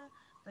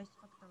 то есть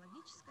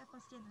фактологическая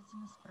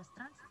последовательность,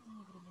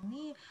 пространственные,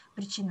 временные,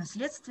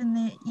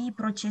 причинно-следственные и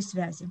прочие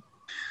связи.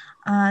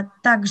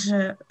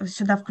 Также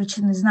сюда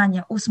включены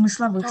знания о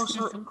смысловых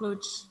средствах. also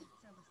includes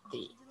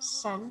the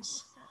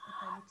sense,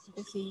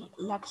 the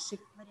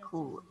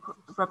lexical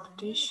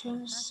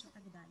repetitions,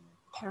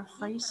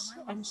 paraphrase,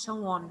 and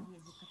so on,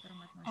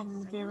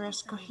 and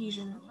various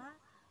cohesion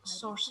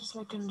sources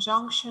like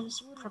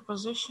conjunctions,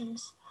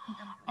 prepositions,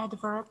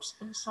 adverbs,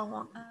 and so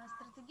on.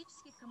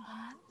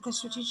 The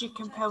strategic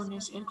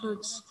components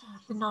includes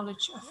the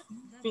knowledge of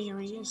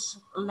various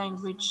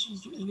language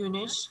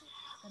units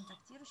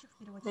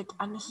that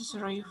are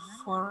necessary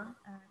for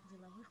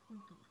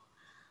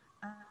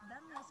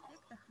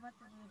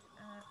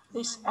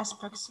these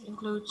aspects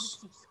includes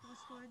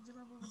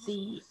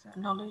the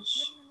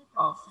knowledge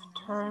of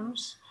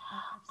terms,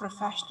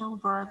 professional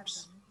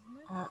verbs,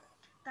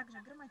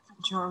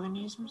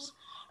 Jorganisms,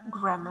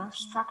 grammar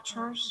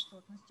structures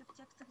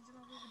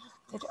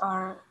that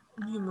are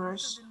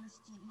numerous,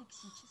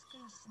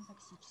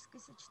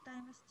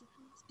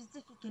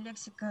 специфики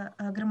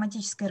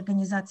лексико-грамматической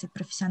организации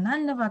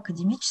профессионального,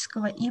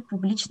 академического и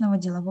публичного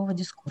делового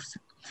дискурса.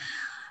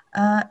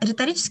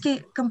 Риторический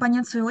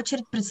компонент, в свою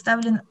очередь,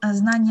 представлен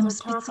знанием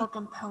rhetorical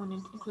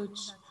component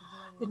includes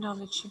the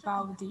knowledge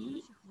about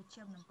the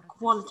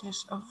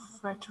qualities of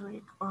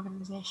rhetoric,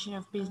 organization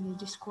of business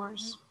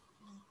discourse.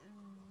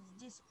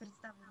 Здесь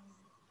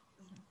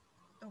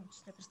в том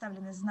числе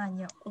представлены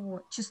знания о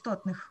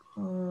частотных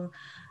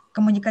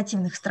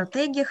коммуникативных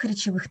стратегиях,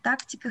 речевых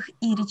тактиках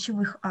и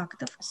речевых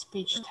актах.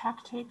 Speech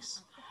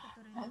tactics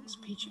and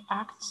speech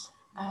acts,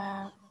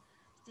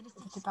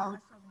 about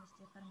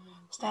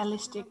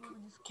stylistic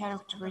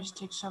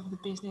characteristics of the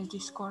business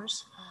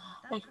discourse,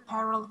 like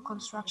parallel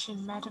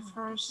construction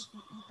metaphors,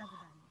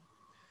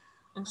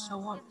 and so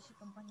on.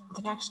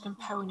 The next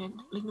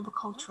component,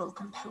 linguocultural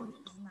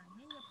component.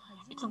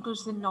 It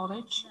includes the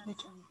knowledge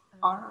that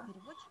are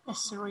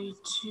necessary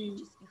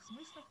to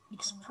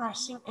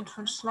expressing and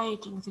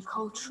translating the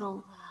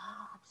cultural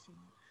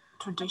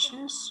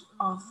traditions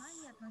of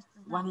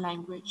one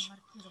language.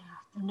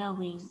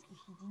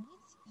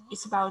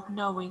 It's about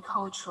knowing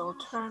cultural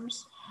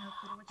terms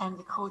and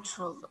the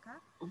cultural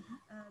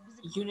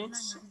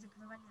units,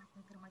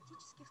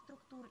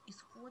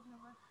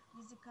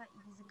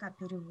 языка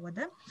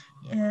перевода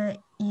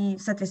и,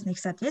 соответственно, их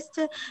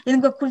соответствие,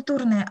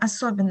 лингвокультурные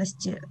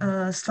особенности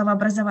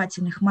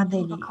словообразовательных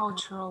моделей,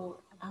 cultural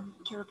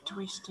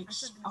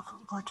characteristics of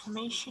word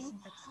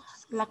formation,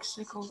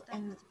 lexical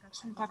and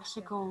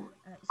syntaxical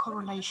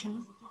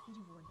correlation,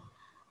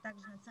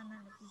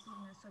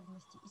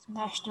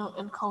 national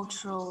and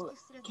cultural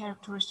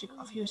characteristic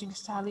of using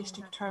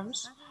stylistic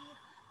terms,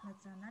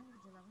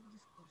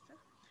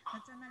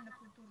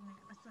 национально-культурные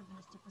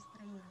особенности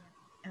построения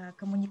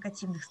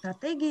коммуникативных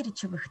стратегий,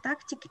 речевых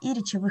тактик и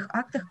речевых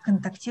актов,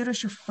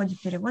 контактирующих в ходе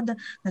перевода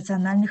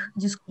национальных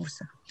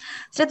дискурсов.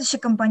 Следующий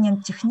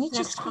компонент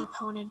технический. Next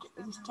component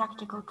is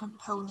tactical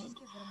component,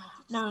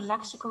 knowing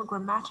lexical,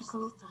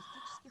 grammatical,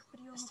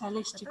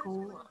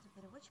 stylistical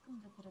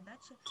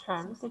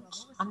terms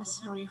that are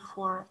necessary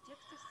for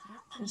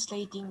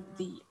translating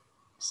the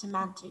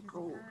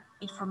semantical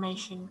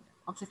information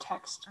of the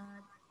text.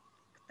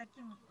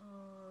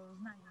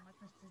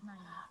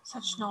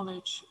 Such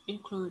knowledge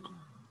include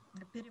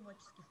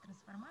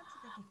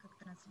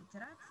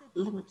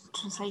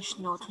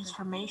translational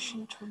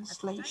transformation,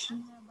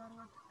 translation,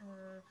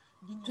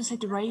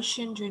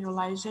 transliteration,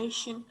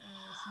 generalization,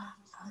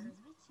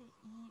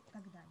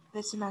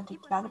 the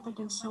semantic development,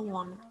 and so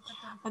on.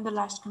 And the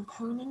last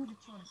component,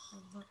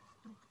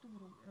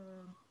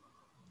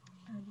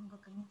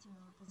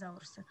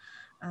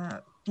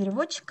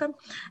 переводчика,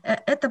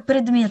 это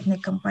предметный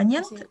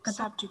компонент,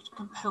 subject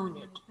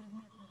component,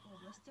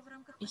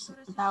 is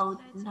about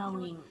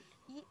knowing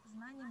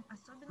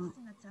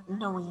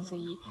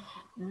the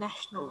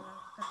national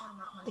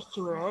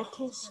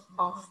peculiarities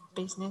of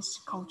business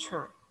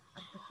culture.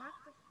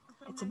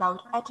 It's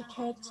about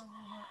etiquette,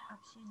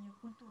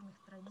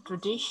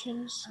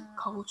 traditions,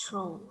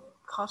 cultural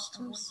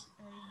customs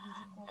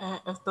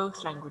of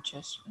both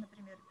languages.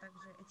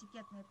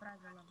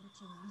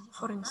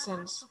 For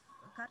instance,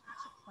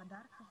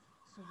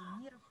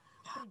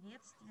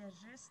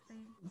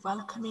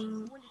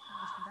 welcoming,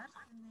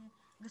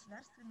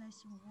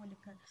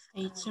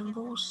 state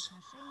symbols,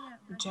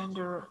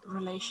 gender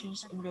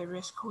relations in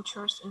various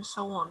cultures, and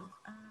so on.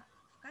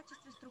 В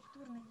качестве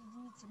структурной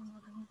единицы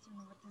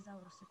лингвокогнитивного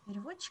тезауруса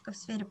переводчика в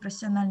сфере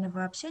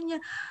профессионального общения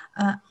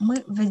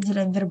мы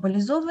выделяем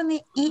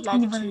вербализованный и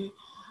невербализованный.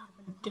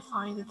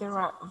 Define that there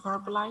are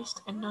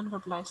verbalized and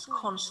non-verbalized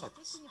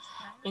concepts,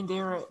 and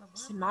their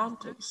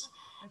semantics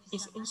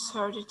is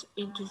inserted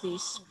into the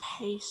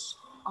space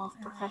of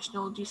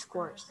professional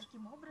discourse.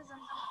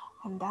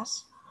 And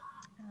thus,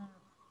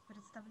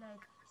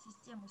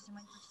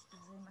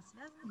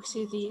 we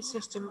see the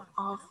system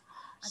of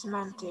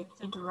semantic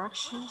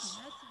interactions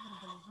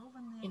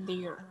in the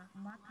year.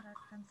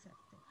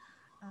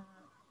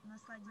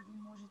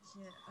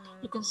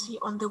 You can see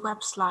on the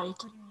web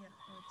slide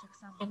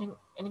an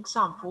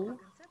example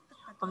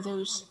of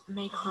those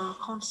macro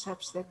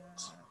concepts that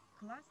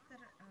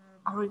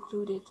are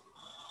included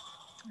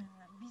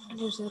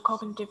using the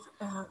cognitive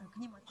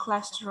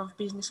cluster of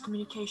business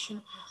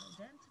communication.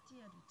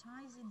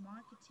 Advertising,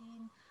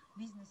 marketing,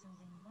 business and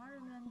the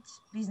environment,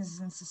 business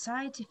and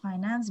society,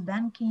 finance,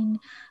 banking,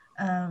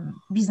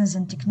 business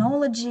and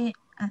technology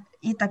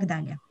и так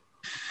далее.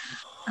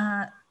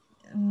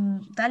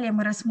 Далее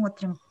мы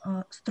рассмотрим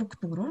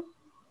структуру.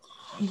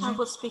 I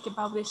will speak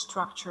about the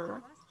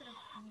structure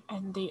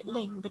and the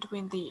link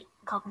between the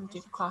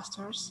cognitive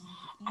clusters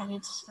and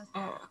its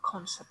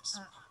concepts.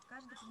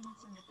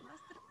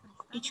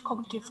 Each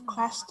cognitive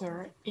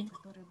cluster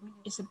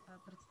is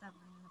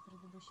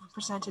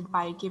presented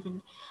by a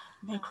given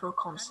macro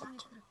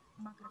concept,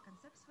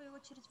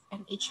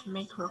 and each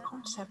macro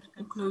concept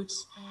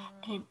includes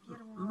a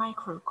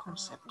micro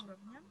concept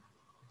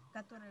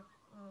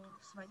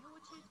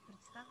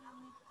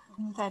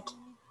that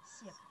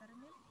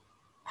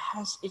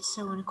has its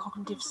own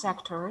cognitive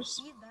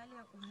sectors.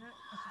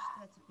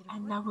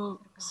 And I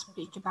will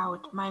speak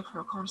about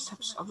micro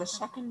concepts of the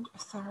second,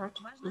 third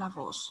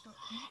levels.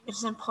 It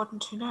is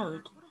important to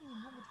note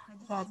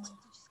that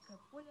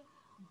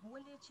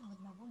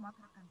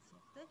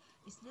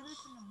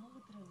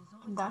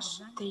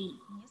thus they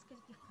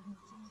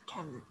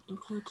can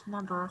include a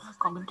number of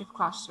cognitive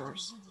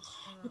clusters.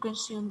 You can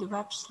see on the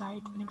web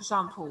slide an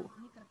example.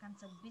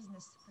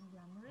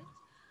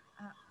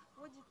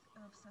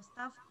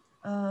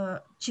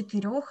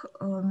 Четырех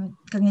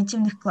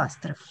когнитивных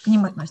кластеров. К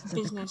ним относятся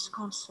business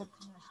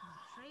concept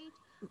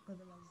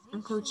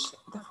includes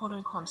the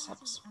following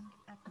concepts.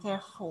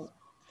 Therefore,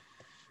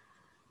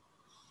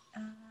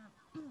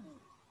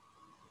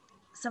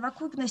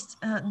 совокупность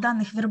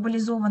данных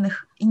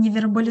вербализованных и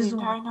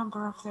невербализованных. The entire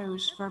number of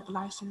those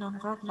verbalized and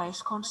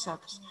non-verbalized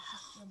concepts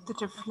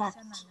that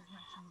reflect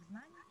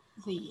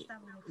the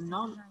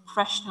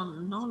non-professional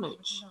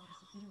knowledge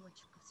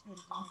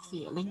of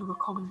the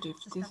linguo-cognitive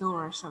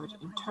thesaurus of an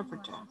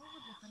interpreter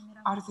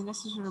are the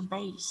necessary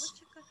base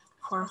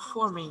for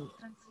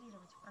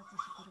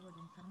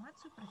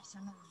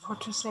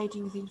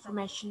translating the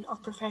information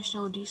of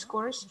professional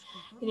discourse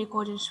in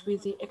accordance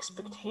with the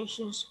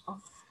expectations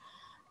of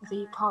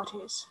the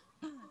parties.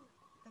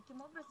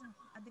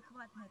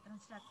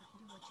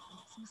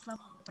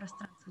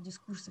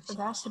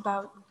 Thus,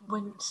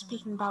 when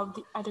speaking about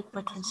the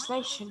adequate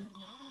translation,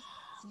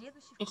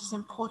 it is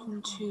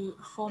important to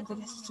form the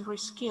necessary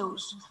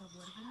skills,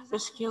 the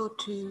skill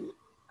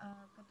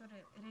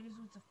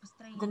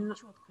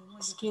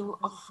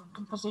of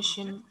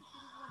composition,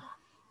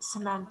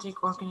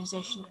 semantic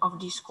organization of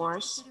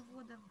discourse,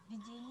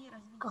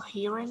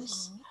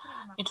 coherence,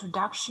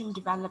 introduction,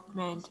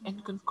 development,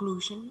 and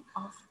conclusion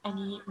of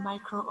any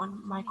micro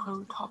on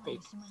micro topic,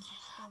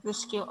 the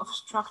skill of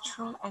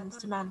structural and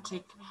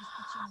semantic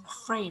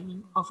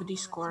framing of a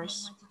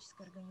discourse,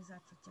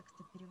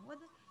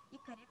 и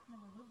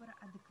корректного выбора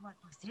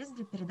адекватных средств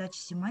для передачи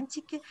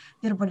семантики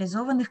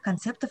вербализованных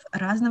концептов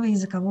разного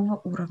языкового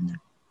уровня.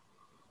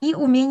 И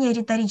умение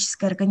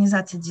риторической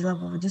организации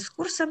делового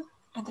дискурса,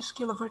 and the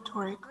skill of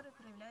rhetoric,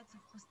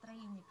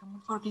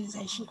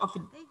 organization of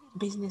a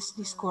business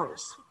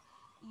discourse,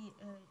 и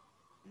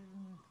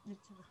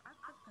речевых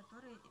актов,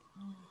 которые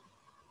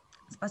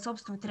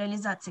способствуют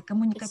реализации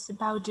коммуникации. It's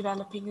about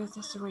developing the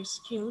necessary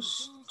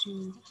skills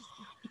to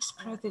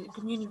express the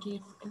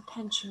communicative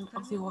intention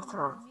of the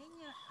author.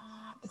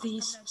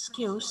 These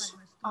skills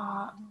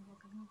are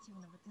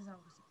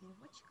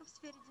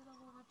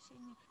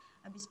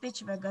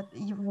обеспечивая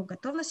его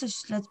готовность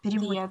осуществлять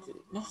перевод. The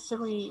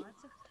necessary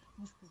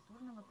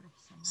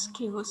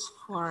skills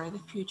for the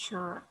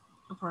future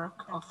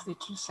work of the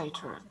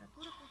translator.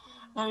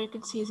 Now you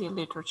can see the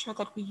literature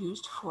that we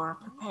used for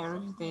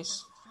preparing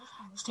this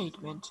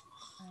statement.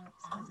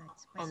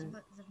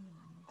 And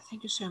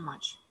thank you so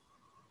much.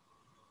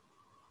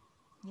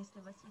 Если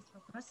у вас есть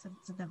вопросы,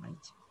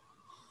 задавайте.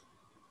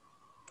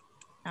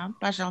 Да,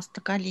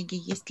 пожалуйста, коллеги,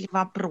 есть ли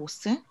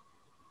вопросы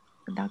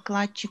к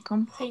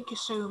докладчикам? Thank you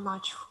so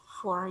much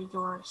for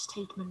your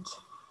statement.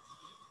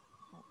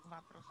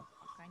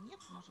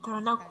 There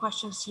are no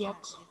questions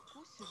yet.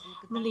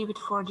 We'll leave it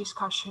for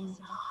discussion.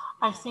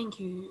 I thank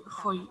you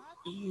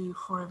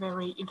for a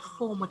very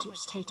informative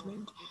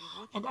statement,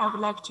 and I would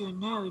like to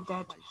know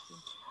that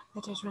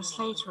a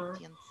translator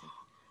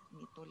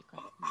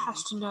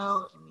has to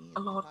know a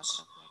lot,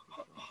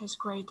 has a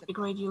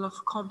great deal of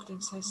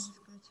competences.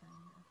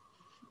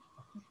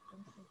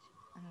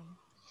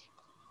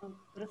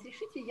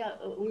 Разрешите,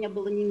 у меня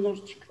было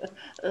немножечко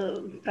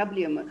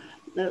проблемы.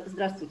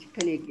 Здравствуйте,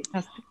 коллеги.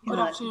 Good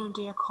afternoon,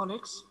 dear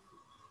colleagues.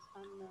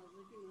 Анна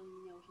Владимировна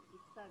меня уже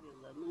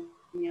представила, но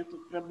у меня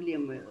тут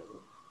проблемы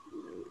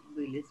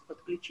были с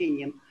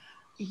подключением.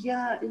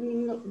 Я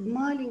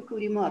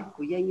маленькую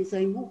ремарку, я не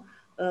займу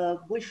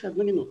больше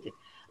 1 минуты.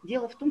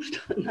 Дело в том, что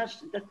наш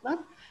доклад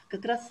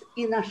как раз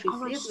и наши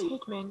исследования... Our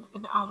statement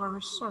and our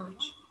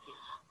research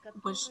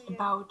was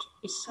about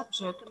a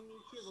subject,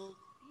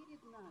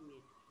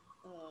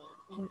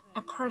 and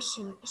a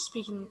person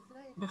speaking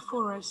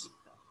before us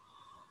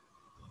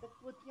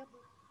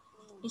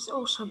is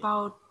also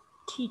about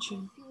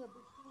teaching,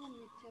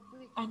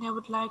 and I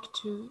would like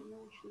to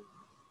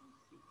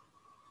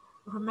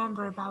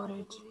remember about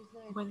it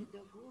when...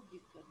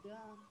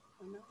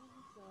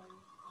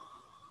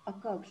 А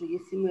как же,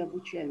 если мы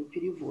обучаем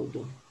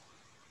переводу?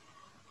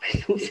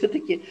 Поэтому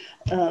все-таки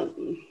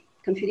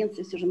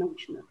конференция все же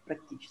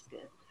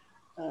научно-практическая.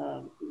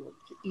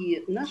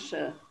 И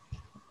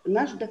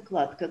наш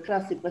доклад как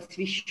раз и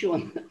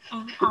посвящен...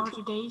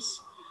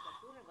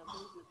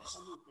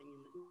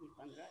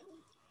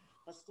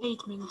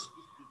 Statement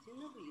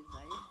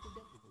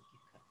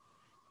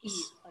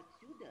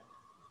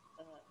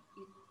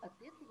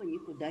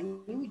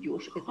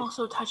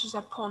also touches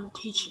upon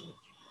teaching,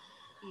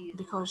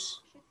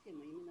 because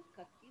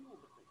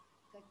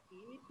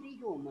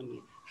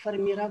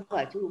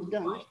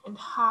and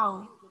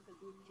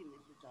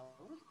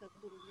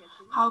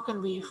how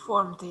can we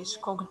form this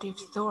cognitive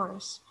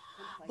theories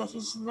that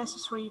is a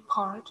necessary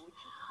part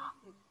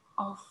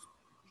of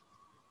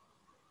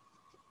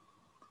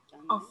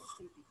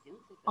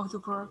the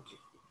work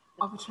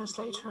of a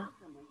translator.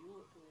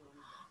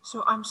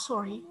 So I'm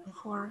sorry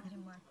for...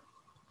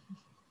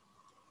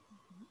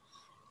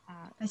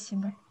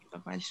 Спасибо.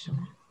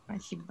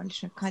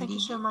 Thank you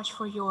so much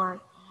for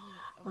your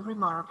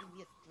remark.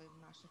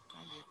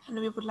 And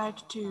we would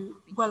like to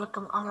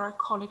welcome our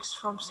colleagues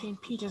from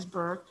St.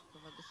 Petersburg,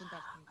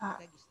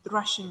 the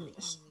Russian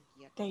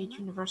State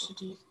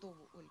University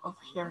of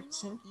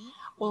Herzen,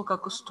 Olga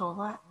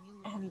Gustova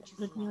and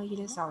Ludmila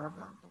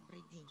Yelizarova.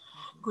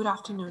 Good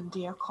afternoon,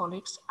 dear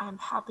colleagues. I'm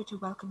happy to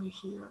welcome you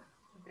here.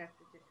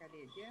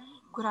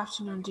 Good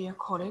afternoon, dear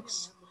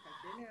colleagues.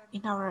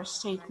 In our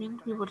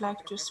statement, we would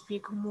like to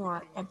speak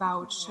more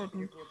about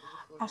certain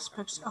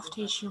aspects of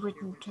teaching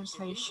written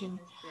translation.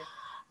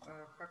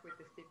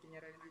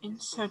 In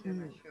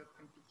certain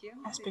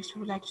aspects,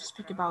 we would like to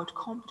speak about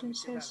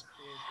competences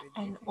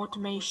and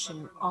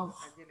automation of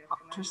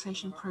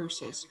translation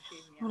process.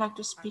 We would like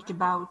to speak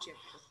about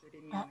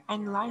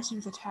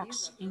analyzing the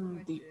text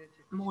in the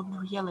modern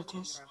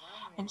realities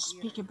and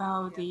speak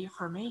about the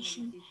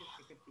formation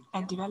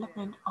and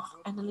development of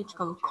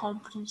analytical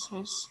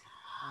competences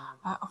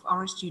of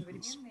our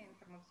students.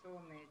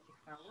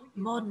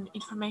 Modern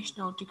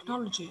informational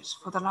technologies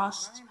for the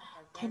last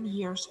 10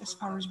 years, as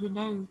far as we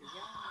know,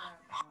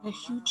 had a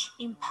huge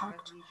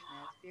impact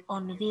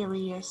on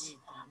various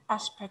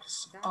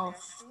aspects of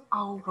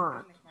our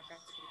work.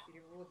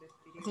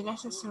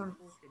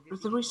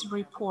 The recent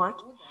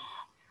report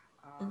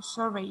and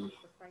survey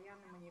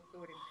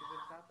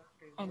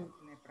and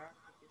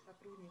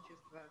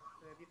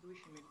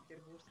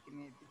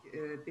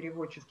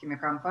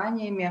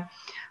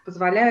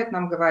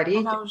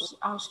allows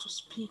us to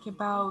speak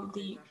about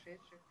the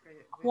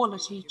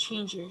quality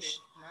changes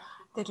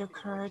that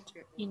occurred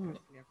in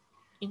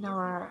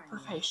our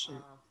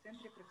profession.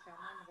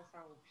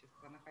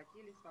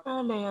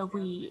 Earlier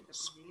we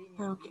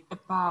spoke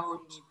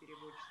about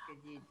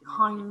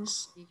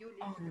kinds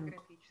and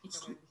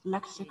its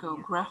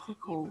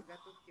lexicographical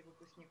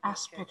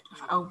aspect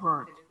of our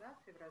work.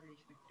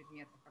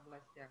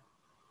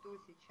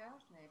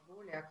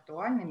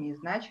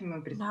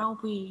 Now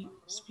we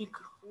speak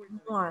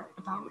more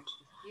about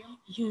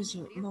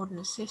using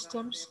modern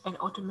systems and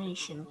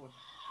automation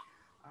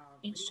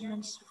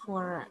instruments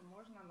for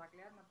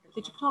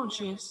the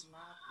technologies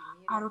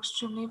are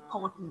extremely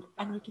important,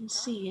 and we can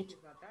see it.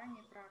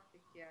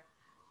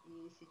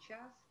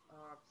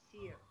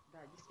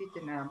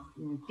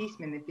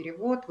 Письменный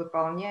перевод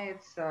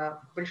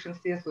выполняется в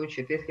большинстве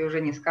случаев, если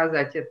уже не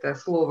сказать это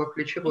слово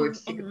ключевое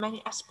всегда. In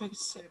many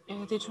aspects,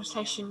 the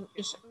translation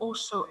is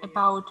also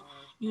about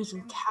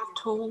using tab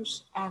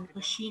tools and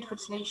machine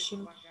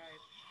translation.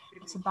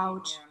 It's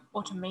about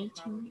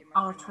automating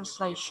our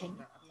translation.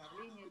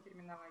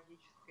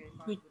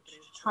 We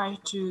try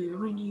to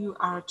renew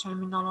our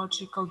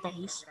terminological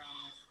base.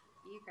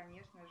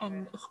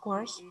 And of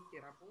course,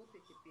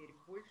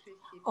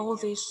 all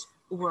this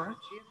work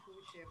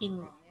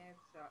in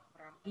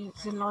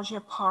the larger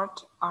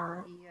part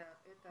are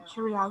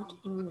carried out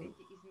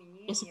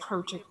as a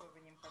project.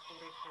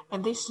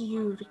 And these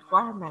new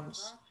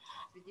requirements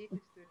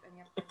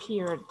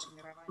appeared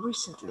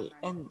recently,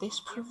 and this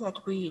proves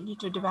that we need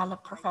to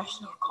develop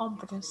professional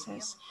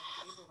competences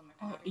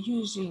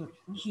using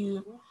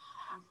new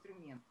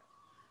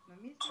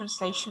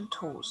translation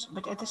tools.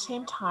 But at the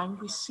same time,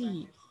 we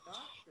see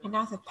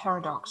another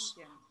paradox.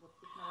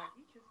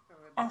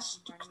 As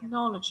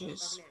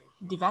technologies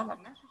develop,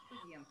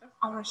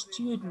 our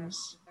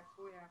students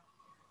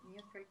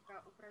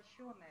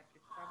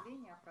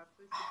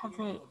have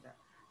a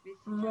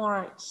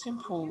more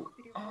simple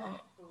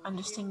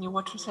understanding of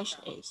what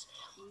translation is.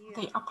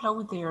 They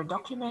upload their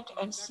document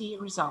and see a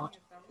result.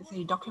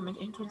 They document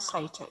and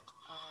translate it.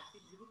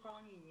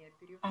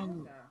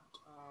 And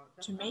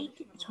to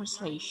make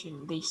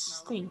translation, they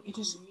think it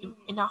is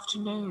enough to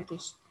know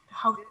this,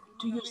 how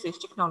to use these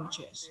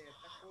technologies.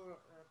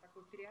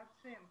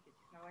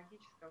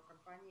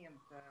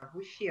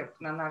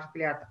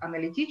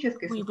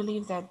 We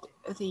believe that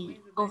they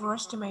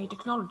overestimate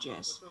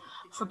technologies,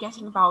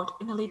 forgetting about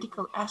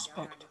analytical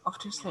aspect of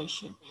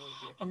translation.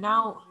 And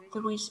now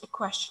there is a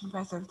question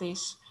whether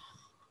this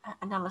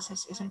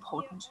analysis is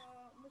important.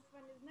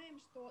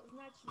 Что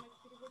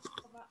значимость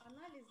переводческого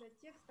анализа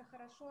текста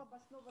хорошо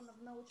обоснована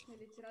в научной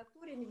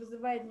литературе, не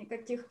вызывает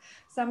никаких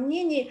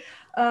сомнений,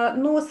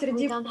 но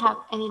среди... We don't have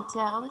any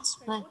doubts,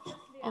 but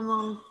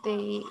among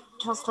the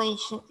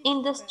translation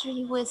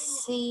industry, we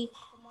see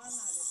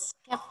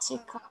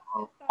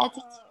skeptical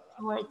attitude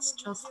towards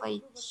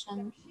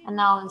translation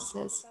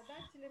analysis.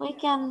 We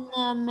can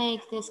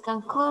make this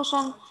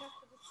conclusion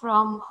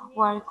from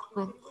work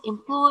with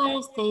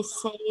employers. They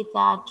say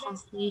that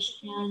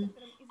translation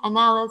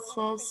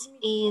analysis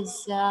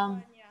is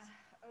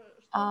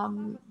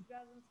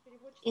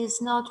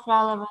not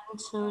relevant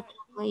to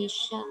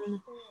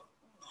translation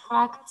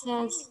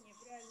practice,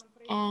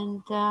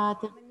 and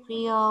the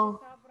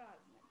real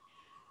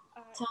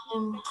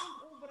time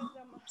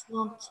is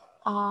not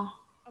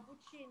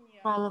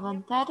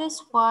relevant. That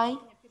is why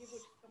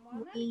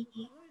we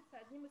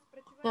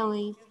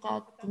believe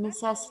that the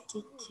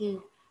necessity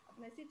to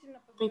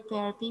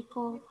prepare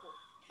people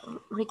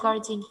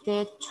regarding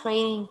the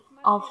training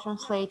of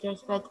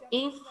translators. But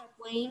if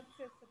we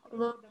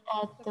look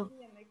at the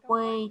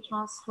way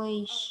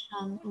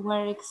translation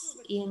works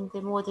in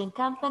the modern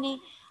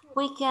company,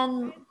 we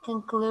can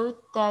conclude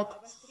that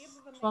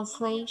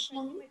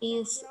translation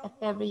is a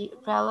very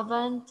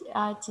relevant,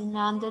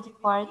 demanded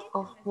part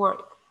of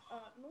work.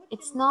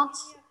 It's not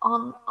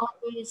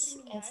always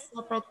a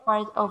separate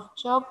part of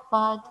job,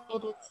 but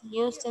it is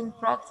used in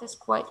practice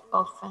quite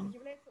often.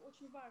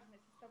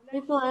 We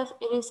believe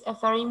it is a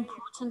very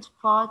important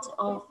part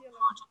of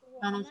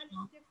project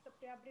management.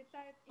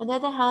 On the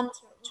other hand,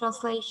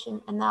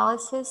 translation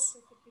analysis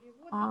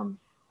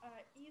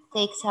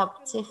takes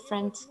up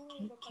different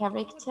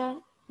character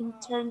in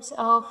terms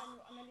of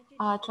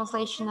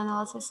translation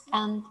analysis,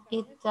 and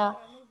it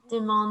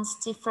demands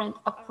different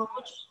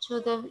approach to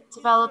the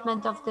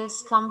development of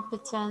this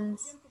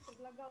competence.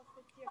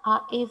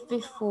 If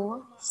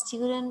before,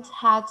 students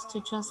had to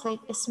translate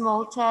a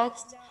small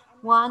text,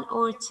 1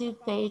 or 2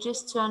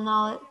 pages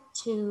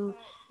to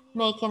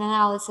make an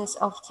analysis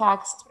of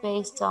text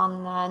based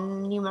on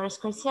numerous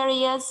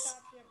criteria,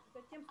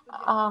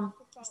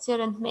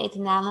 student made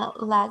an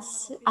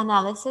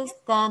analysis,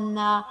 then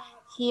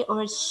he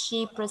or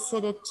she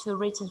proceeded to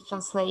written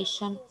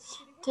translation.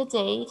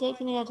 Today,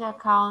 taking into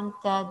account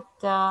that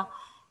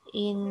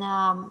in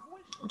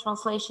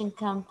translation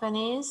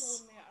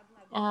companies,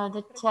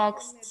 the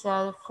text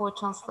for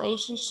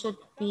translation should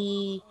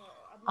be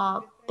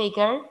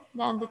bigger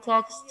than the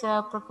text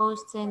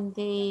proposed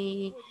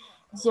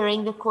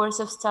during the course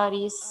of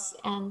studies,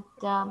 and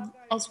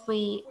as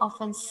we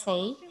often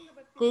say,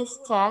 these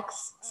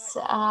texts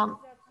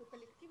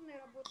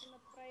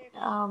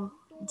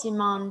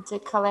demand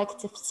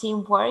collective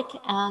teamwork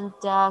and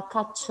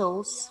cut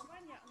tools.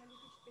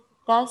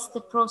 Thus,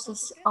 the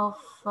process of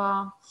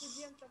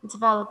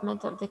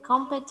development of the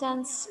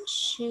competence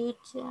should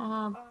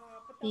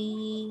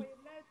be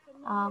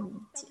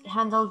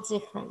handled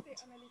different.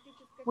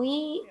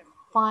 We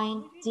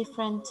find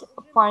different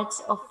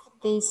parts of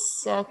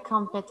this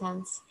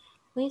competence.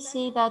 We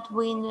see that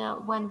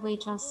when we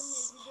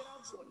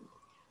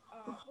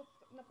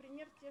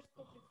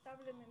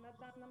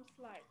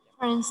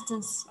for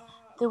instance,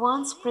 the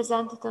ones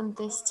presented on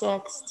this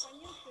text.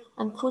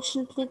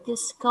 Unfortunately,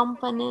 these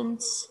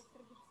components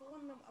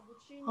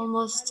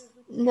almost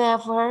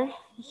never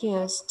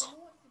used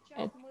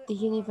at the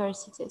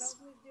universities.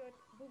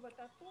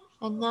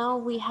 And now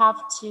we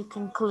have to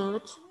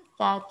conclude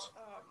that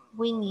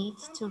we need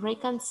to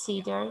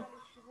reconsider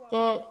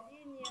the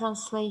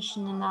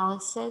translation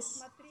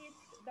analysis,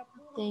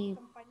 the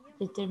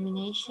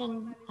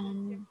determination,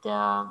 and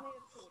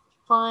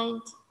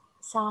find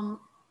some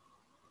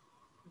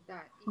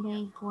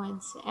main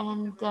points,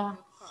 and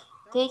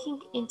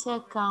taking into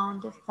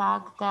account the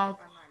fact that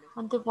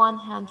on the one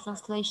hand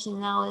translation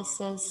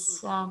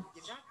analysis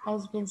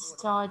has been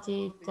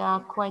studied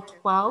quite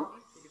well,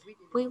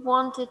 we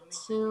wanted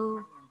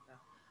to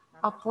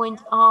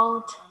point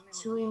out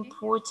two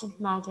important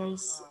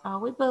matters.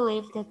 We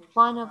believe that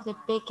one of the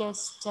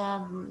biggest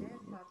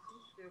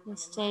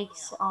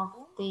mistakes of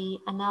the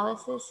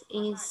analysis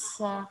is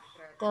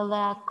the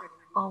lack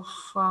of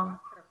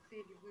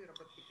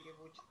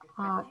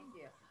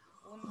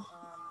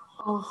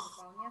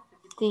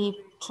the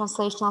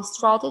translational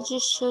strategy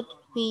should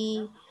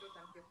be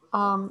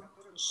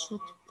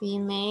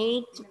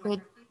made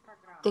with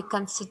the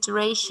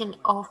consideration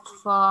of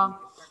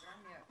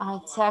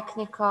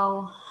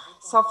technical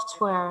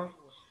software.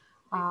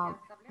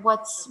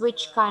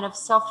 Which kind of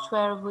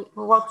software,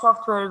 what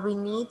software we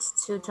need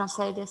to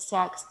translate this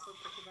text.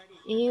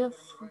 If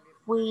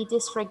we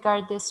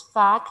disregard this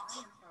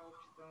fact,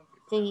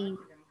 the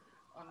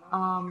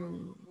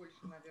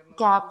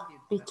gap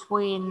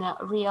between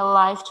real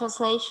life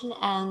translation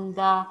and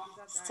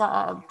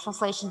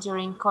translation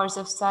during course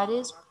of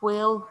studies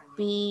will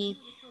be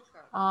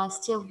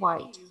still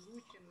wide.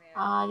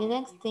 The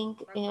next thing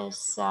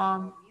is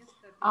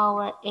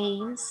our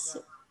aims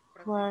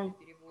were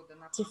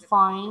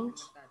defined.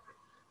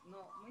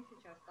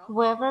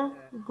 However,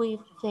 we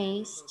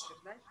faced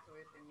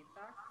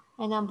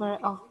a number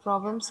of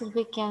problems, and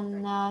we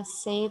can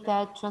say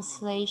that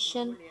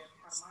translation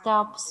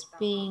stops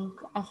being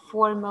a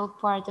formal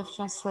part of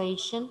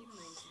translation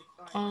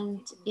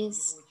and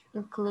is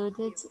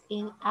included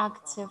in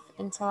active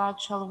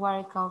intellectual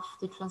work of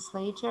the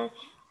translator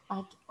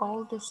at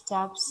all the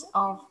steps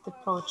of the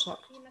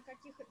project.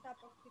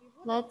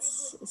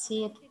 Let's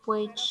see at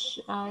which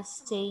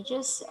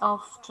stages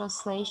of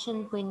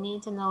translation we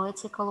need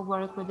analytical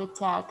work with the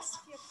text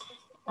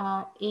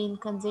in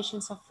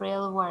conditions of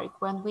real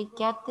work. When we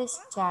get this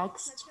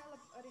text,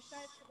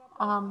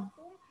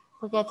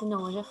 we get an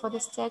order for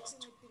this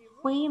text,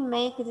 we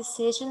make a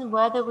decision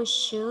whether we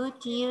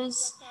should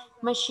use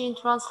machine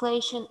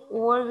translation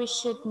or we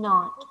should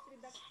not.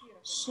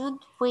 Should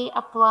we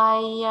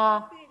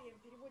apply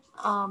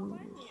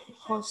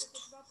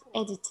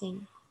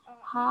post-editing?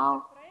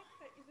 How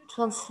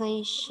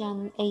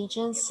translation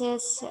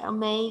agencies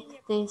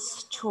make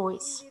this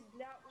choice?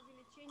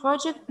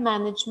 Project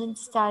management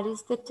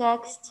studies the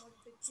text,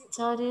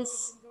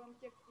 studies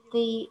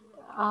the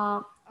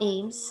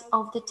aims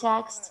of the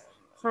text.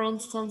 For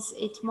instance,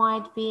 it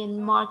might be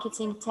in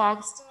marketing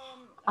text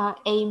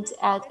aimed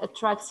at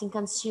attracting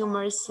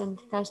consumers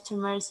and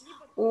customers,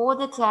 or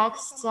the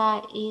text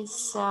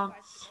is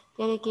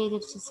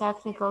dedicated to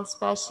technical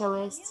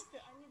specialists.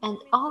 And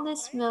all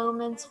these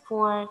moments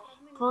for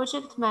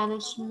project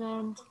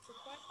management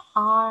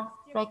are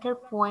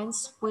record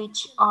points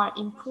which are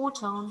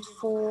important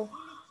for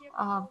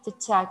the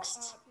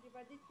text.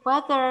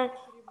 Whether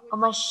a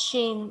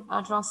machine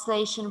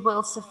translation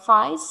will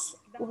suffice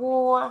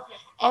or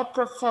a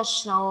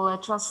professional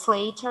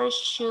translator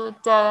should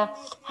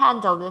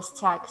handle this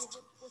text.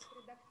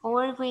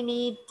 Or we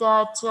need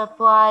to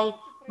apply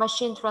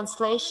machine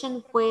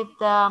translation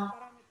within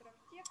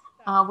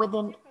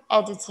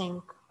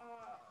editing.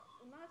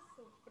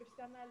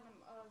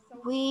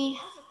 We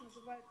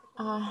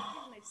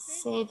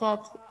say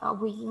that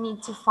we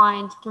need to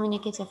find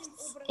communicative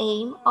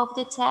aim of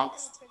the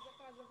text.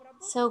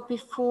 So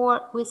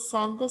before we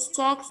send this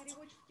text,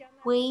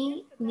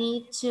 we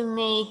need to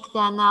make the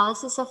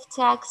analysis of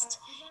text,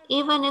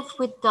 even if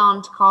we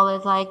don't call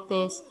it like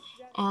this.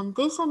 And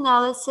this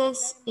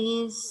analysis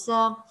is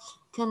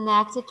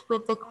connected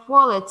with the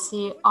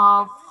quality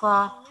of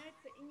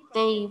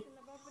the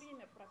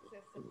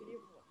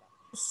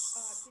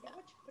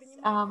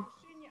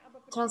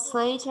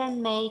translator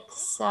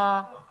makes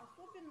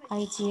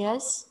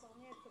ideas,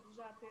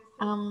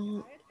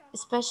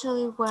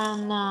 especially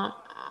when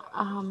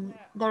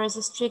there is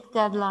a strict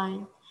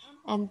deadline.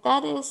 And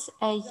that is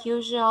a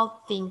usual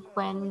thing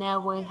when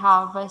we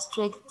have a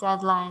strict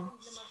deadline.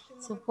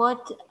 So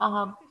what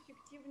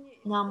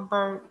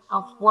number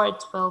of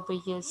words will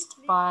be used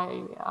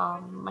by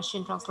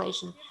machine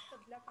translation?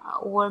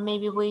 Or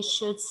maybe we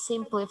should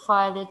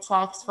simplify the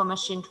text for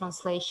machine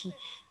translation.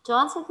 To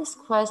answer these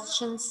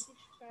questions,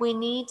 we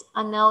need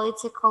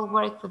analytical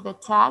work with the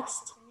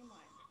text.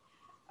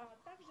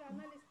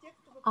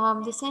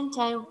 At the same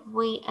time,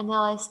 we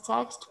analyze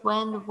text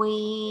when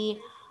we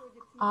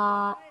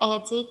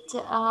edit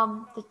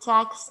the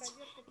text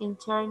in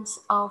terms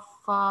of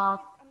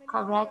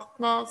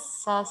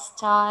correctness,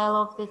 style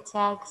of the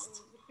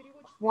text,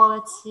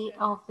 quality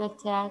of the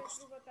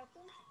text.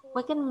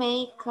 We can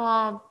make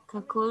a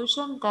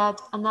conclusion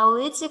that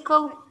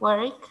analytical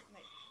work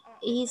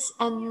is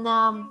a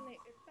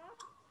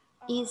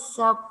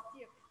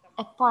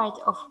part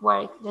of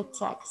work, the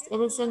text.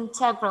 It is an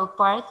integral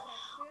part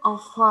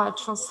of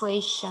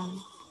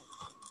translation.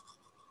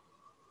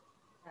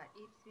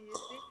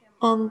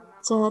 And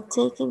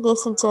taking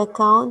this into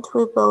account,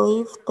 we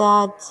believe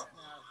that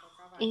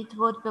it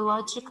would be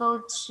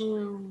logical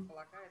to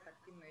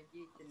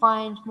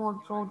find more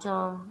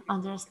broader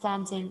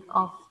understanding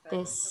of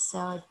this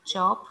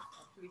job.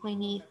 We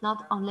need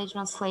not only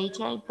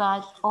translator,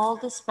 but all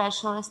the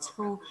specialists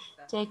who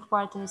take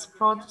part in this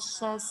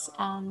process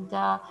and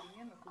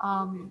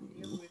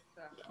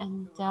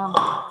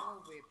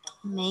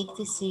make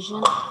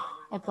decision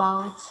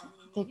about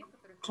the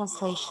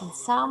translation.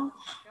 Some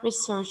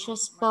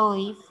researchers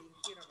believe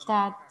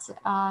that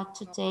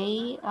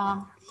today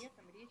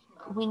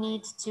we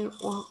need to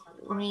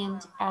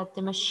orient at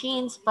the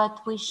machines,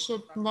 but we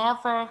should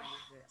never,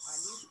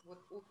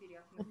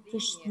 but we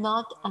should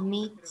not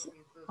omit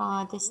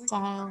the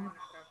style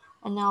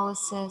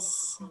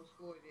analysis.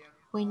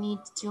 We need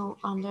to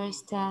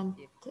understand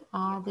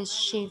this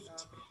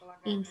shift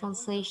in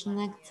translation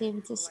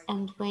activities,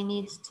 and we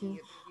need to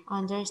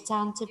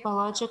understand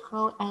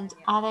typological and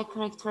other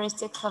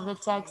characteristics of the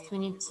text. We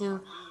need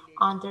to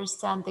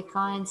understand the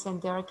kinds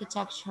and the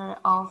architecture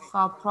of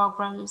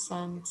programs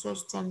and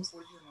systems,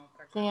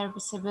 their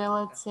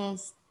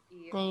visibilities,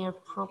 their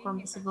program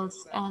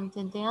visibilities. And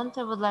in the end,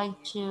 I would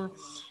like to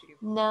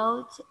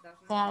note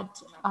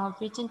that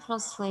written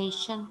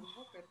translation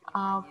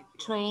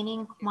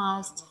training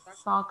must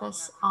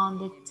focus on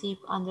the deep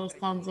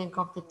understanding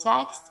of the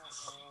text,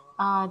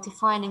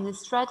 defining the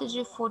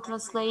strategy for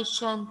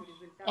translation,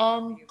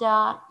 and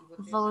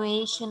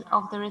evaluation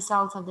of the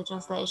results of the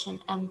translation,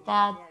 and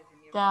that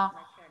the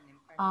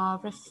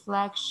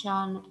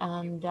reflection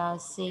and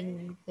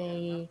seeing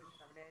the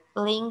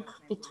link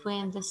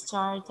between the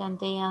start and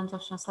the end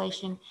of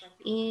translation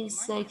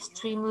is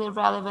extremely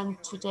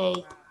relevant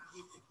today.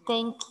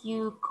 Thank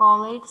you,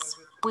 colleagues.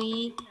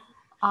 We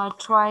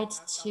tried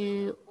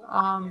to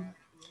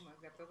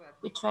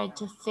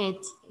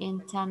fit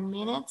in 10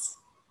 minutes,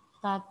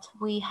 but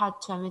we had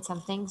to omit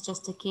some things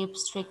just to keep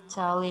strict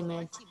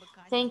limit.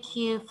 Thank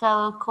you,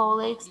 fellow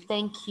colleagues.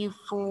 Thank you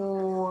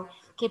for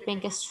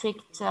keeping a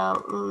strict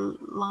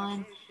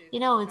line. You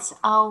know, it's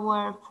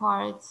our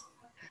part.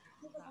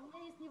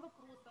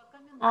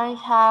 I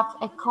have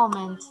a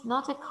comment,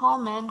 not a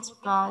comment,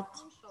 but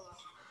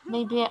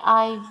maybe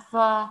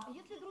I've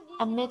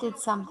omitted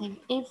something.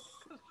 If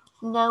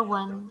no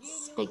one's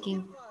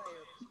speaking,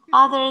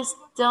 others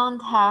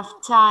don't have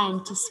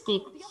time to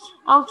speak.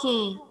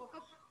 Okay,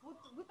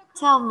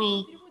 tell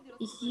me,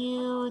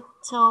 you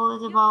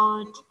told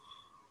about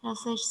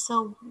translation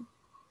so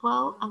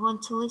well, I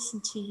want to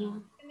listen to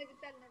you.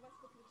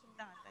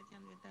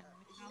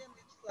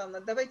 Елена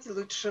Вячеславовна, давайте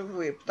лучше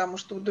вы, потому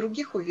что у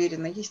других,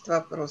 уверена, есть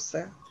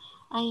вопросы.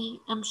 I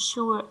am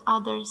sure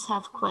others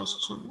have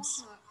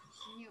questions.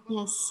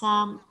 Yes,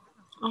 I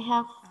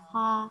have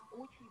a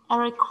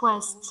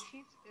request.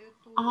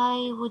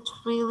 I would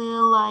really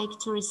like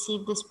to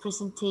receive this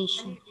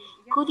presentation.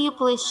 Could you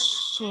please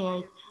share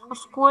it?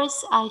 Of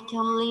course, I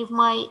can leave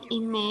my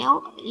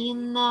email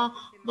in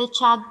the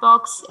chat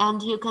box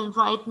and you can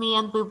write me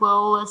and we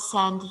will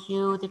send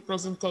you the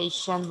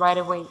presentation right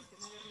away.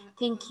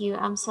 Thank you.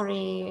 I'm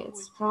sorry,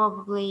 it's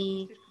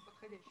probably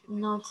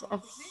not a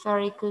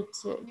very good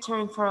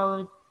term for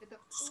our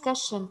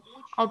discussion.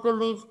 I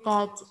believe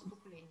that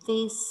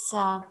this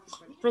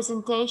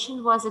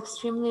presentation was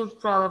extremely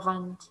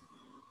relevant.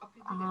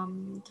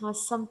 It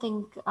was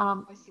something,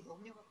 I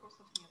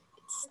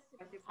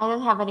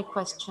don't have any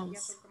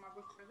questions.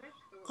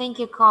 Thank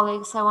you,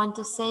 colleagues. I want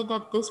to say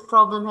that this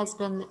problem has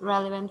been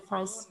relevant for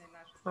us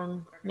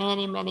for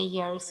many, many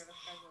years.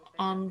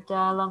 And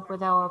along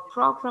with our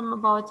program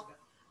about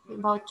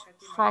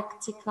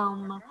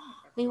practicum,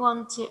 we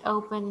want to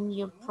open a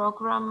new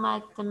program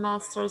at the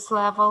master's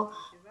level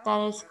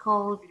that is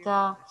called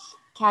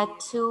CAT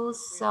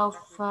Tools of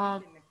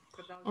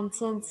and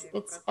since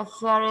it's a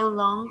very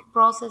long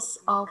process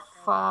of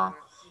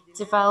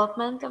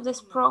development of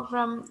this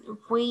program,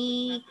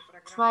 we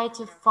try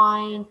to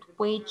find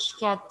which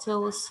CAT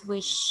tools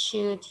we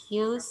should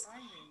use.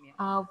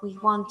 We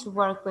want to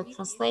work with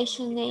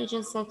translation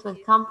agencies,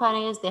 with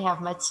companies. They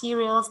have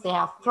materials, they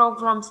have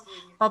programs,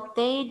 but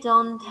they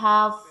don't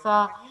have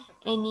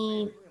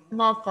any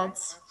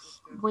methods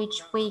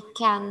which we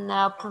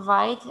can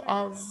provide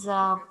as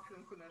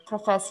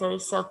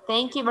professors. So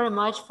thank you very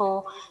much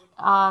for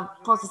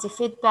positive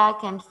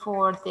feedback and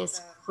for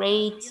this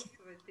great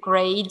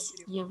grades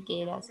you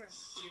gave us.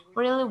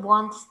 We really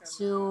want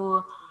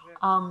to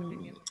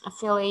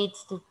affiliate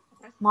the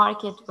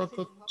market with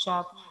the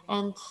job.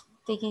 And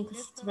taking into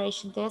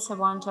consideration this, I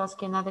want to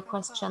ask you another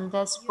question.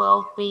 This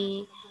will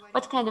be,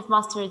 what kind of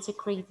master's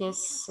degree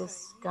this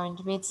is going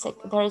to be?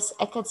 There is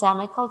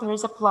academical, there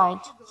is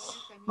applied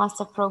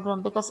master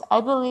program, because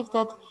I believe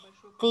that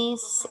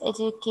this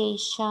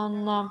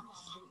education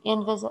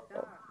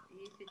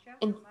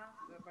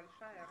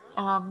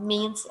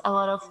means a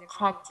lot of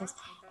practice,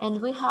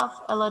 and we have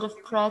a lot of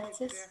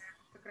practice.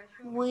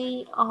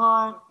 We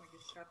are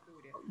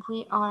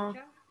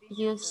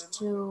used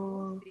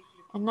to,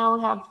 and now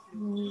we have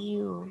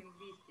new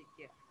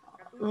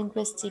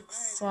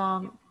linguistics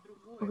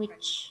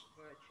which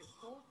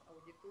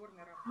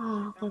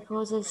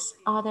proposes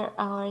other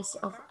hours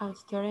of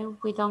auditorium.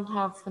 We don't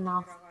have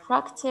enough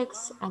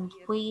practice, and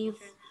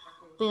we've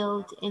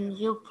built a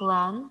new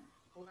plan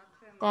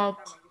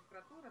that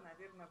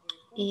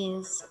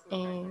is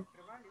a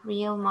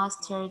real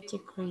master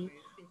degree.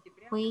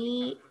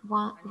 We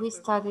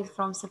studied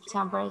from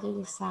September to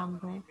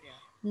December,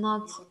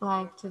 not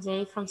like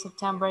today from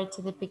September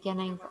to the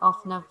beginning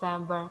of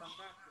November.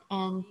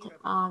 and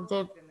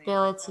the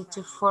ability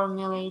to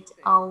formulate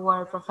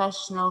our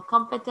professional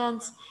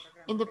competence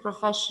in the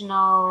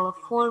professional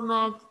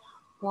format,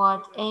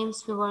 what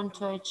aims we want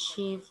to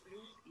achieve.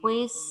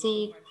 We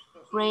see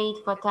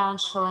great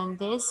potential in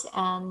this,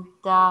 and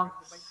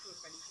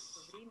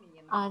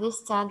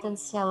this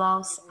tendency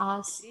allows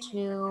us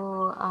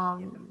to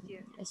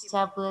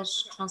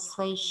establish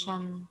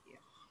translation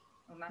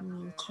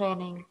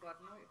training.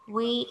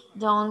 We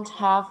don't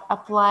have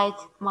applied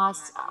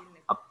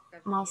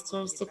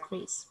master's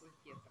degrees.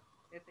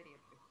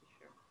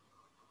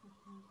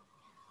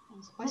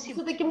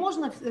 Все-таки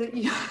можно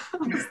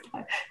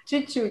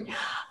чуть-чуть.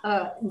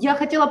 Я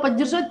хотела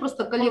поддержать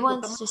просто коллегу. I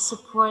want to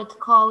support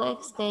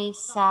colleagues. They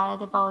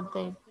said about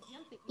the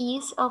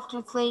ease of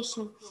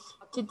translation.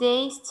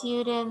 Today,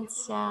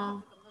 students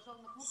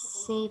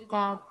say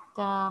that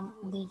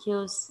they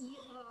use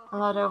a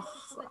lot of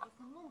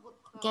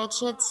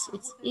gadgets.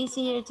 It's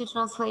easier to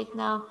translate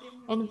now.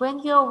 And when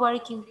you're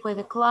working with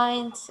a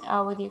client,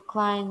 with your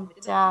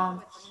client, I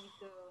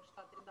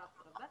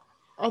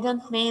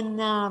don't mean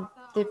the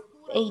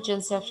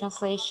agency of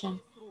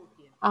translation.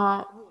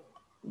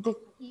 The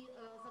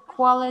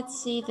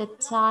quality, the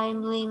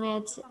time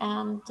limit,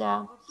 and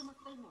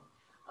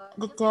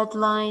the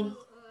deadline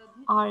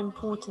are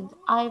important.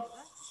 I've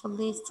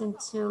listened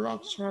to a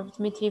lecture of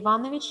Dmitry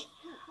Ivanovich.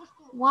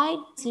 Why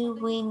do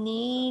we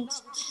need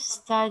to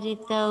study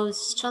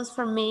those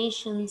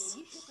transformations,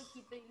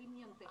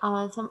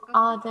 some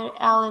other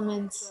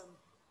elements,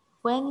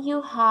 when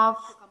you have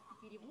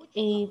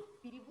a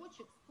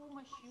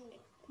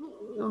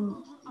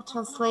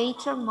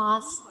translator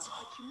must,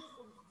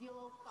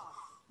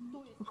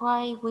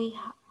 why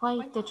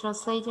the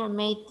translator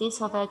made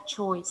this or that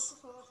choice?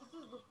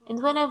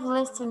 And when I've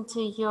listened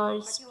to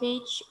your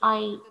speech,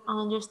 I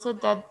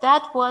understood that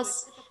that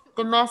was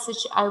the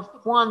message I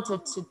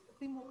wanted to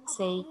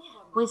say.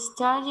 We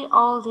study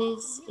all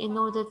this in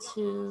order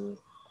to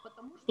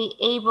be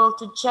able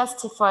to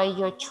justify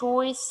your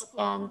choice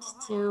and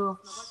to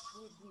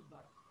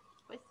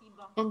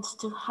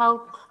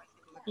help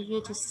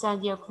you to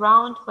stand your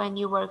ground when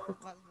you work with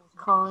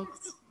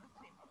colleagues.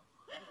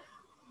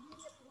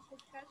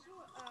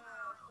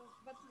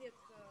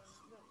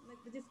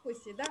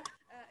 Дискуссии, да?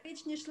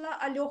 Речь не шла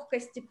о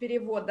легкости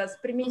перевода с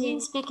применением.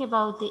 We didn't speak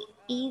about the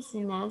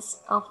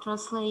easiness of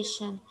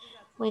translation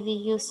with the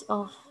use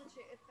of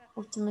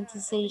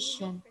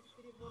automatization.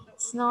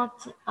 It's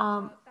not.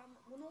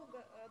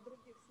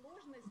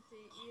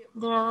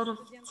 There are a lot of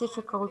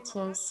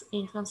difficulties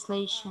in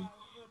translation.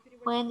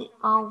 When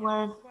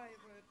our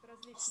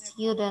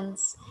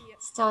students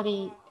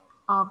study,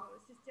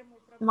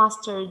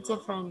 master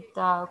different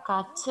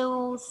CAD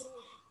tools,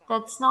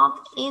 that's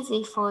not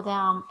easy for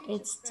them.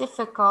 It's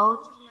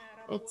difficult.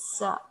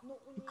 It's a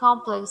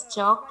complex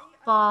job,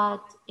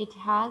 but it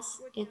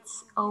has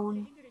its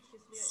own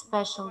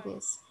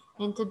specialties.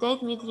 And today,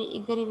 Dmitry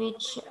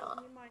Igorovich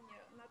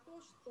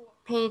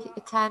paid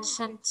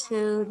attention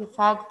to the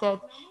fact that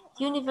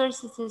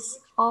universities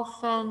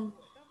often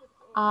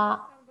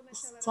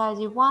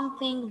study one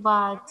thing,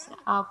 but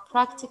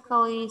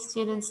practically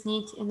students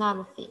need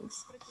another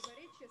things.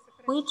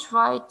 We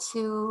try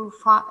to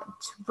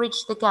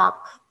bridge the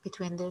gap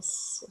between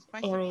these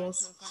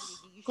areas.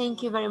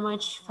 Thank you very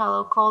much,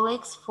 fellow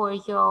colleagues, for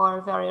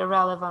your very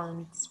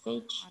relevant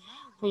speech,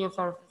 for your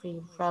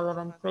very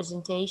relevant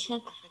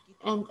presentation.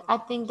 And I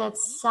think that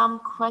some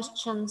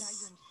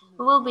questions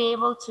we will be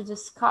able to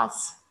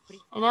discuss.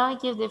 And now I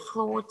give the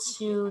floor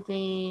to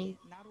the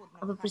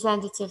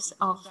representatives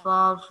of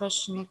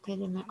Russian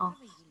Academy of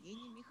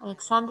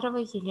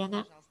Alexandrova,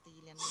 Elena,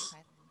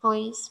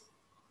 please.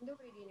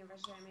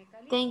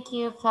 Thank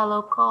you,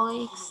 fellow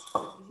colleagues.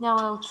 Now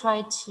I'll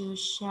try to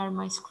share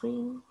my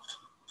screen.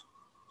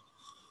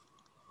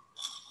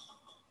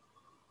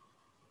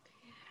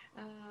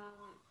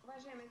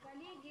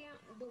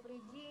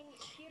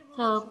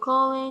 Fellow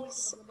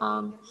colleagues,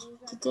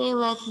 today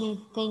let me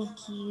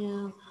thank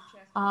you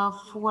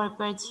for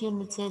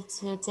opportunity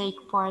to take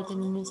part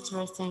in an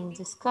interesting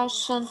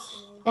discussion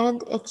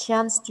and a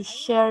chance to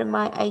share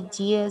my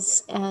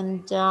ideas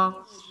and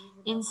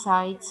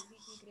insights.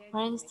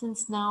 For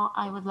instance, now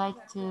I would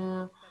like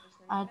to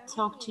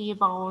talk to you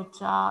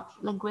about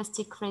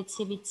linguistic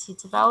creativity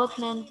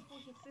development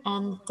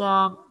and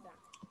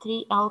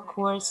 3L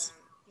course.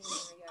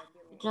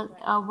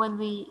 When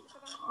we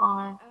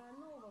are,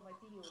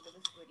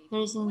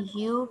 there is a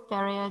new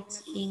period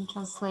in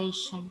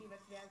translation.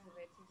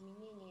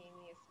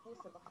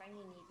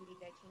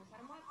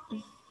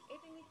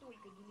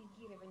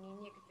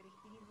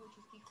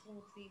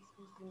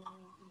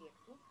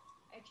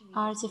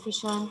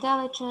 Artificial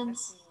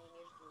intelligence,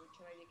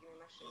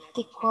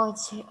 the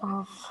quality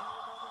of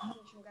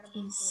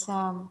is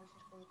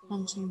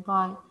mentioned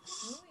by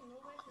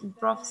the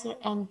professor,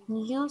 and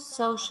new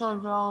social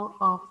role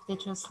of the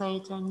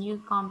translator, new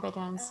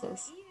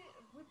competences.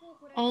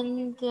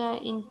 And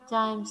in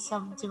times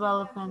of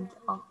development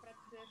of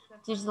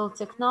digital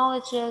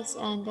technologies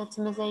and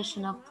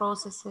optimization of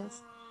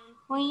processes,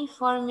 we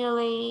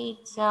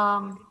formulate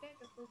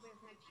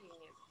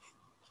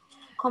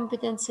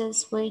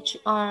competences which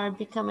are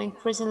becoming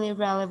increasingly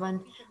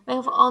relevant. We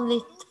have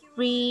only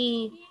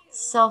 3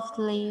 soft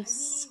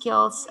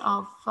skills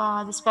of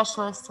the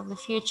specialists of the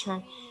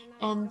future,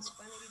 and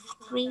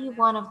 3,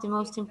 one of the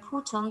most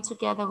important,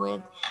 together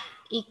with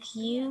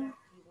EQ,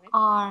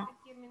 are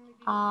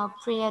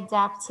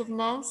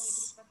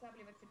pre-adaptiveness,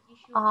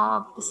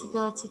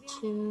 possibility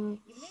to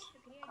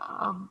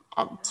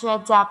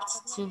adapt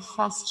to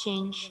fast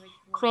change,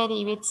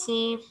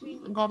 creativity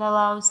that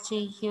allows to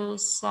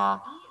use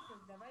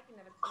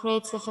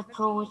creative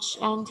approach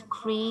and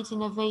create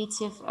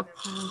innovative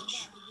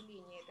approach.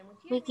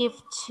 We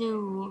give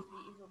 2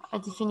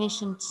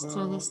 definitions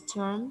to this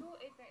term.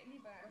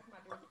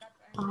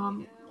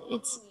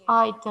 It's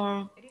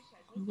either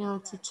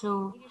ability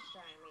to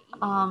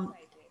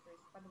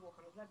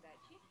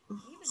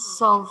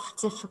solve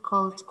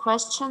difficult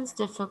questions,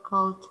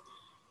 difficult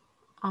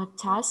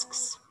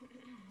tasks.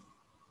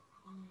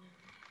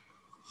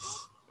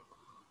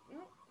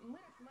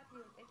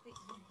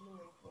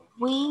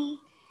 We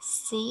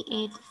see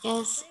it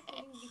as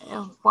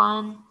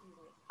one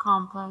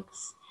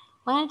complex.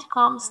 When it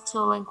comes to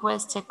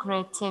linguistic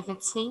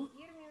creativity,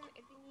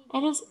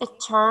 it is a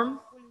term.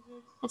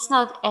 It's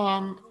not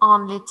an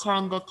only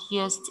term that's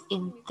used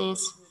in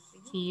this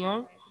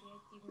sphere.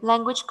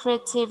 Language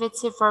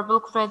creativity, verbal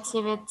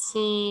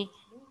creativity,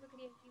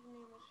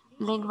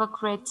 lingua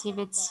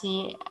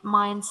creativity,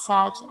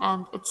 mindset,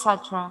 and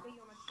etc.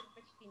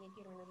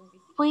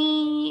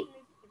 We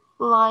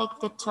like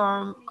the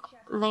term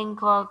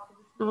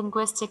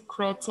linguistic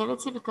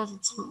creativity because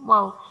it's,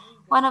 well,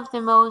 one of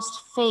the most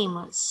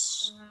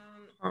famous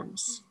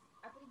terms.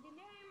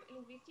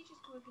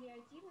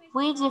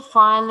 We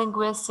define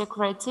linguistic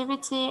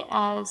creativity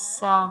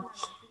as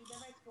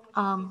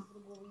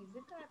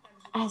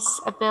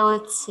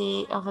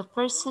ability of a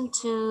person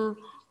to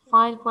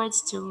find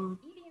words to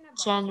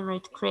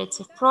generate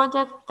creative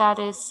product that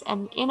is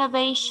an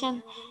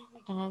innovation,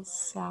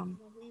 as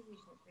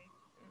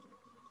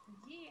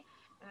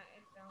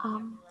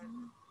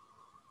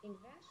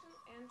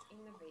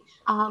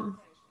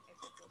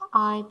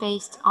I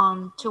based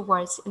on 2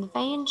 words,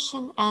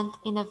 invention and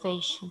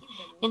innovation.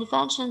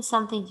 Invention is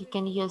something you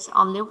can use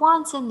only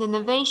once, and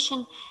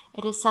innovation,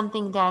 it is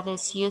something that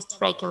is used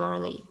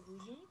regularly.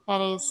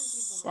 That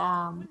is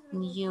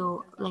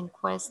new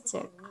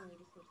linguistic,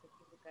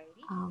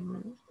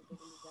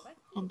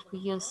 and we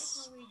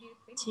use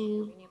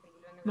 2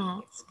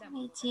 maths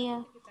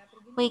idea.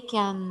 We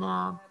can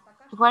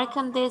work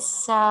on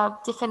this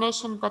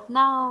definition, but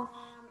now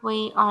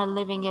we are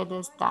leaving it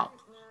as that.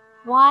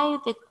 Why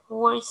the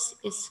course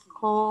is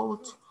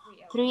called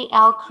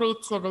 3L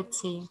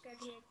Creativity?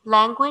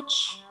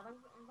 Language,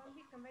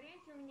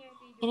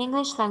 in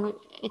English language,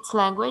 it's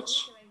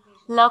language,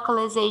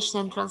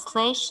 localization and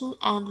translation,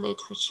 and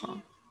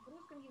literature.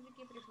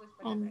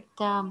 And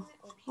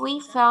we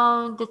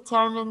found the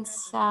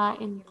terms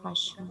in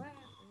Russian.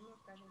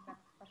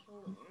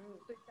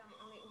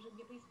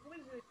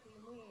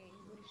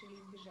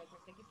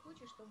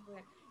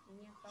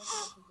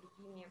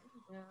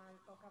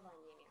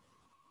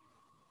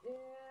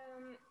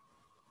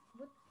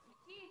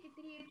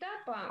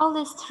 All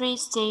these 3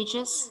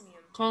 stages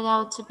turned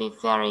out to be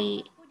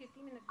very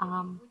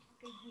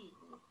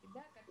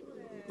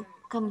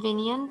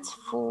convenient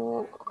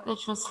for the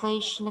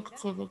translation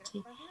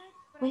activity.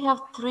 We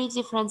have 3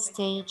 different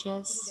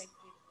stages: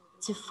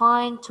 to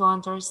find, to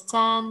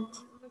understand,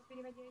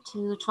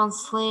 to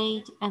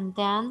translate, and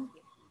then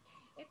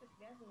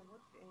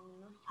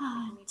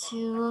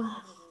to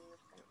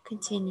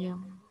continue.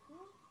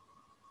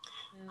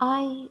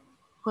 I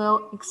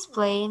will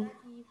explain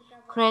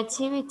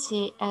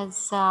creativity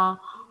as a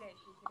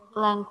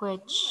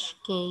language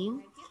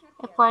game.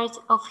 A part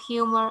of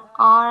humor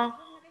are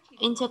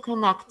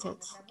interconnected.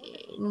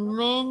 In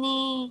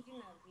many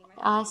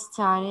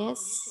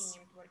studies,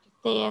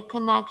 the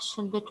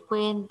connection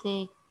between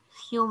the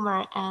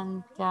humor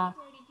and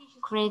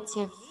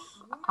creative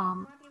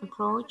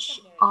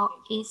approach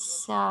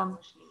is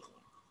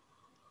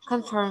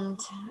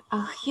confirmed.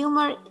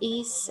 Humor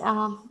is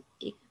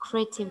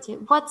creativity.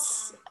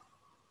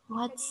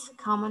 What's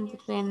common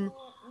between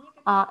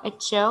a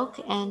joke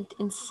and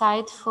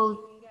insightful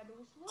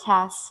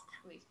task?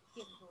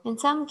 In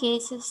some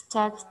cases,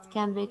 text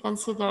can be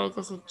considered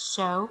as a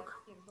joke.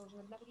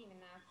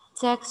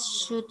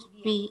 Text should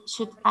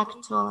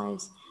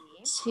actualize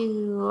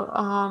to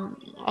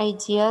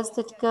ideas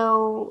that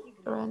go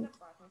around.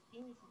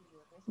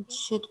 It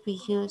should be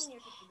used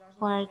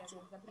for it.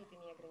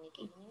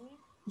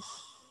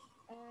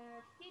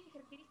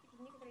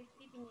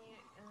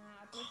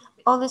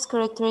 All these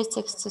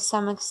characteristics, to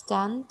some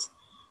extent,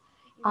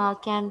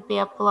 can be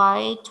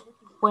applied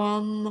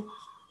when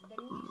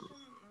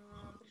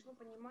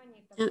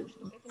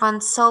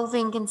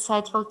solving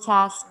insightful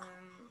tasks.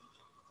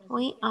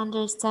 We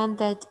understand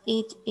that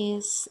it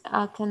is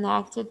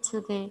connected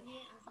to the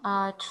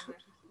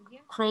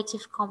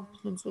creative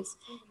competencies,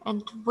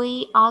 and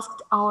we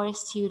asked our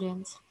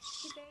students,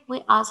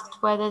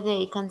 whether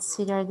they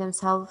consider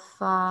themselves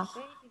a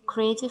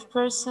creative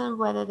person,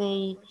 whether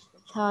they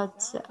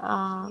thought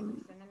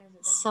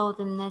saw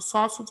the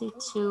necessity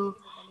to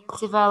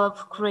develop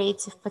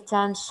creative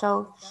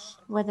potential,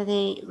 whether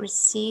they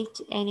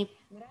received any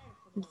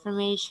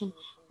information,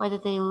 whether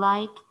they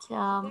liked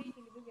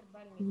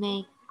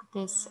make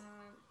this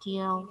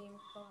deal,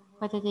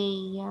 whether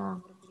they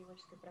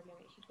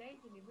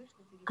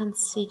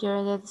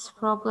consider that this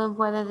problem,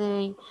 whether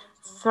the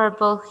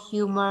verbal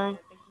humor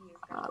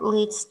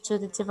leads to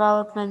the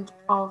development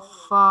of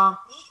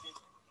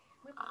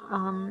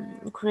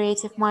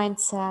creative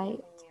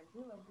mindset.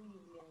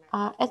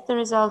 As the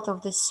result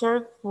of the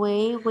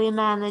survey, we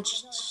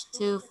managed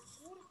to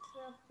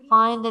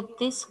find that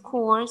this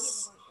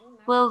course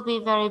will be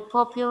very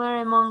popular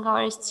among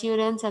our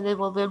students and it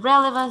will be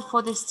relevant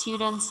for the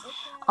students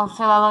of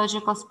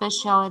philological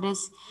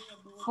specialties.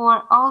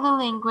 For all the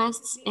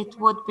linguists, it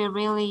would be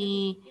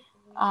really,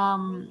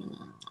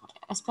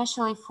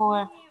 especially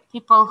for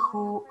people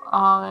who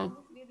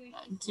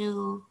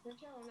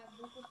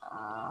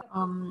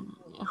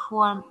who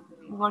are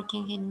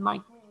working in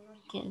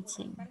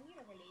marketing.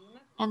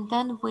 And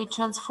then we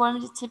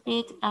transformed it a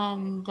bit,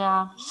 and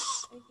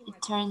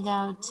it turned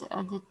out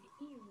the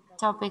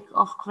topic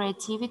of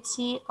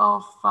creativity,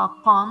 of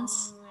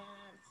puns,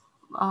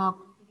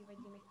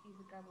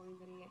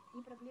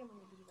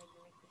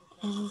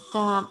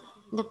 and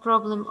the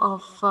problem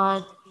of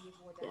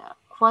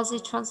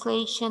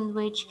quasi-translation,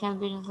 which can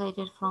be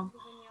translated from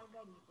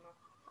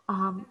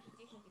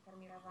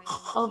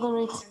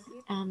algorithms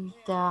and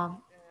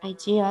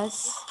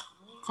ideas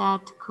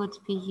that could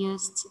be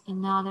used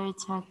in other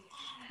texts,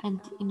 and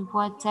in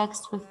what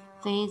text we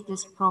face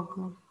this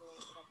problem.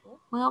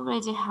 We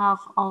already have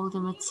all the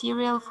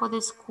material for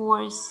this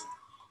course,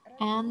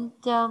 and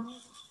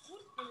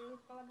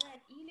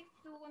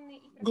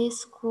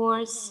this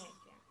course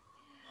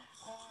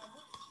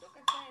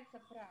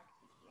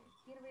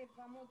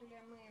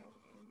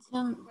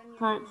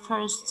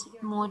first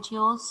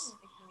modules,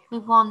 we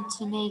want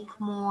to make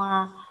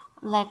more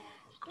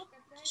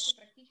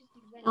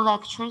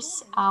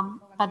lectures,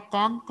 but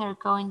then they're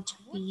going to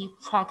be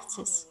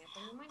practice.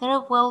 There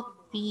will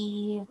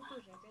be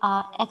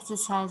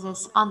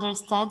exercises,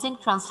 understanding,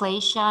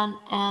 translation,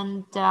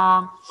 and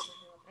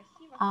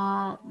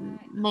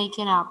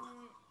making up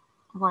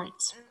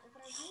words.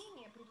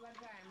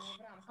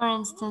 For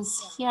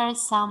instance, here are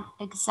some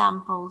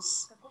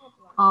examples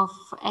of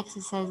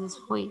exercises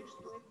we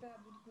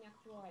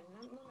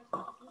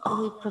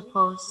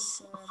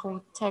propose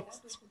for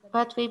text,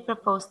 but we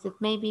proposed that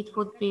maybe it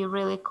would be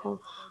really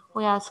cool.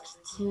 We asked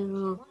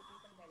to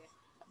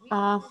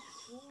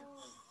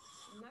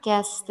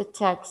guess the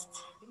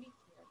text.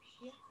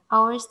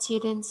 Our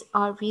students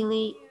are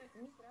really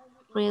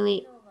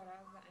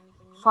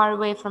far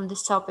away from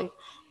this topic.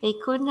 They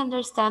couldn't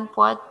understand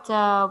what's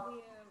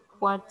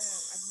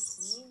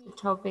the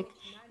topic,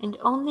 and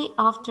only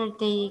after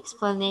the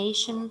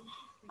explanation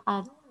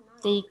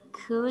they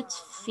could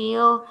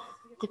feel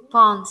the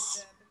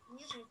puns.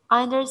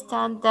 I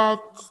understand that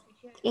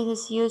it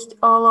is used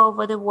all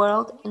over the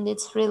world and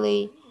it's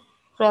really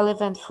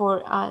relevant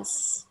for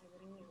us.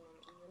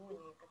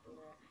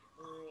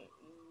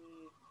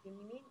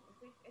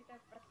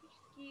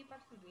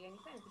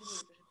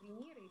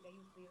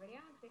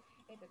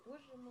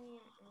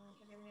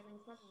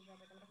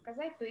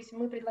 То есть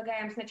мы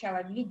предлагаем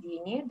сначала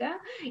введение, да,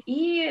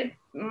 и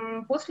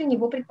после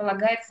него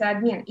предполагается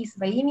обмен и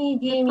своими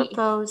идеями. We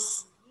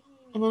propose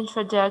an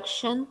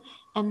introduction,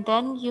 and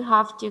then you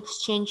have to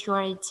exchange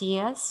your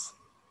ideas.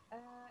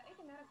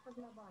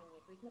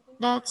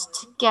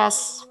 Let's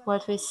guess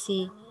what we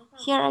see.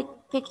 Here are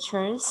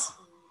pictures,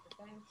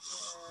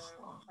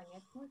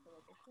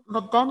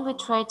 but then we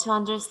try to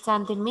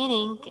understand the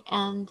meaning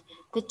and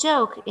the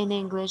joke in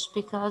English,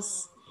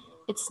 because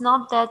it's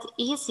not that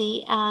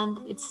easy, and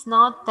it's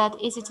not that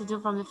easy to do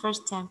from the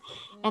first time.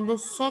 And the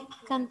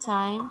second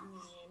time,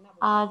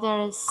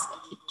 there is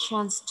a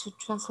chance to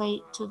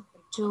translate to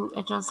do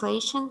a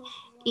translation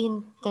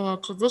in the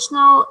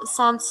traditional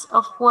sense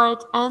of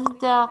word and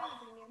the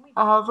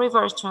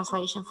reverse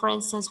translation. For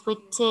instance, we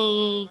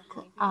take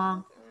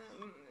a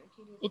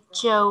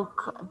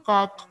joke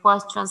that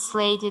was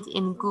translated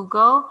in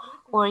Google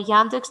or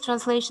Yandex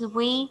translation.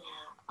 We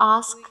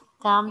ask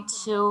them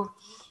to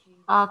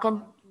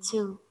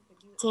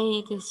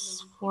take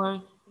this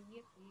for.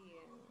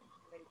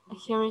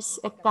 Here is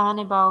a pun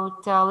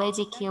about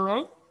Lady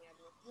Killer,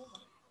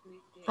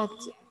 but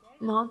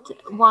not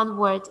one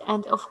word.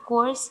 And of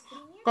course,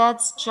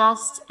 that's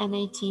just an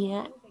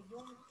idea.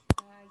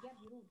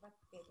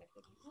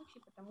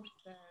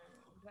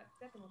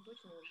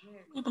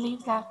 We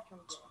believe that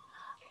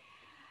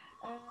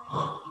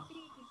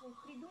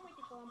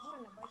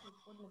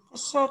the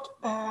third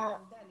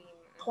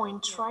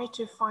point, try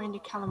to find a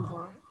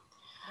calembour.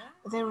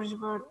 There is a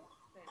word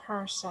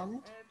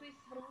percent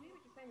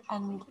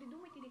and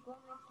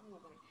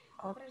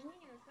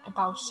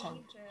about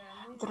cent.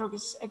 There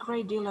is a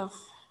great deal of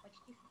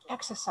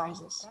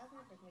exercises.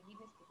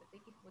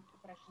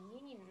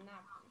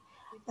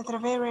 There are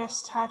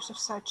various types of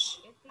such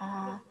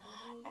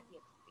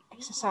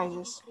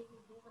exercises.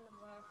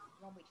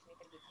 в обычной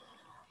традиционной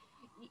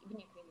и в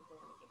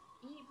некреализованной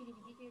тексте. И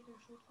переведите эту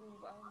шутку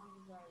в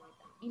аудиовизуальный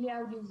там, или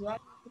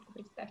аудиовизуальную шутку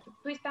представьте.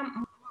 То есть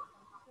там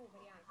 100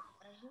 вариантов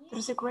упражнений.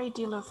 There's a great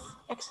deal of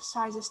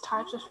exercises,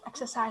 types of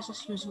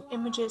exercises using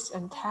images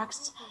and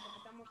texts.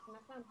 Потому что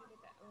на самом деле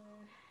это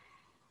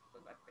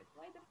 125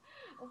 слайдов.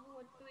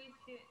 Вот, то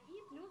есть,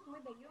 и плюс мы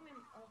даем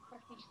им в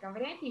практическом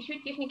варианте еще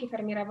техники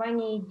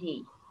формирования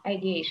идей.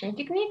 Ideation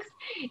techniques.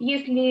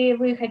 Если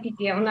вы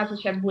хотите, у нас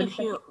сейчас будет... If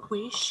you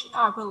wish,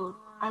 I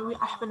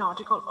have an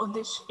article on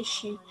this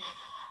issue.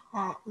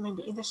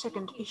 Maybe in the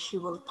second issue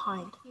we'll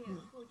find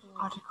an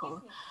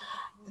article.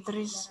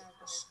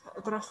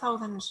 There are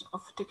thousands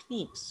of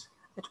techniques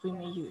that we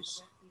may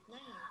use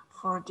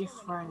for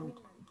different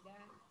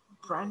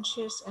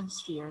branches and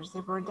spheres.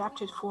 They were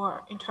adapted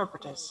for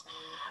interpreters.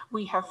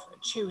 We have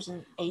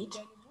chosen 8.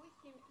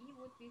 И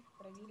вот их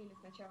проверили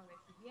сначала на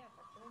себе, а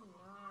потом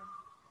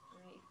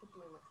на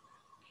испытуемых.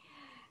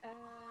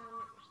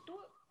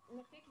 Что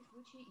на всякий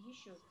случай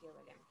еще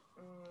сделали?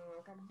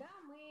 Когда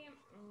мы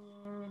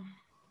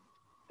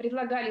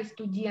предложили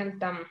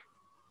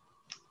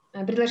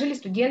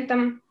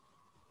студентам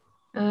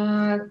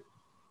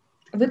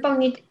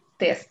выполнить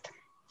тест.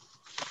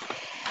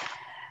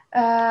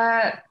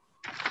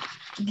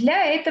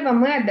 Для этого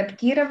мы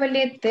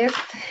адаптировали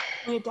тест.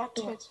 We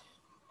adapted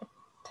a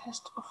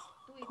test of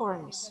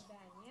tolerance.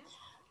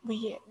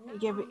 We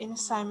gave an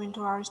assignment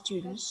to our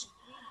students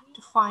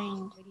to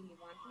find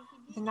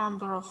the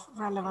number of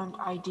relevant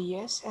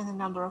ideas and the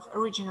number of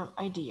original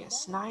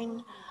ideas.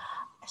 9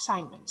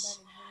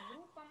 assignments.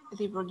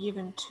 They were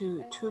given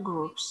to 2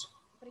 groups.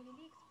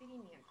 Провели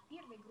эксперимент.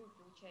 Первой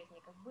группе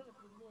участников было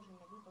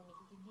предложено выполнить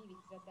эти 9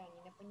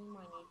 заданий на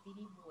понимание,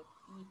 перевод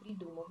и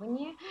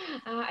придумывание,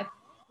 опираясь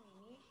на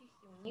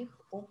имеющийся у них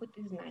опыт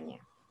и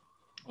знания.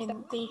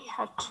 And they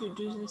had to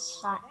do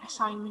this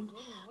assignment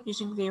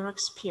using their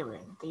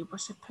experience. They were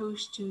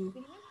supposed to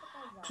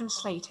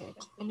translate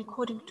it. And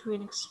according to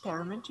an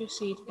experiment, you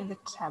see it in the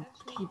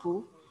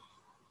table.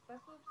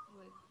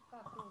 Способствует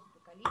как росту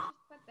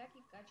количества, так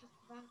и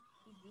качества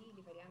идей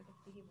или вариантов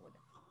перевода.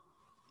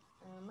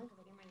 Мы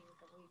говорим о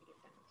языковой игре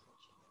в данном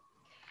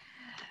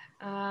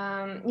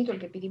случае. Не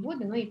только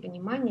переводы, но и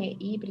понимание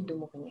и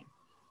придумывание.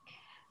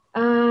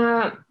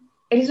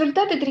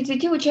 Результаты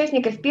 30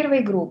 участников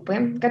первой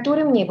группы,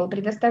 которым не был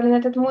предоставлен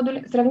этот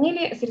модуль,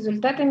 сравнили с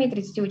результатами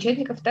 30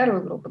 участников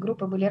второй группы.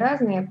 Группы были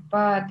разные,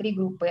 по 3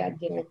 группы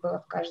отдельных было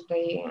в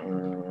каждой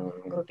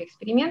группе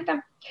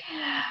эксперимента.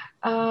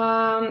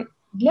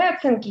 Для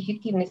оценки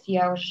эффективности,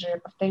 я уже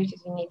повторюсь,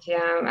 извините,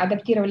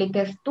 адаптировали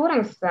тест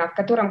Торренса, в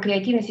котором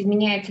креативность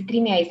изменяется 3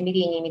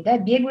 измерениями, да,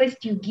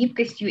 беглостью,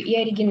 гибкостью и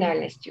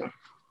оригинальностью.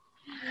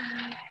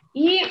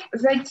 И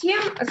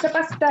затем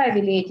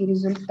сопоставили эти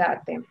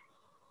результаты.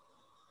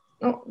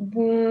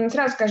 Ну,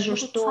 сразу скажу,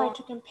 что...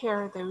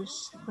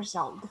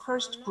 The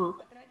first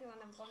group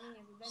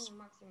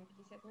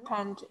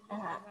spent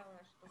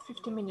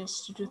 50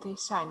 minutes to do the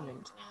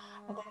assignment,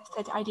 and I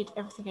said I did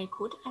everything I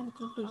could and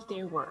concluded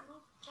their work.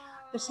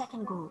 The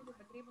second group,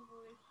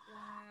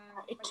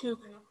 it took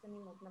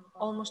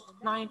almost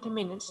 90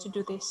 minutes to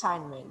do the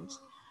assignment.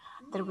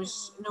 There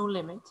was no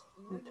limit,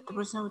 there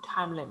was no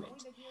time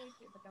limit,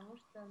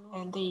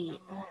 and they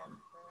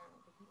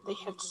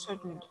had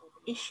certain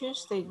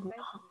issues.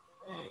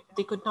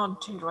 They could not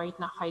generate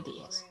enough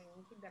ideas.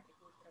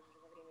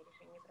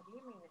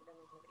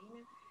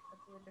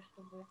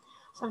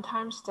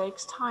 Sometimes it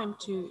takes time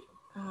to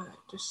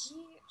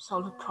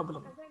solve a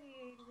problem.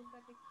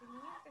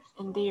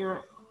 And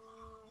their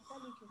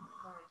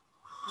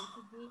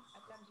идей, а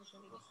также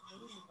количество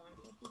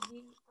релевантных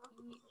идей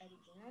и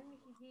оригинальных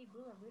идей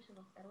было выше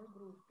во второй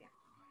группе.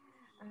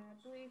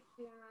 То есть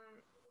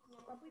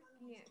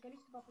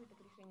количество попыток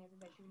решения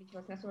задачи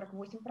увеличилось на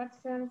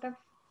 48%.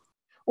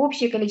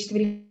 Общее количество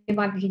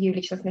релевантных идей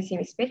увеличилось на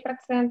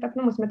 75%.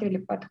 Ну, мы смотрели,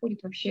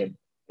 подходит вообще,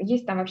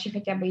 есть там вообще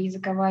хотя бы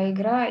языковая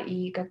игра,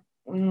 и как,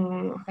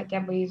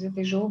 хотя бы из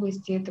этой же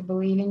области это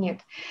было или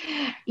нет.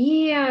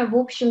 И, в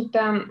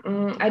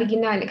общем-то,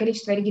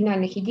 количество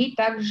оригинальных идей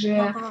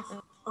также...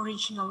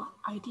 Original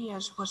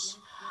ideas was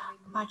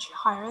much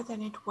higher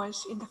than it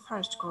was in the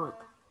first group.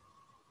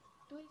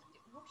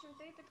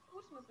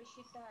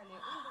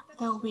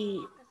 Though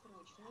we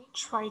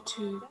try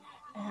to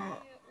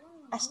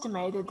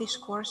estimate that this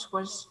course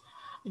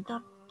did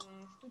not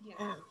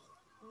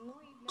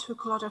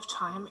took a lot of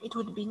time, it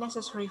would be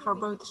necessary for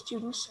both the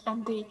students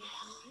and the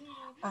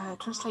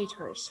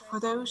translators. For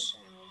those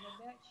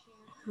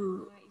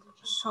who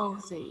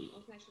solve the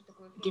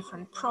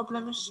different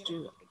problems,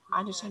 to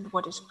understand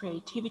what is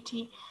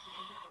creativity,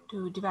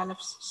 to develop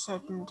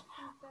certain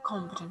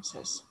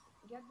competences.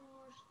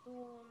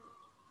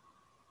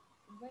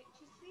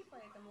 Часы по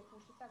этому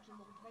курсу также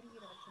могут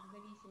варьироваться в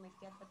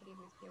зависимости от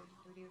потребностей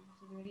аудитории,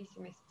 в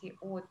зависимости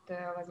от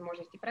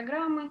возможностей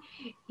программы.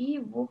 И,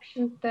 в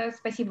общем-то,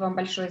 спасибо вам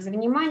большое за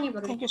внимание.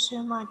 Thank you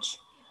so much.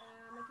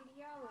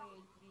 Материалы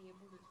эти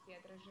будут все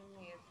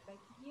отражены в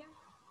статье.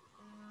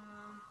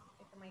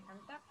 Это мои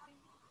контакты,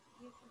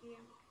 если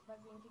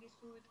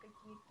заинтересуют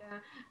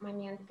какие-то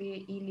моменты,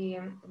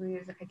 или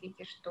вы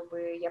захотите,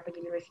 чтобы я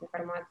поделилась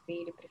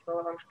информацией или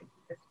прислала вам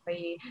какие-то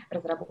свои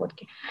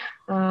разработки.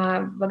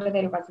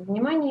 Благодарю вас за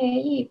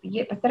внимание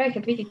и постараюсь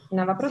ответить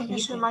на вопросы. Thank you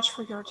so much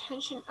for your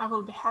attention. I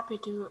will be happy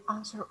to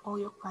answer all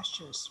your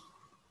questions.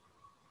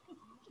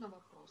 Можно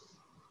вопрос?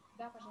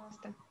 Да,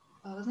 пожалуйста.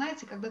 Вы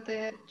знаете, когда-то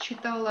я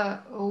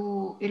читала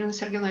у Ирины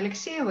Сергеевны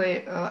Алексеевой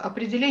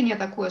определение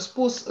такое,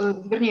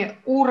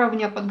 вернее,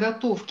 уровня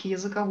подготовки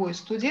языковой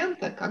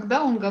студента,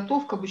 когда он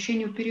готов к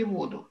обучению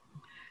переводу.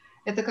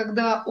 Это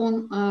когда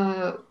он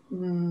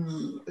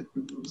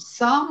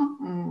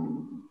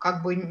сам,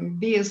 как бы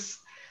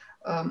без,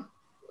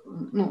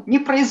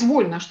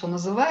 непроизвольно, что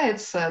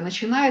называется,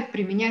 начинает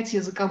применять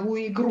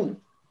языковую игру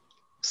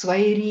в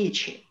своей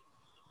речи.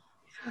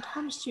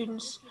 Sometimes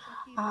students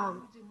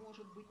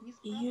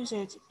use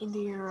it in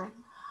their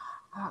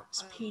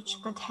speech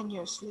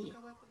spontaneously.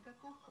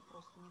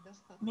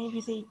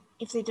 Maybe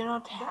if they do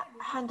not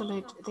handle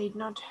it, they do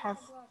not have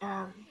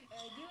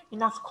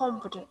enough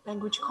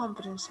language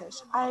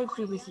competences. I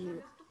agree with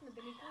you.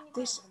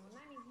 This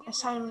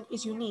assignment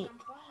is unique.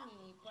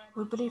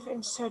 We believe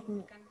in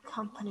certain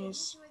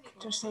companies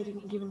translating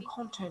given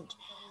content,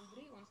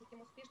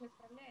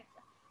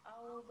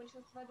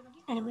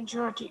 and a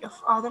majority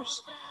of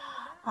others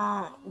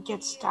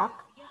get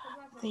stuck.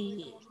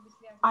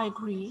 I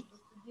agree.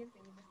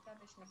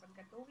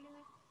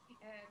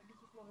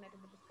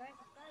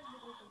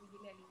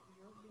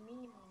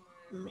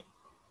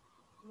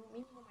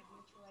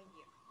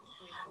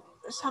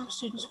 Some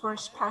students were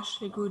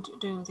especially good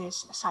doing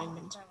this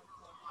assignment.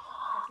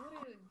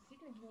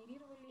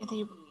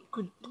 They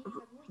could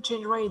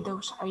generate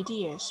those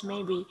ideas.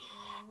 Maybe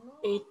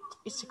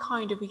it's a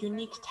kind of a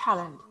unique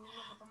talent,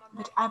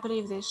 but I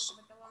believe this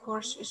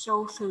course is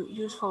also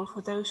useful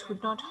for those who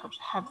do not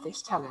have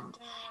this talent.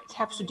 It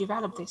helps to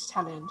develop this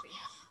talent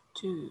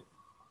to.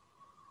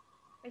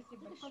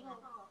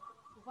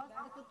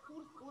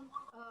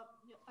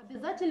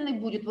 Обязательный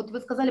будет? Вот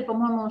вы сказали,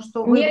 по-моему,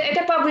 что... Нет,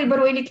 это по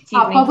выбору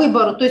элективный. По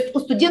выбору. То есть у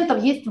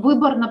студентов есть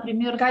выбор,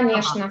 например...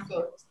 Конечно.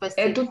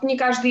 Спасибо. Тут не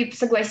каждый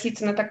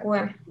согласится на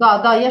такое.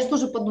 Да, я же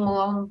тоже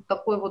подумала, он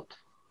такой вот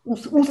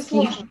узкий. Это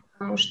сложно,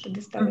 потому что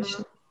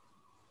достаточно.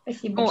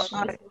 Спасибо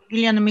большое.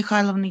 Елена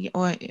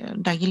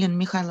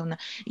Михайловна,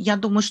 я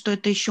думаю, что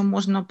это еще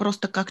можно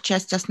просто как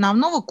часть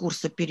основного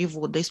курса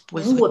перевода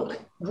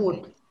использовать.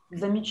 Вот.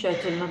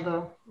 Замечательно,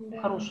 да.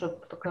 Хорошая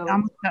такая.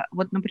 Потому что,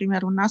 вот,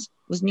 например, у нас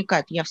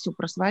возникает, я все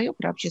про свое,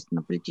 про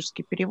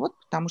общественно-политический перевод,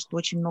 потому что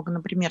очень много,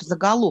 например,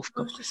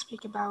 заголовков.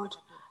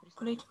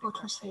 Political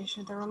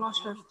translation. There are a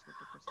lot of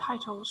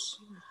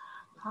titles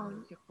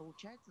having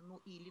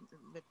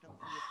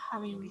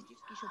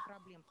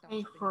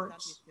fake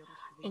words,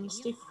 and it's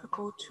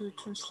difficult to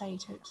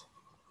translate it.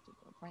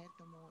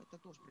 Поэтому это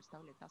тоже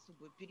представляет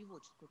особую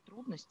переводческую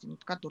трудность,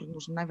 над которой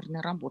нужно,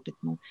 наверное, работать,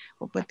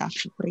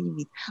 попытаться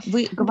проявить.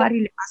 Вы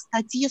говорили о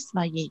статье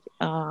своей.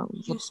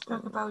 You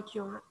spoke about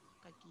your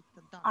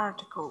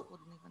article.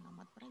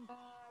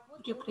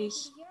 Would you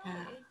please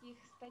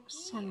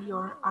send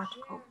your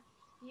article?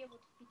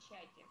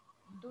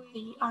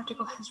 The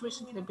article has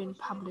recently been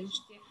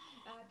published.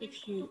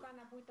 If you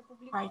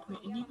write me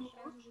an email,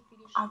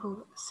 I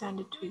will send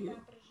it to you.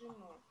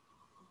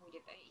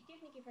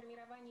 Техники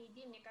формирования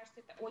идей, мне кажется,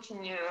 это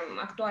очень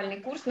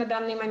актуальный курс на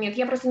данный момент.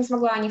 Я просто не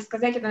смогла о них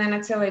сказать, это,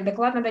 наверное, целый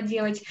доклад надо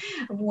делать,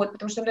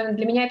 потому что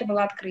для меня это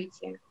было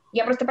открытие.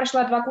 Я просто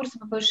прошла 2 курса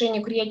по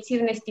повышению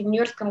креативности в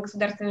Нью-Йоркском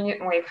государственном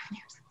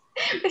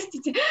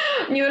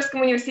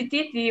Нью-Йоркском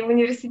университете и в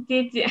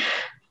университете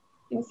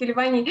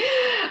Пенсильвании.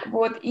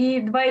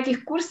 И 2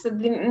 этих курса,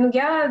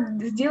 я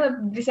сделала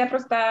для себя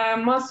просто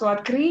массу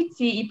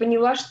открытий и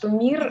поняла, что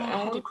мир...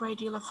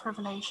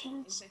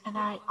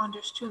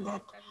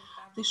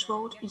 This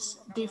world is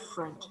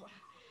different.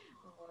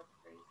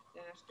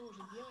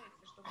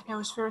 And I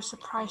was very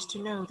surprised to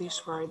know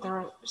this word. There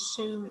are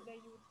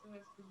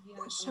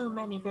so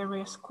many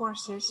various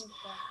courses.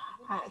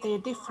 They are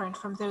different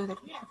from those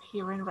that we have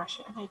here in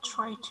Russia. And I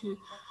try to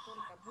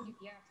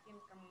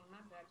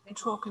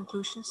draw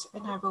conclusions,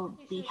 and I will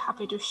be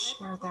happy to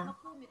share them.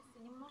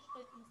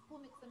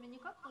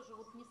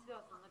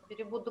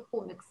 Переводы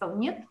комиксов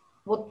нет?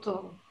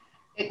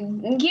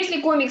 Если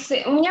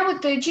комиксы, у меня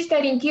чисто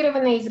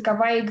ориентированная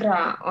языковая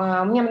игра.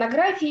 У меня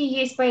монографии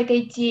есть по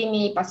этой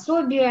теме, и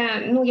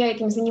пособия. Я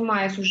этим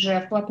занимаюсь уже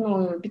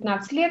вплотную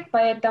 15 лет,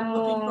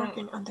 поэтому...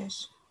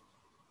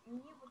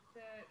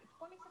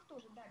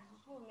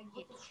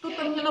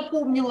 Что-то мне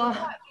напомнило.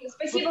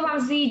 Спасибо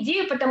вам за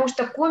идею, потому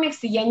что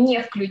комиксы я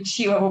не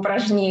включила в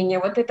упражнение.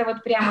 Это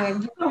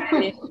прямо...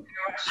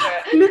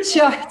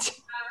 Включать.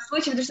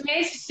 Случае, потому что у меня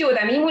есть все,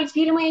 там и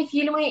мультфильмы, и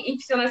фильмы, и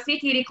все на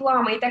свете, и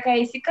реклама, и такая,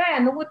 и сякая,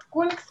 но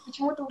комиксы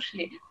почему-то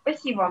ушли.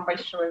 Спасибо вам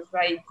большое за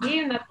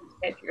идею.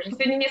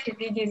 Сегодня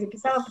несколько идей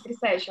записала,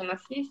 потрясающая у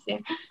нас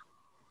сессия.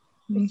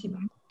 Спасибо.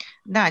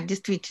 Да,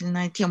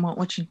 действительно, тема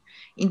очень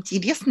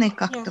интересная,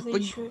 как-то. Yes, the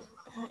issue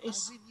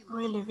is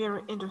really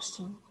very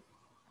interesting.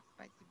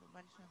 Спасибо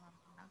большое вам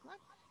за доклад.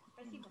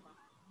 Спасибо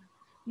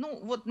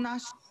вам.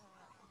 Наш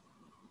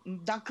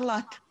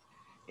доклад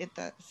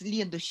это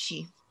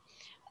следующий.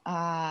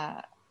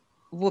 В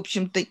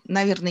общем-то,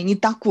 наверное, не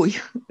такой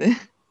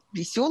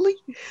веселый,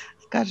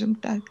 скажем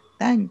так,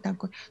 да, не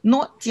такой.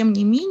 Но, тем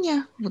не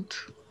менее, вот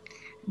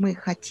мы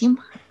хотим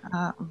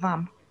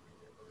вам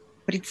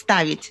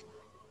представить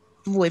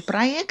свой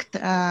проект.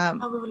 We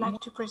would like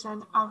to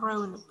present our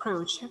own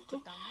project.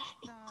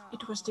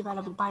 It was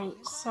developed by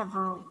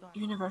several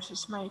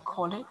universities. My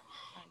colleague,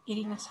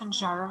 Elena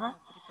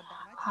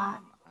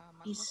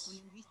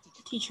is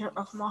teacher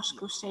of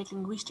Moscow State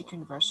Linguistic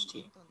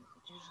University.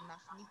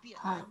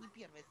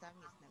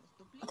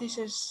 This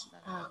is,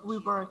 we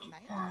work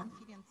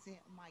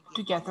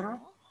together,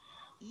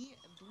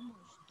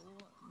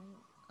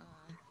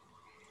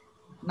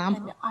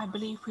 and I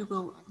believe we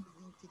will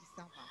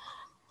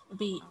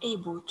be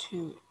able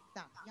to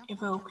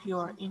evoke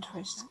your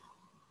interest.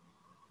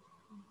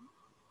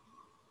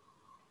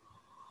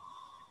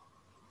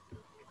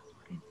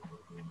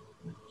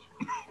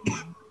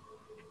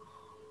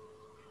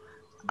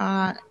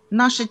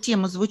 Наша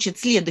тема звучит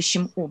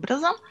следующим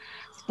образом.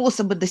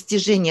 Способы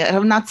достижения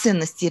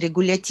равноценности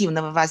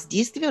регулятивного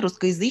воздействия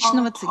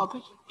русскоязычного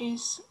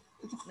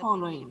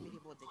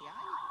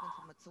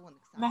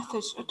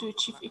Methods to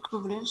achieve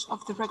equivalence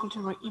of the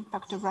regulatory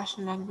impact of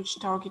Russian language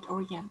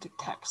target-oriented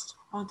text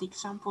on the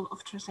example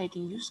of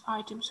translating news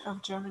items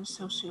of German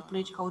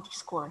socio-political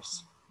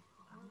discourse.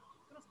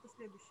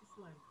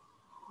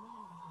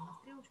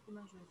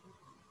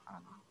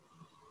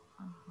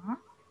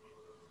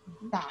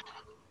 Так.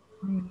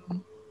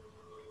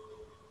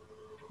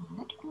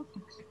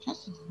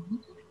 Сейчас,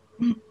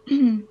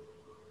 извините.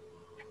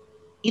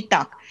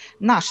 Итак,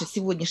 наше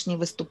сегодняшнее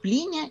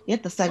выступление –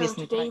 это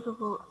совместный проект.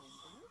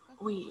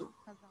 We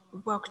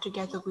work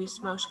together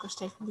with Moscow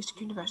State Linguistic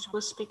University.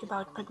 We'll speak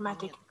about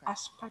pragmatic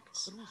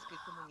aspects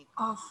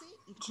of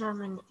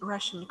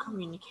German-Russian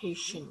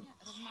communication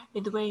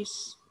in the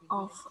ways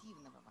of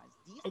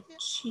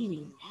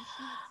achieving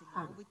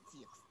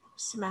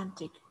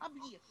semantic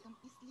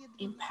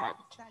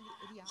impact,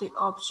 the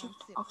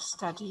object of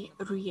study,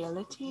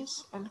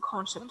 realities and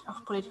concept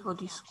of political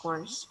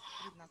discourse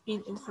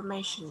in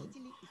information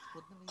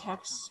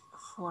texts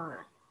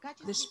for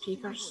the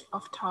speakers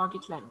of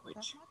target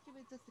language.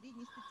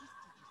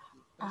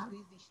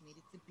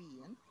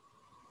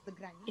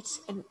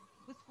 It's an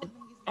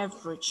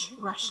average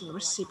Russian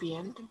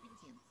recipient.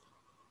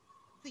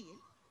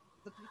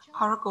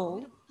 Our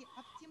goal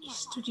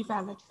is to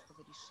develop,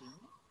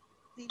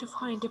 to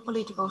find a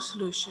political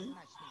solution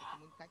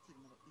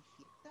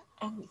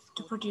and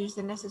to produce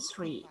the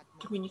necessary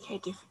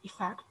communicative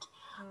effect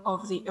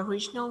of the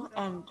original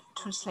and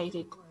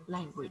translated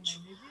language.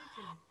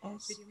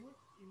 As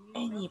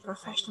any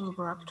professional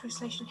work,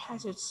 translation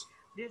has its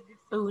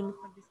own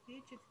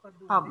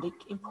public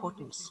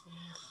importance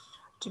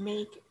to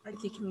make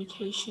the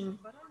communication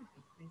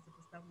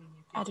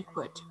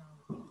adequate.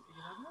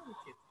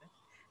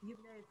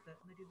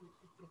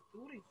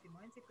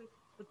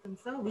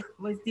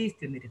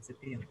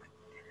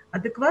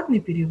 Адекватный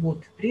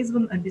перевод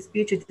призван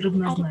обеспечить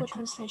равнозначность. Adequate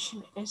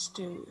translation is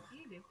to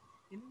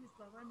Иными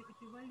словами,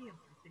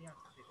 эквивалентность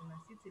реакции у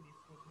носителей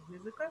исходного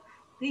языка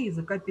и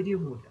языка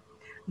перевода.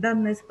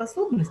 Данная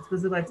способность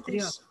вызывать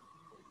реакцию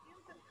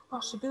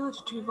possibility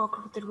to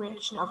evoke the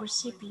reaction of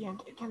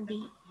recipient can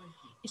be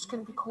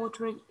called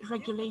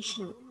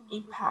regulation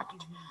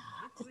impact.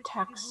 The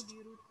text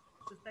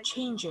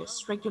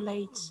changes,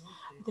 regulates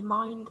the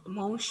mind,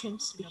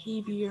 emotions,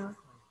 behavior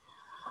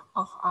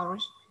of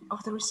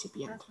the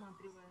recipient.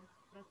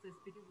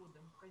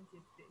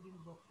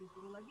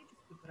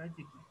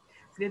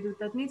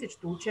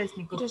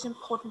 It is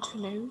important to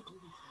note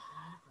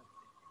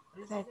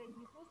that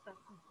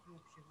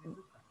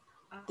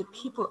the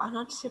people are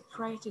not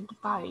separated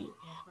by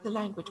the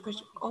language, but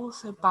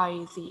also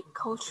by the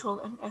cultural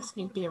and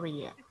ethnic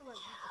barrier.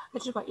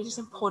 That is why it is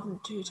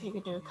important to take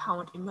into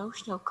account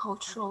emotional,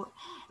 cultural,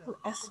 and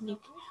ethnic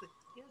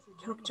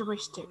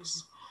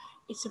characteristics.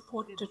 It's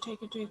important to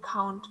take into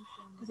account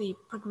the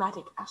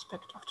pragmatic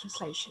aspect of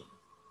translation.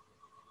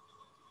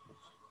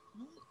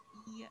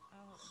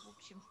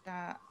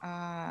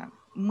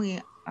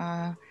 Мы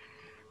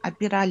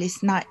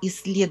опирались на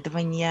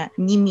исследования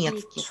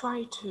немецких. We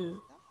try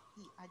to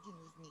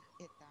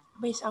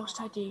base our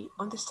study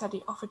on the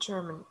study of a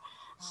German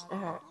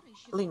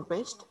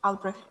linguist,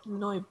 Albrecht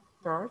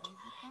Neubert.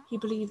 He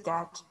believed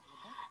that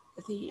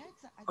the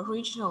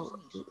original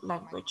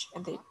language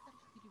and the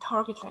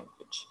target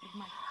language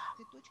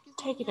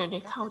taken into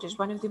account is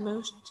one of the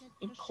most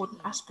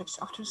important aspects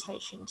of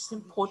translation. It's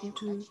important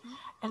to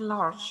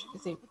enlarge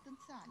the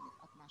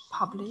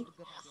public.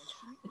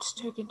 It's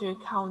taken into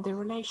account the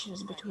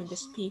relations between the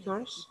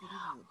speakers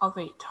of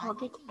a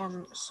target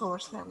and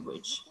source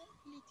language.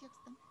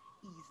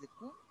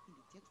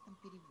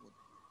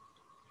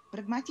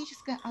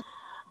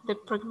 The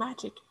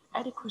pragmatic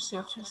adequacy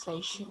of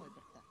translation,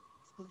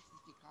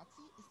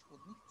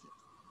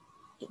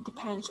 it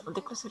depends on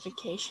the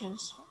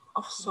classifications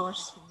of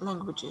source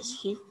languages.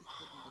 He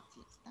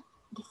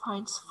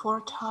defines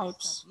 4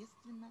 types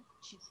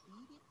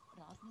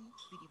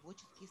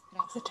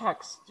of the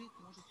text.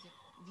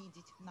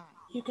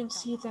 You can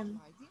see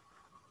them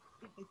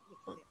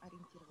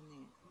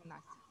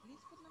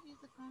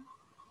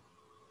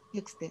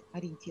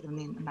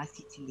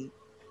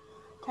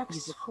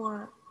text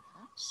for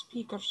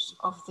speakers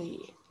of the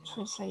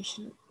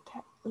translation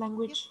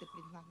language,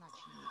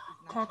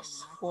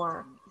 text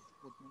for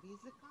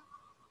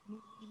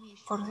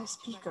the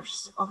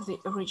speakers of the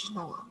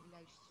original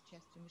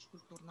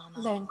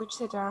language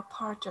that are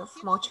part of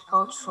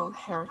multicultural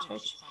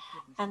heritage,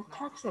 and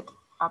texts that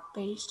are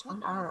based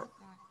on our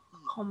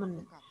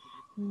common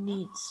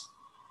needs.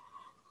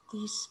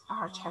 These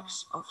are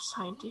texts of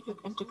scientific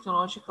and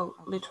technological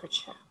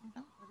literature.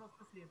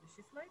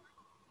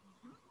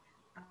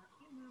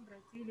 Мы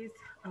обратились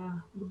к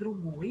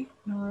другой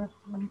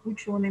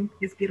ученым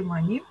из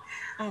Германии,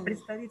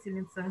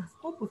 представительница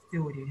Scopus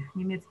теории,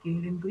 немецкий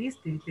лингвист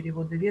и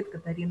переводовед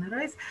Катарина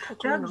Райс.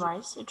 Katarina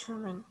Rice, a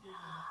German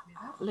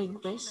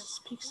linguist,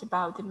 speaks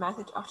about the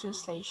method of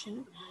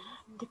translation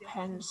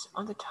depends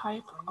on the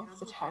type of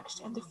the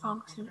text and the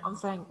function of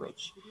the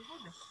language.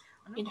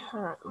 In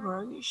her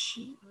work,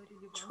 she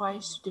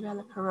tries to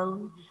develop her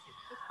own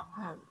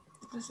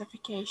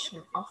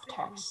classification of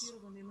texts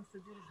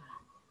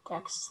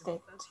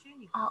that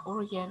are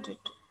oriented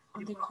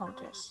on the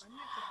context.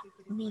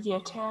 Media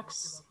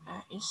texts,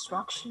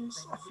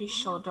 instructions,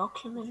 official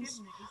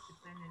documents,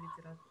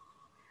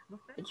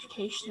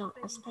 educational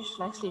and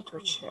specialized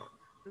literature.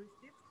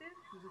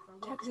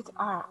 Texts that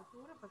are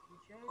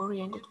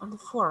oriented on the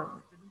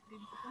form.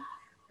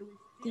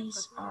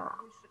 These are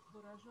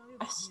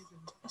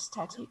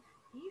aesthetic,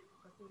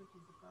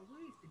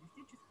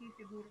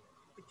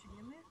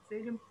 подчинены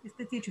целям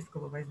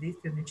эстетического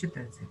воздействия на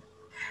читателя.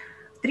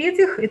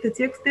 В-третьих, это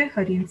тексты,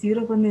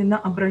 ориентированные на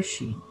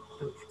обращение.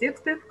 То есть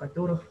тексты, в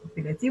которых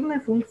апеллятивные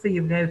функции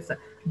являются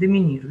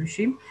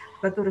доминирующей,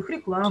 в которых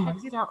реклама,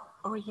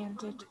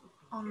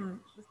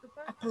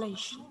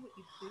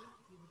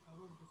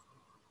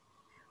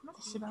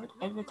 This is about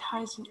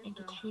advertising,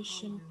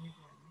 education,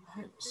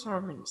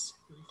 sermons,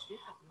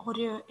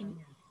 audio and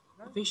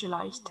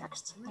visualized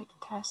texts, like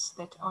texts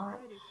that are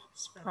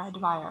spread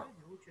via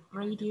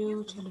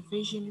radio,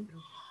 television,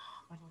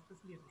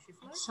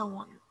 and so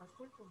on.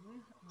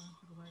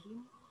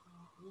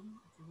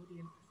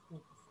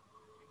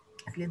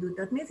 Следует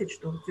отметить,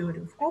 что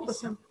теория Scopus.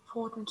 It's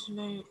important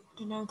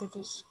to know that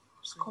this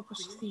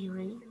Scopus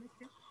theory,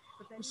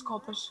 the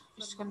Scopus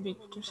is going to be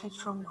translated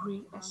from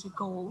Greek as a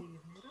goal.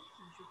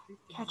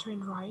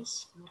 Catherine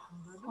Rice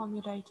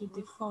formulated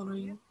the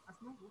following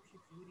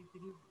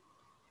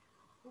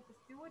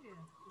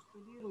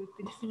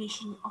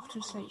definition of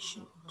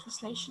translation.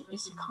 Translation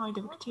is a kind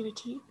of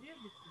activity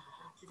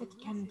that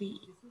can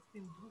be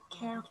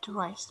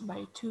characterized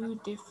by two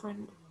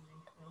different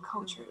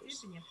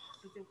cultures.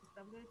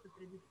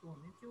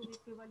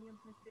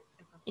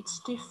 It's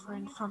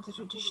different from the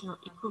traditional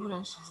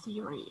equivalence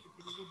theory,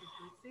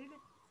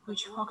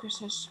 which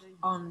focuses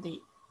on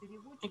the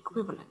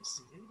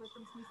equivalence.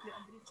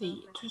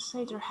 The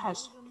translator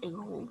has a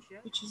goal,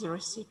 which is a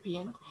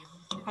recipient,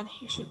 and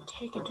he should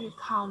take into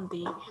account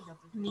the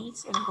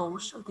needs and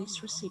goals of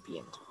this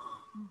recipient.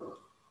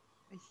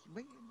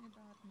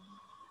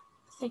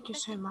 Thank you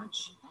so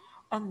much.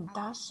 And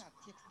thus,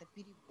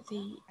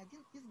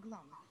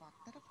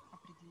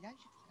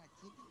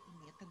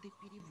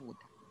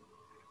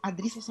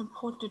 it is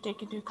important to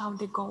take into account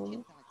the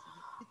goal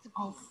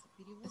of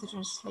the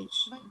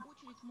translation.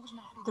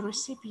 The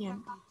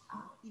recipient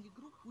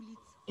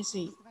is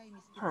a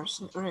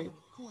person or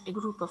a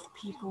group of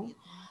people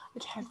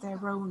that have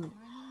their own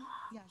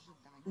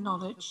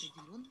knowledge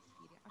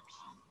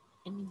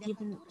in a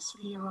given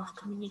sphere of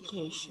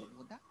communication.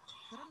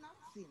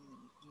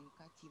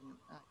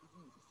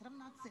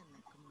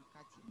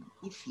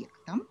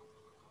 Эффектом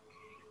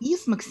и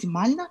с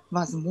максимально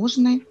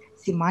возможной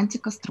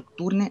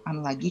семантико-структурной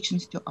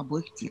аналогичностью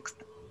обоих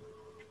текстов.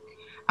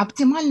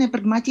 Оптимальная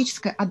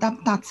прагматическая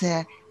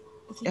адаптация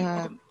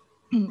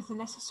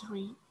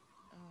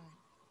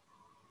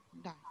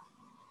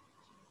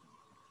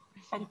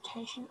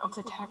adaptation of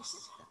the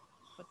text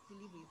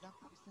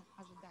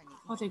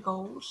for the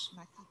goals,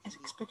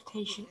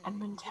 expectation and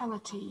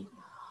mentality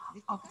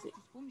of the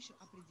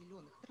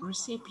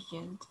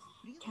recipient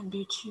can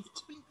be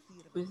achieved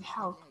with the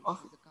help of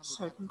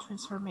certain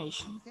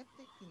transformation.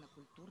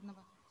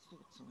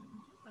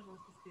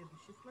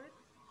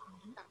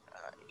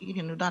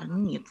 Ирина Ударна,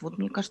 нет, вот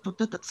мне кажется,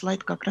 вот этот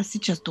слайд как раз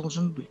сейчас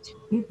должен быть.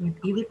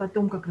 Нет, и вы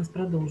потом как раз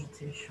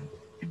продолжите еще.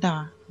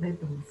 Да. До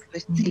этого мысли. То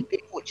есть цель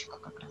переводчика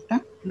как раз,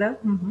 да? Да.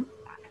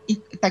 И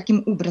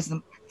таким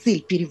образом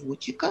цель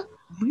переводчика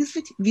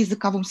вызвать в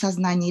языковом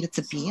сознании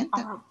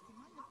реципиента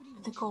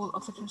the goal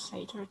of the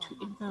translator to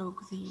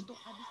invoke the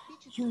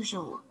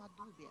usual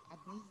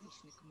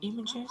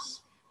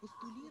images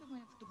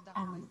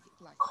and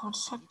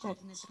concept that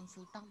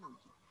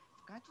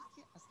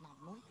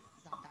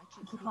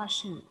the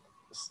Russian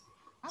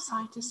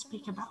scientists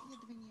speak about.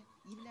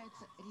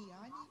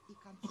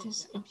 It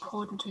is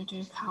important to take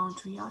into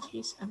account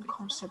realities and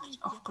concepts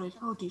of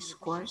political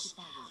discourse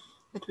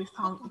that we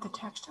found in the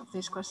text of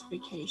this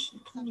classification,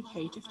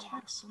 communicative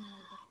text,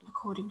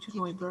 according to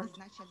Neubert,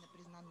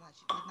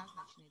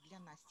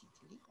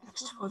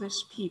 text for the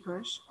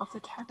speakers of the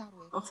text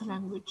of the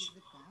language.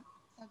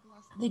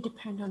 They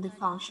depend on the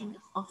function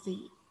of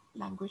the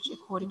language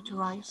according to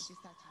Rice,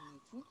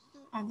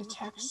 and the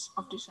text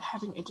of this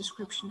having a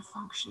description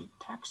function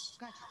text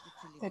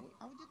that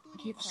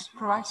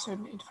provides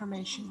certain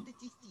information.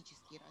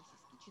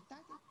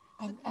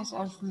 And as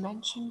I've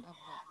mentioned,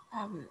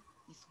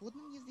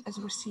 as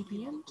a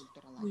recipient,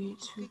 we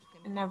took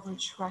an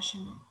average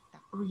Russian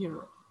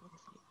reader.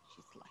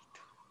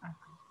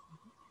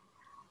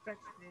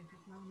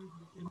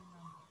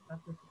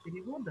 Процесса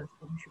перевода, с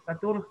помощью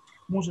которых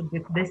может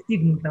быть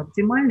достигнуто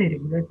оптимальное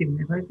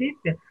регулятивное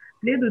воздействие,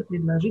 следует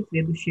предложить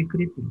следующие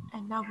критерии.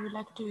 And now we would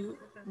like to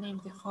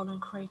name the following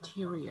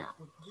criteria.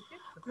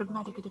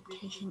 Pragmatic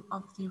adaptation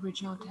of the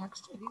original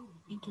text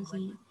into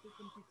the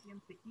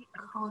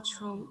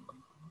cultural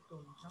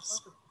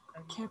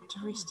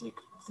characteristic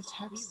of the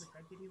text.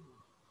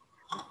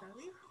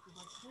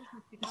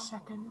 The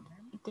second,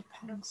 it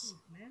depends.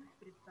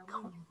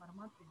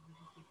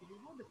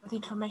 The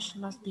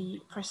information must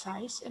be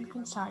precise and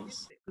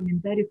concise.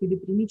 Комментариев или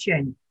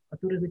примечаний,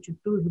 которые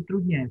зачастую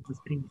затрудняют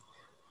восприятие.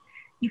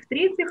 И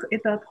в-третьих,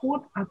 это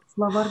отход от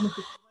словарных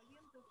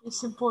эквивалентов.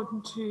 It's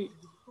important to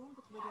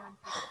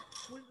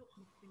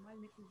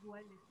максимальной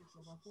визуальности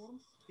словоформ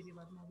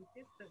переводного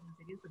текста в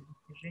интересах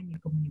достижения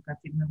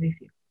коммуникативного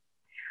эффекта.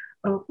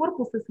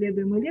 Корпус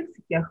исследуемой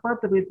лексики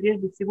охватывает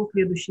прежде всего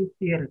следующие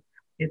сферы.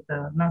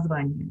 Это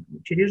название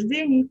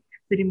учреждений,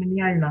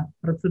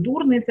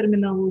 церемониально-процедурная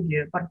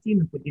терминология,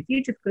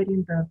 партийно-политическая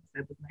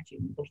ориентация,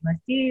 обозначение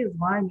должностей,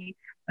 званий,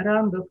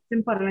 рангов,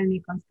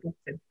 темпоральные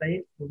конструкции,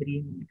 обстоятельства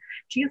времени,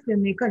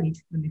 численные и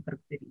количественные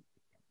характеристики.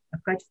 А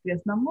в качестве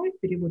основной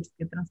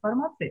переводческой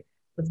трансформации,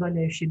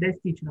 позволяющей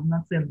достичь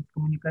равноценных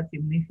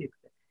коммуникативных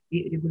эффектов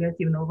и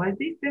регулятивного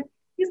воздействия,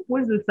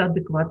 используется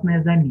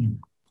адекватная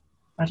замена.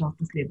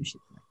 Пожалуйста, следующий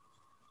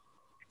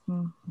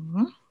слайд.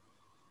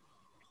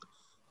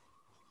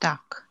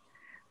 Так,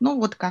 ну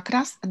вот как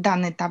раз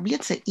данная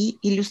таблица и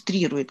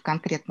иллюстрирует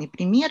конкретные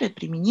примеры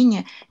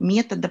применения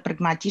метода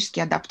прагматически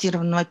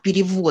адаптированного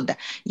перевода.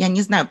 Я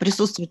не знаю,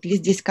 присутствуют ли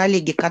здесь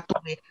коллеги,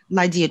 которые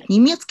владеют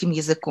немецким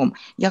языком.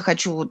 Я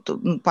хочу вот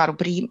пару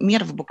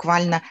примеров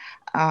буквально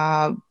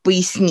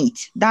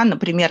пояснить. Да,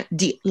 например,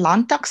 die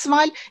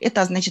Landtagswahl –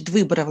 это значит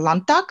выборы в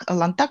Ландтаг.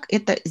 Ландтаг –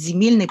 это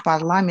земельный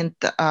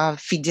парламент в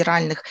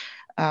федеральных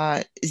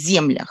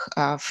землях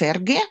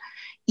ФРГ.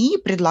 И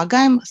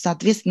предлагаем,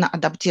 соответственно,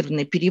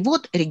 адаптированный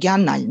перевод,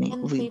 региональные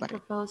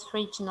выборы. Более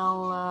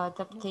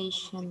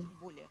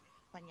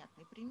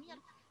понятный пример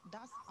 –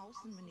 das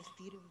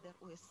Außenministerium der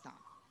USA,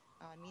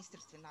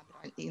 Министерство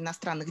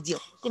иностранных дел.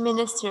 The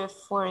Ministry of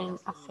Foreign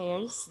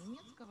Affairs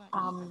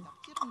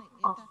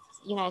of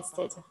United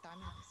States,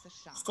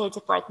 State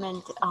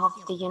Department of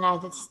the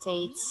United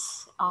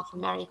States of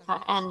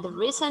America. And the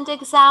recent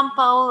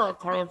example, a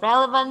very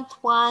relevant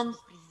one,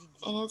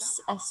 is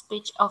a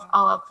speech of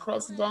our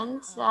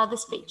president, the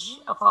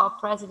speech of our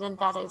president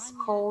that is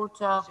called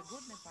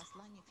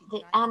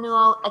the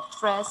Annual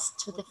Address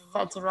to the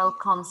Federal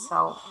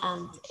Council.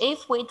 And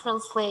if we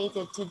translate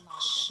it to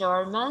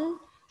German,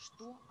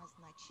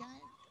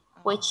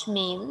 which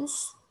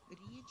means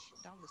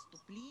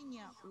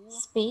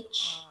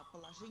speech,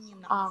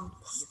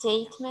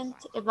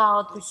 statement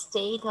about the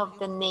state of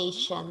the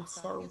nation.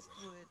 So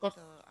the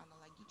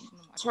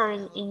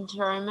term in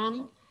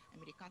German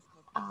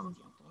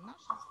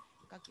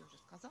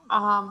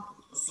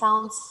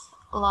sounds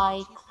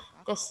like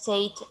the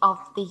State of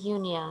the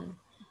Union.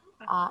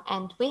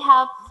 And we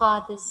have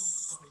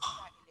this,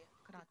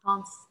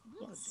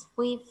 yes,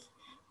 we've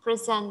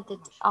presented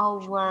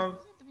our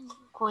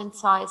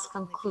concise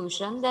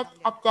conclusion that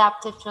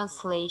adaptive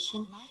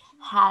translation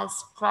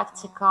has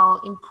practical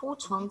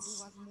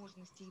importance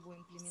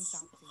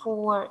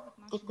for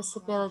the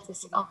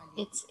possibilities of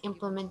its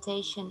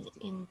implementation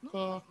in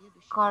the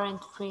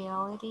current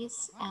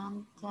realities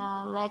and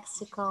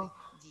lexical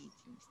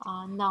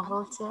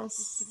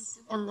novelties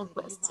in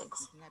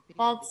linguistics.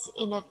 That's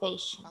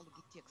innovation.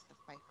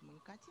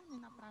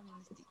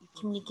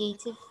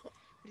 Communicative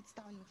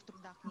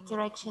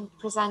direction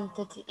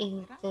presented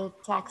in the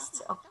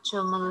texts of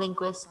German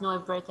linguists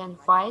Neubert and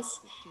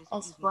Weiss,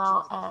 as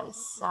well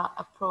as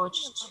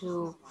approach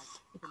to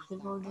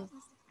equivalence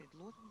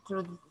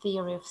through the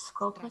theory of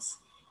scopus,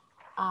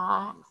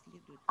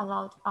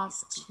 allowed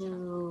us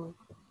to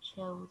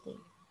show the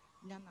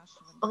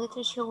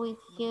literature we've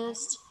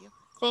used.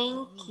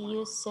 Thank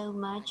you so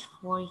much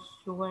for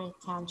your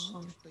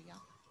attention.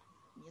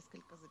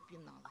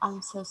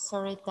 I'm so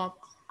sorry that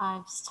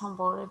I've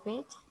stumbled a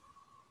bit.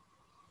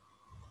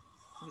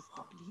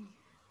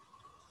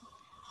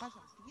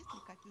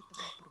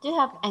 Do you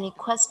have any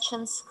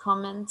questions,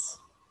 comments?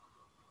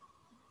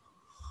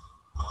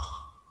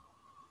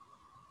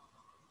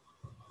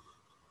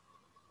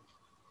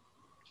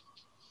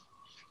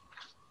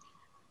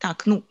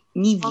 Так, ну,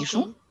 не вижу.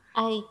 Okay.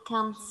 I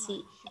can't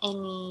see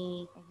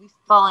any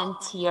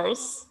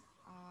volunteers.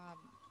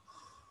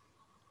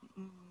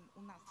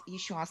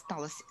 еще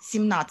осталось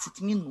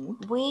 17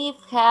 минут. We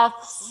have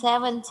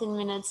 17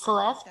 minutes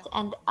left,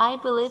 and I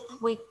believe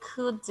we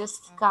could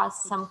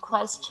discuss some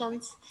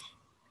questions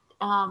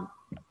to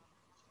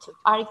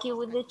argue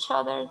with each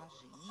other.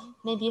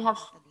 Maybe you have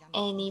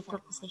any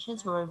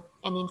propositions or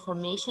any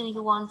information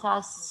you would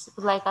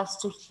like us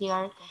to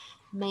hear.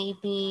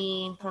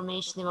 Maybe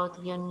information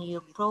about your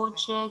new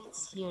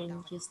projects, your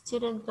new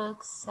student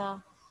books,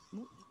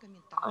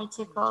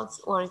 articles,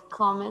 or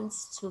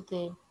comments to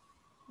the.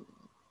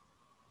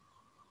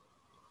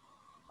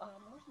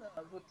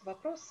 Вот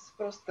вопрос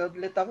просто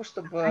для того,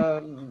 чтобы...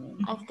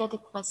 I've got a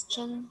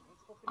question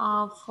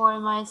for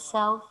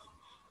myself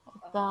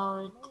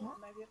about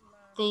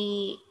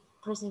the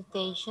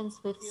presentations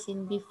we've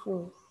seen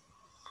before.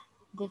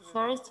 The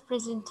first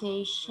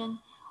presentation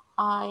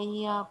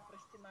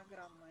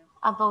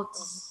about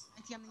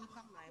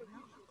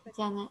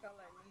Diana,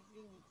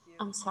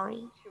 I'm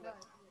sorry.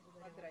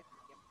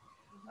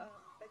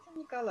 Татьяна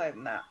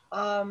Николаевна,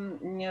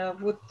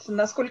 вот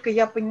насколько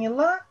я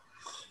поняла,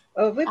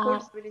 вы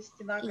пользовались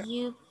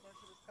стенограммой.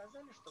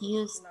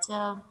 Used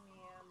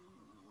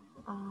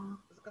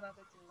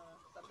законодательного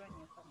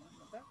собрания,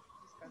 по-моему, да?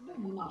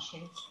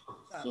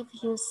 You've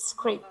used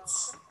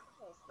scripts.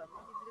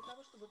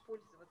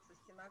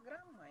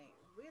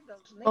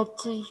 But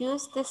to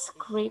use the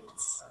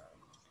scripts,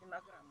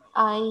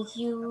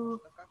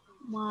 you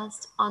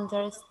must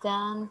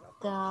understand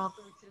the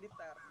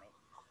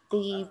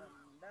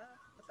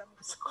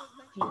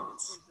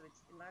scripts.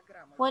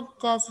 What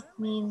does it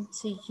mean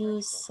to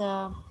use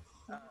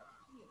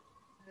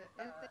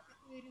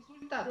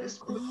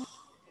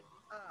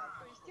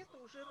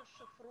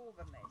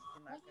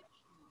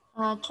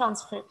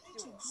transcript?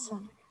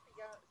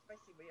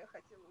 Спасибо, я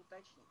хотела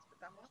уточнить,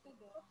 потому что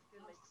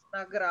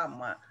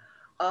стенограмма,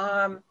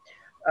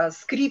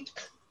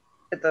 скрипт,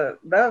 это,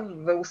 да,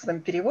 в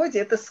устном переводе,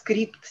 это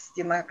скрипт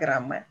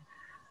стенограммы.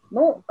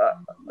 Ну,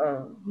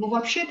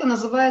 вообще это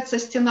называется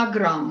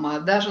стенограмма.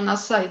 Даже на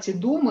сайте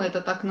Думы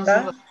это так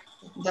называется.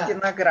 Да?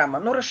 Стенограмма,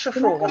 ну,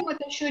 расшифрована.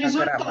 Это еще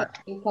результат.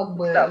 Как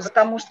бы... Да,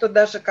 потому что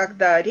даже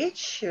когда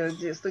речь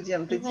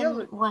студенты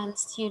делают... When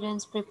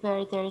students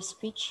prepare their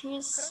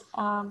speeches,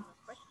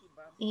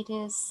 it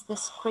is the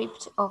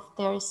script of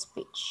their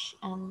speech.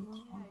 And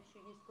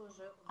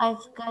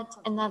I've got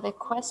another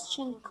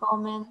question,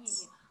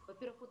 comments.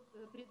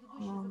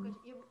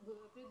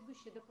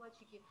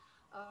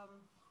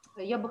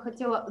 Я бы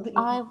хотела...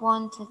 I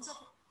wanted...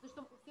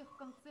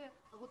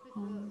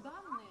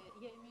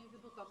 я имею в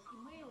виду там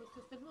имейл и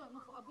все остальное, но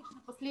обычно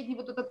последний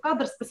вот этот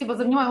кадр, спасибо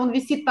за внимание, он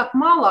висит так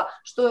мало,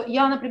 что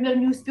я, например,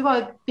 не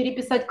успеваю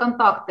переписать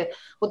контакты.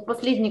 Вот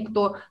последний,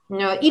 кто...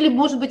 Или,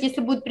 может быть,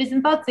 если будет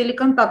презентация или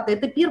контакты,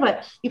 это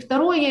первое. И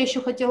второе, я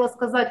еще хотела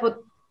сказать,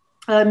 вот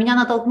меня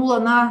натолкнула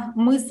на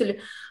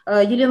мысль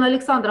Елена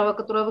Александрова,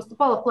 которая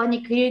выступала в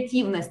плане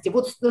креативности.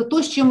 Вот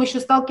то, с чем еще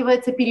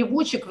сталкивается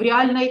переводчик в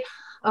реальной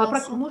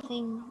практике.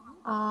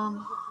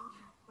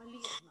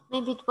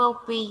 Maybe it will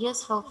be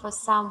useful for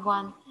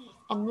someone,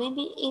 and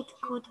maybe it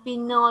could be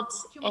not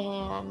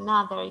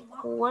another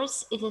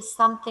course. It is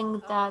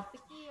something that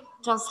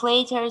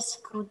translators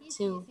could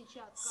do.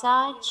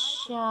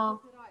 Such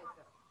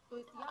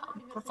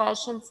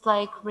professions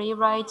like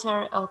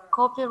rewriter or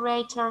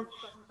copywriter.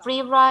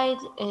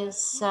 Rewrite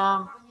is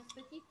a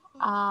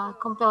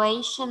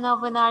compilation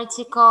of an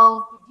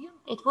article.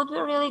 It would be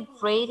really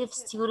great if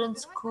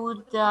students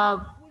could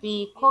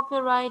be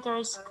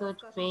copywriters,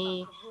 could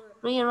be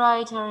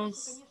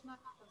rewriters.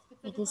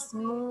 It is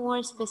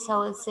more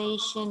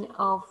specialization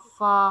of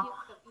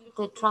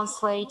the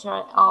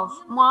translator of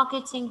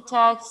marketing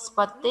texts,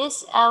 but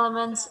these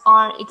elements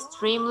are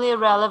extremely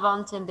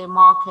relevant in the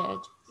market.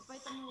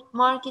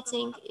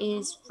 Marketing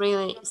is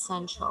really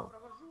essential.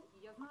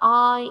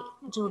 I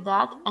do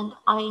that, and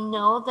I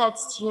know that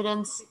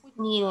students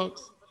need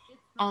it.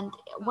 And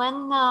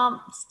when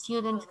a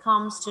student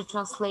comes to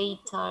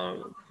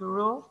translator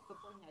bureau,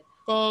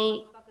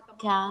 they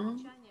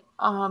can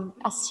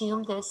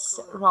assume this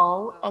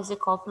role as a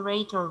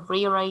copywriter,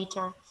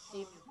 rewriter.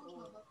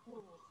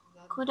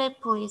 Could I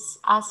please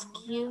ask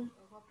you?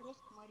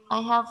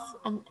 I have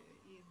a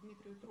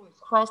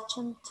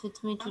question to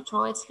Dmitry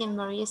Troitsky and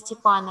Maria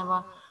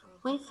Stepanova.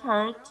 We've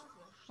heard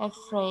a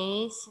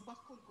phrase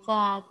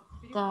that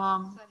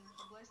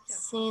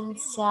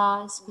since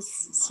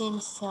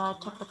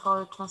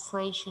topical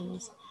translation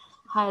is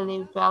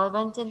highly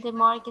relevant in the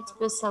market,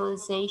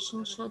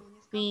 specialization should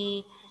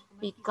be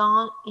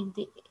begun in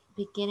the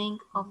beginning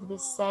of the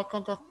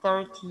second or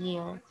third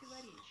year.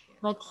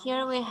 But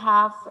here we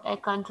have a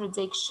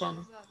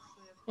contradiction,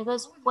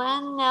 because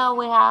when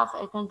we have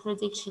a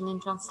contradiction in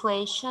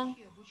translation,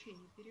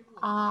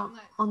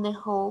 on the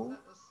whole,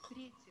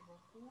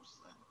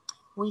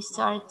 we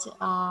start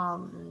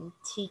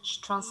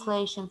teach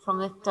translation from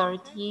the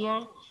third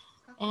year,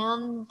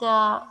 and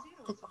the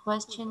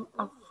question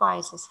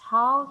arises: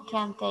 how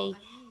can they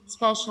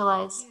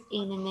specialize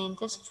in an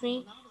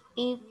industry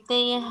if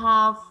they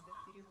have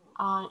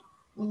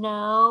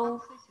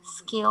no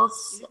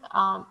skills,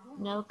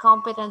 no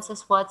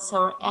competences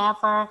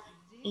whatsoever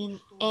in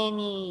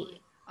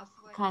any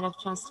kind of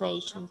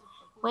translation.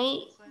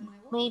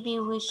 Maybe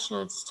we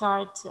should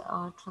start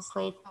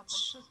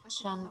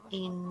translation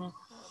in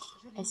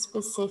a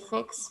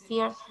specific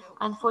sphere.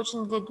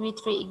 Unfortunately,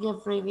 Dmitry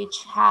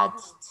Igorevich had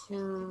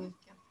to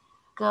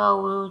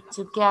go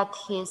to get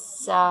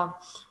his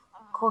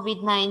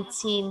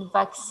COVID-19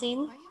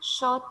 vaccine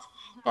shot.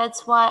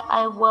 That's why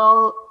I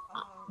will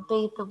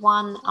be the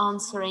one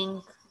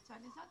answering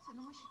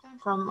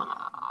from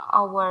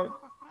our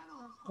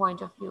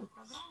point of view.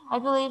 I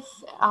believe,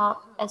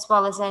 as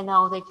well as I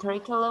know, the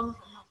curriculum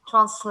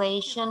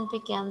translation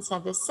begins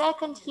at the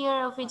second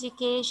year of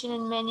education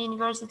in many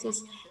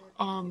universities,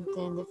 and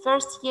in the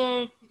first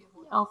year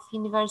of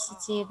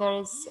university there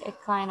is a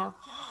kind of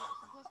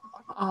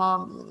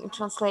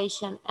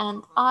translation.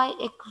 And I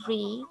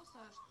agree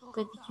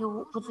with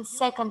you with the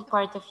second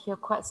part of your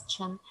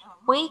question.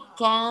 We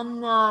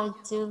can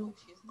do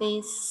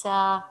this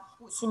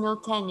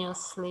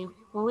simultaneously.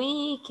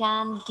 We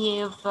can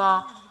give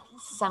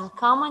some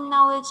common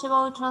knowledge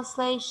about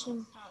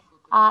translation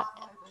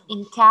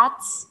in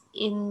CATs,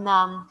 in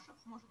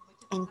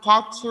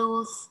CAT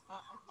tools,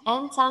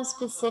 and some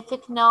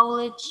specific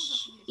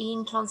knowledge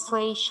in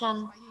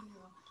translation.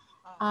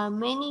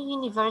 Many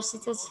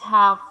universities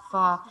have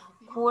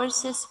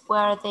courses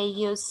where they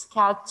use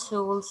CAT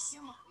tools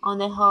on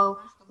the whole.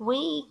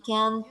 We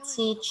can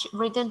teach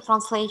written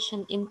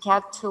translation in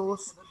CAT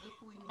tools.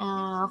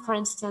 For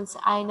instance,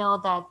 I know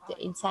that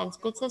in St.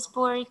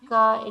 Petersburg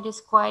it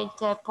is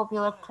quite a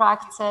popular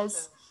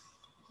practice.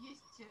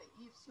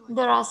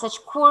 There are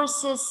such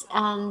courses,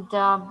 and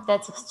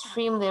that's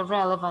extremely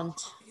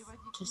relevant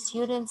to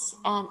students.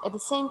 And at the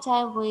same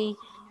time, we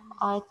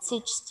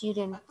teach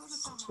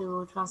students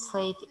to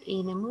translate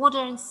in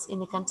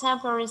a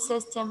contemporary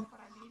system.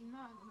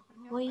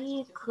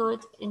 We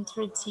could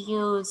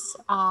introduce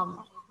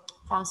some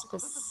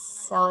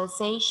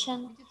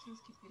specialization.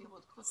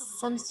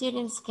 Some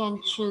students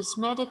can choose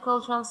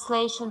medical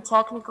translation,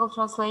 technical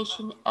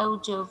translation,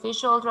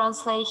 audio-visual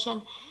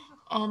translation,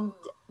 and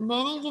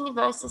many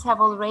universities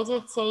have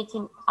already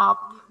taken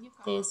up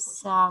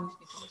this,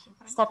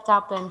 stepped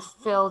up and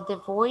filled the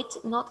void.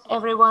 Not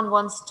everyone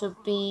wants to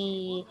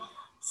be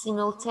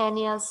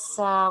simultaneous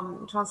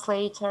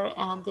translator,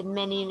 and in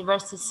many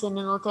universities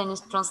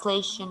simultaneous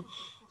translation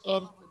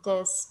it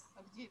is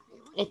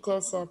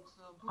a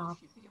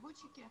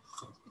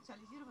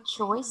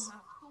choice.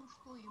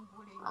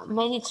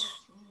 Many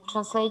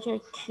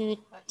translators could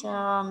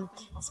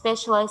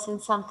specialize in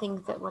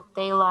something that what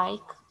they like,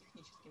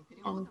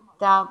 and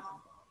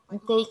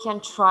they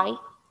can try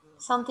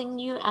something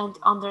new and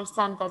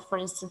understand that, for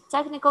instance,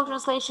 technical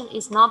translation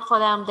is not for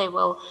them. They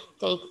will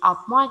take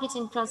up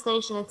marketing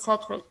translation,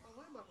 etc.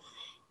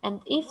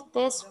 And if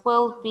this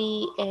will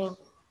be a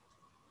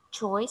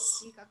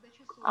choice,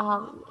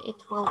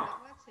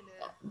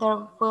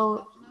 there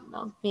will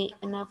not be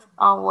enough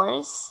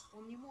hours.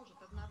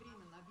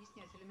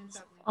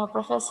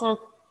 Professor,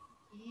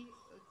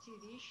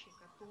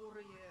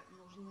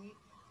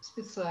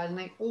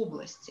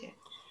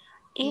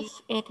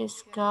 if it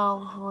is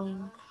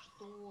going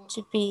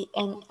to be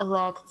an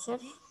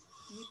elective,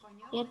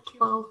 it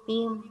will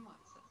be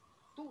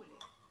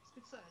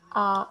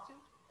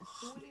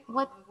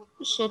what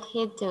should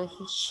he do?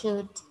 He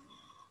should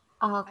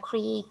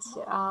create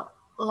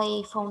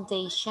lay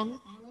foundation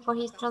for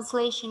his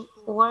translation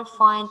or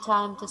find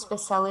time to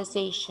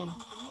specialization.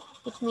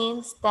 It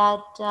means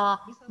that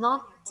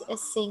not a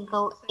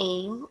single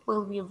aim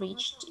will be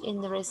reached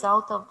in the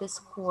result of this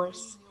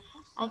course.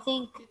 I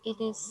think it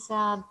is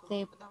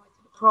the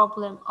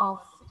problem of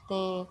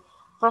the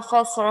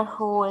professor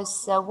who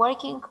is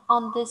working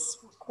on this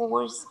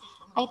course.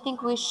 I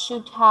think we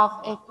should have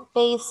a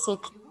basic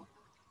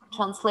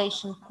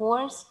translation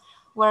course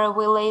where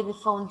we lay the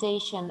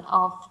foundation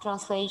of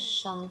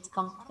translation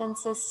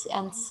competences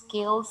and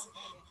skills,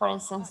 for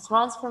instance,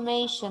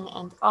 transformation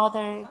and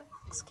other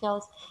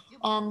skills,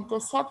 and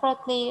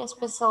separately a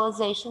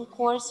specialization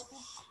course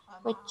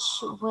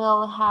which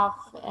will have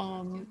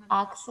an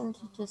accent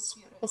to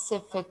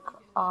specific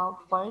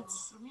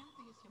words,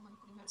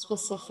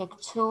 specific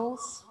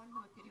tools.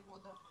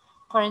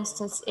 For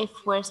instance, if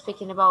we're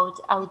speaking about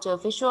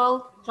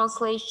audiovisual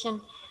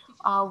translation,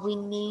 we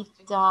need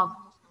to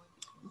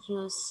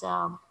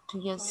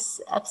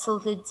use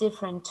absolutely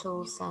different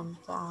tools and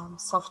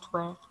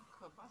software.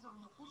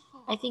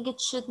 I think it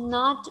should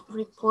not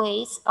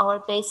replace our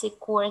basic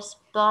course,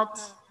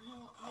 but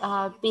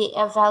be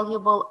a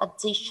valuable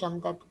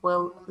addition that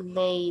will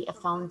lay a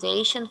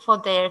foundation for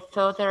their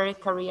further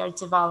career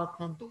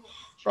development.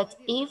 But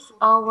if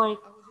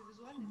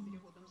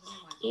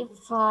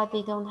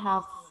they don't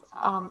have,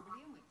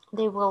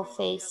 they will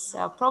face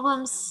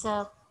problems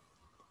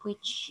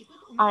which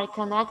are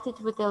connected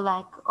with the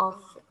lack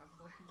of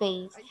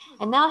base.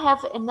 And now I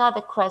have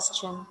another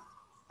question.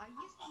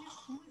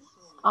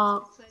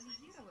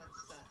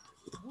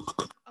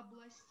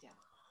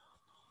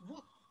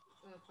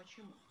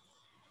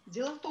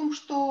 You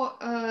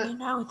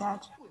know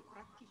that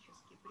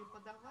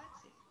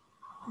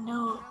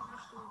no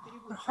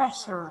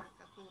professor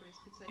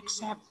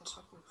except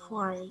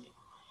for a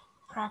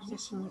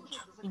practicing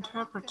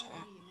interpreter,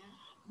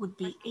 would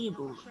be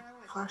able,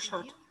 for a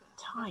short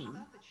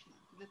time,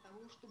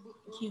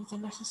 give the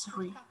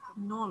necessary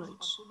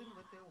knowledge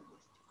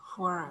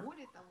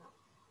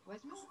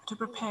to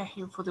prepare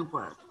him for the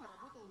work.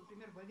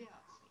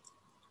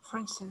 For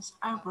instance,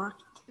 I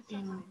worked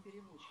in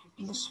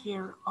the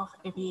sphere of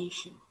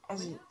aviation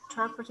as an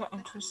interpreter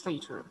and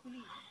translator.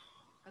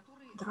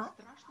 There are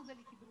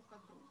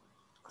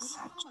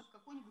such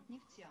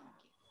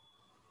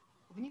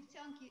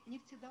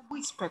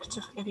aspects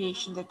of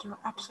aviation that are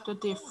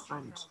absolutely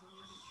different.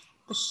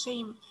 The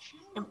same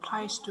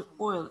applies to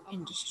oil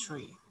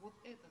industry.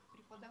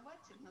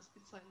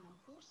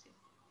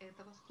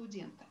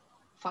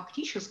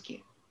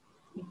 Фактически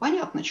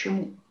непонятно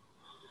чему.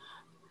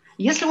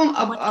 Если он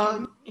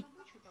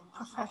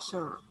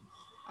professor,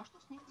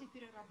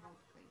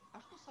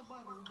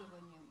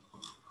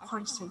 for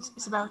instance,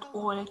 is about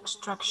oil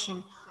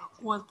extraction,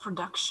 oil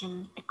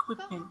production,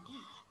 equipment.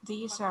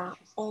 These are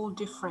all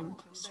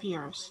different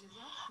spheres,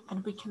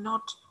 and we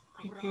cannot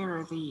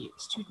prepare the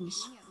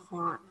students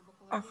for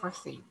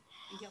everything.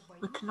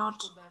 We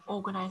cannot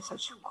organize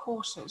such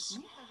courses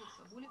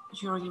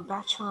during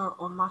bachelor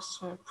or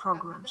master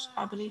programs.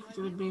 I believe it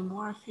would be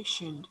more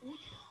efficient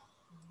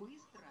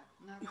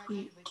if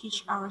we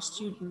teach our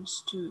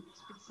students to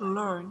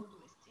learn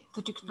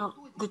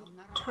the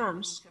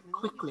terms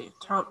quickly,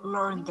 to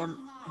learn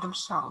them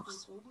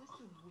themselves.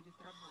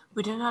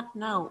 We do not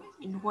know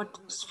in what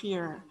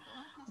sphere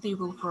they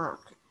will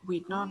work.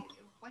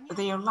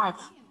 Their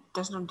lives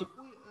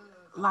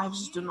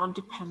do not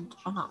depend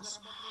on us.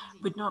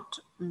 We do not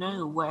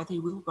know where they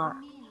will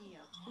work.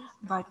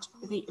 But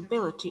the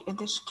ability and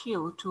the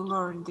skill to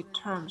learn the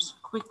terms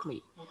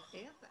quickly,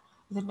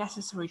 the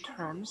necessary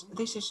terms,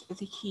 this is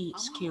the key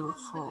skill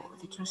for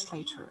the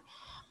translator.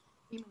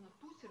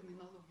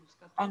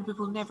 And we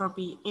will never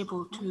be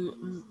able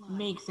to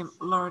make them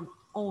learn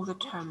all the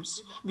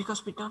terms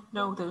because we don't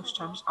know those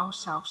terms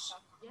ourselves.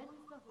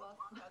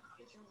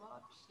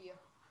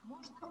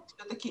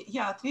 Все-таки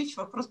я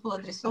отвечу, вопрос был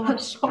адресован.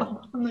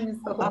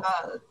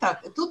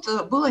 Так, тут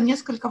было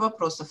несколько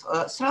вопросов.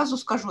 Сразу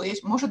скажу,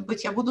 может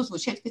быть, я буду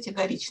звучать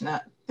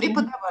категорично.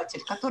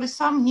 Преподаватель, который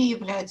сам не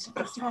является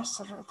практиком,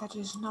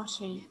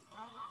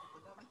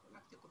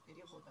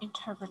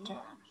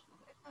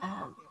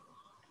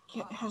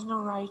 has no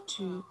right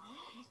to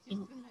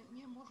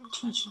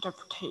teach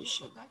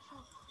interpretation.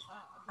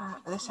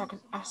 The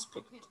second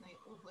aspect,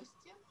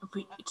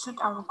 it's not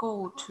our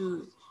goal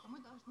to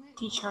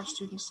teach our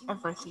students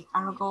everything.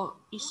 Our goal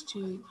is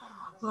to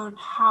learn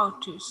how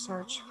to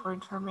search for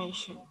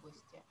information.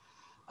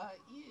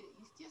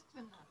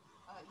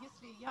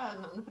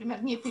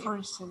 For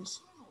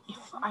instance,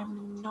 if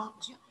I'm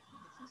not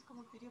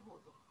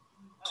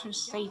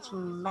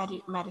translating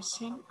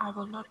medicine, I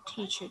will not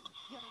teach it.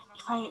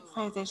 If I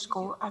have this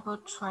goal, I will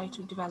try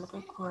to develop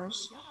a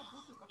course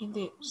in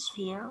the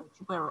sphere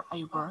where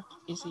I work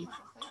as a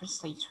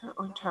translator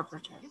or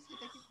interpreter.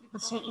 The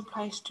same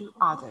applies to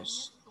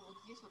others.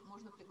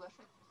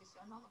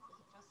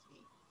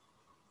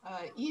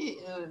 И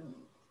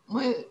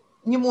мы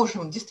не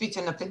можем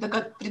действительно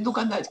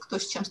предугадать, кто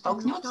с чем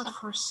столкнется. We cannot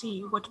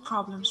foresee what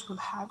problems we'll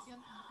have,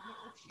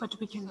 but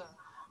we can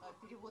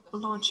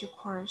launch a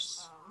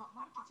course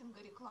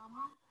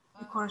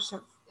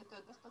of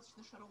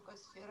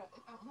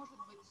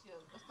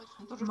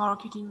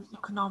marketing,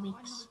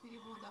 economics.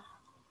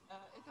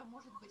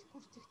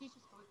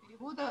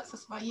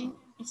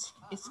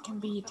 It can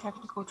be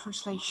technical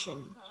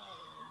translation,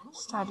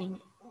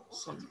 studying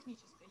some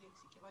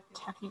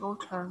technical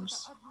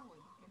terms.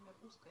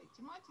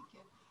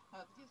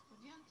 Где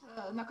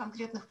студент на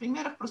конкретных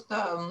примерах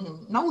просто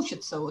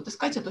научится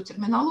искать эту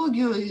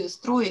терминологию и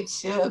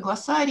строить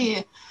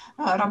глоссарии,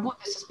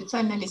 работая со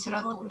специальной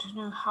литературой. To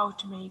know how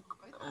to make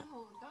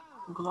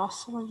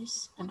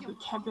glossaries and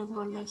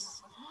vocabulary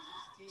lists.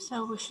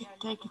 So we should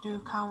take into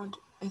account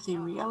the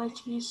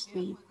realities,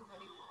 the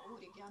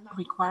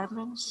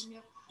requirements.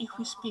 If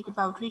we speak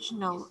about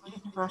regional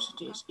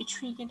universities,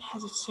 each region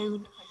has its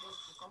own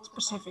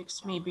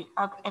specifics, maybe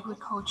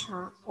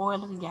agriculture,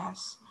 oil and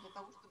gas.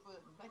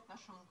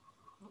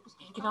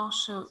 It can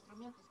also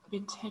be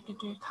taken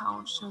into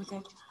account so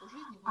that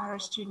our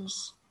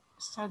students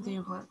start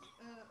their work.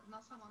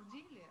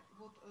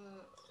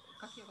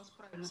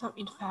 So,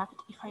 in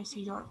fact, if I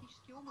see your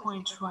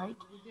point right,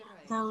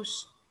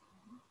 those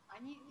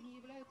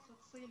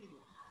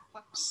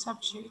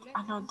subjects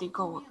are not the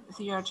goal,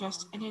 they are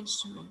just an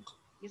instrument.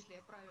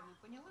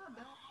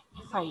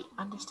 If I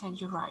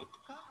understand you right,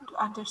 to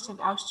understand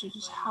our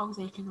students how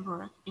they can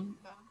work in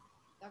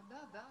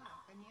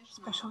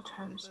special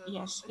terms,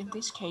 yes, in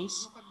this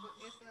case,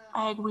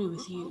 I agree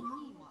with you.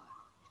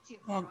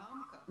 Then,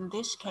 in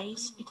this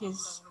case, it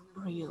is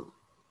real.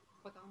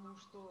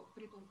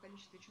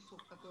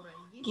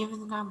 Given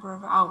the number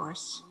of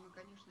hours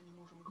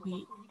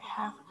we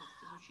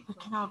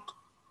cannot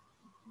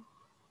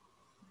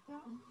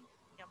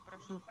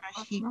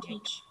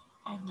teach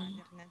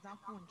any.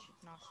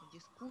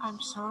 I'm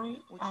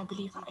sorry, I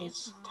believe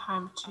it's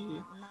time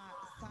to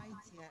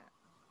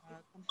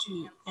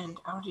end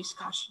our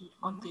discussion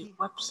on the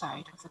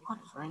website of the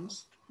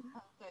conference.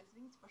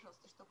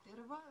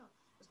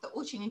 Это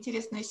очень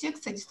интересная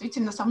секция,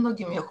 действительно со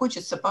многими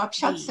хочется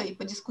пообщаться и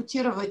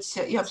подискутировать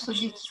и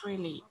обсудить. It's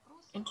really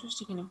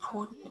interesting and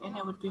important, and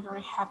I would be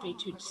very happy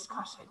to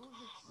discuss it.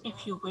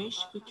 If you wish,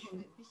 we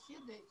can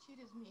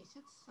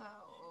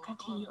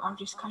continue our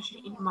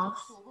discussion in a month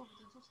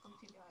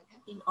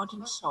in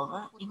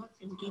Odintsova, in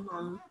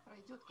MGIMO,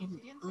 in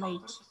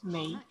late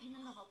May.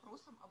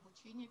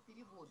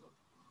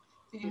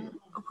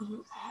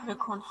 We'll have a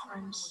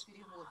conference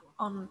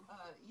on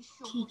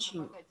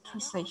teaching,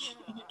 translation,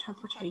 and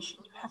interpretation.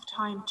 You have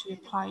time to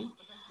apply.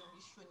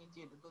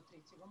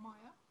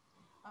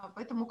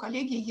 Поэтому,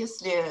 коллеги,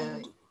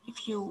 если...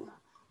 If you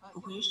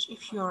wish,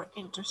 if you're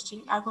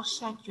interested, I will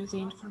send you the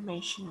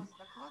information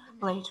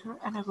later,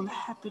 and I will be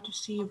happy to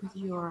see you with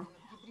your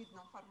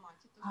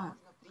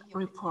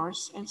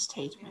reports and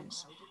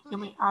statements. You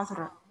may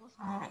either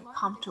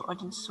come to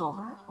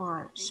Odintsova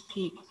or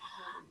speak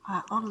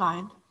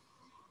online.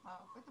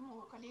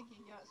 Поэтому, коллеги,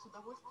 я с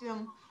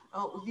удовольствием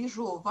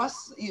увижу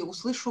вас и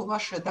услышу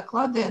ваши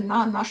доклады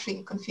на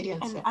нашей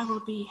конференции. And I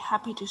will be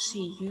happy to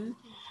see you.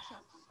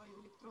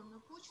 Свою электронную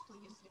почту,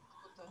 если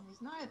кто-то не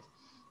знает,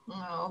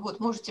 вот,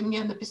 можете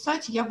мне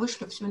написать, я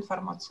вышлю всю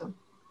информацию.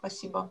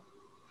 Спасибо.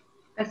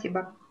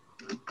 Спасибо.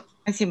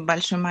 Спасибо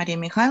большое, Мария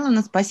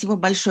Михайловна. Спасибо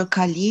большое,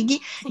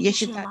 коллеги. Я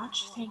считаю,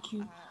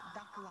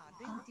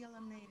 доклады,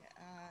 сделанные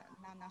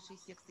на нашей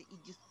секции и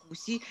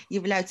дискуссии,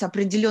 являются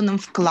определенным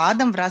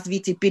вкладом в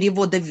развитие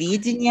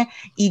переводоведения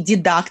и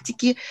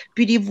дидактики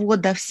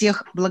перевода.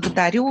 Всех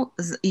благодарю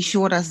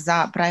еще раз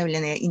за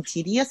проявленный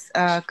интерес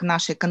к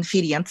нашей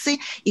конференции.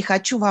 И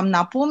хочу вам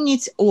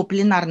напомнить о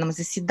пленарном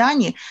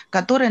заседании,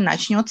 которое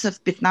начнется в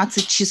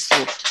 15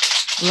 часов.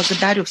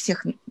 Благодарю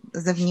всех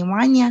за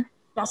внимание.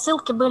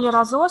 Ссылки были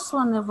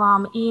разосланы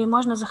вам, и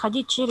можно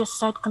заходить через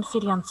сайт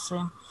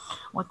конференции.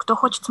 Вот, кто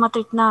хочет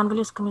смотреть на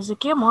английском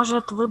языке,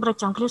 может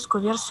выбрать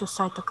английскую версию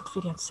сайта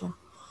конференции.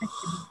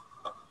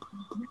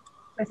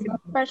 Спасибо.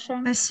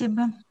 Большое.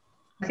 Спасибо.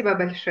 Спасибо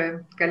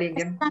большое,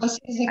 коллеги.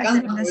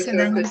 Спасибо, до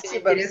свидания.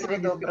 Спасибо, всего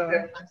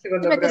доброго. Всего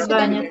доброго. До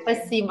свидания.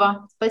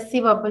 Спасибо.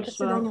 Спасибо большое. До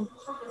свидания.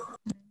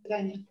 До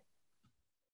свидания.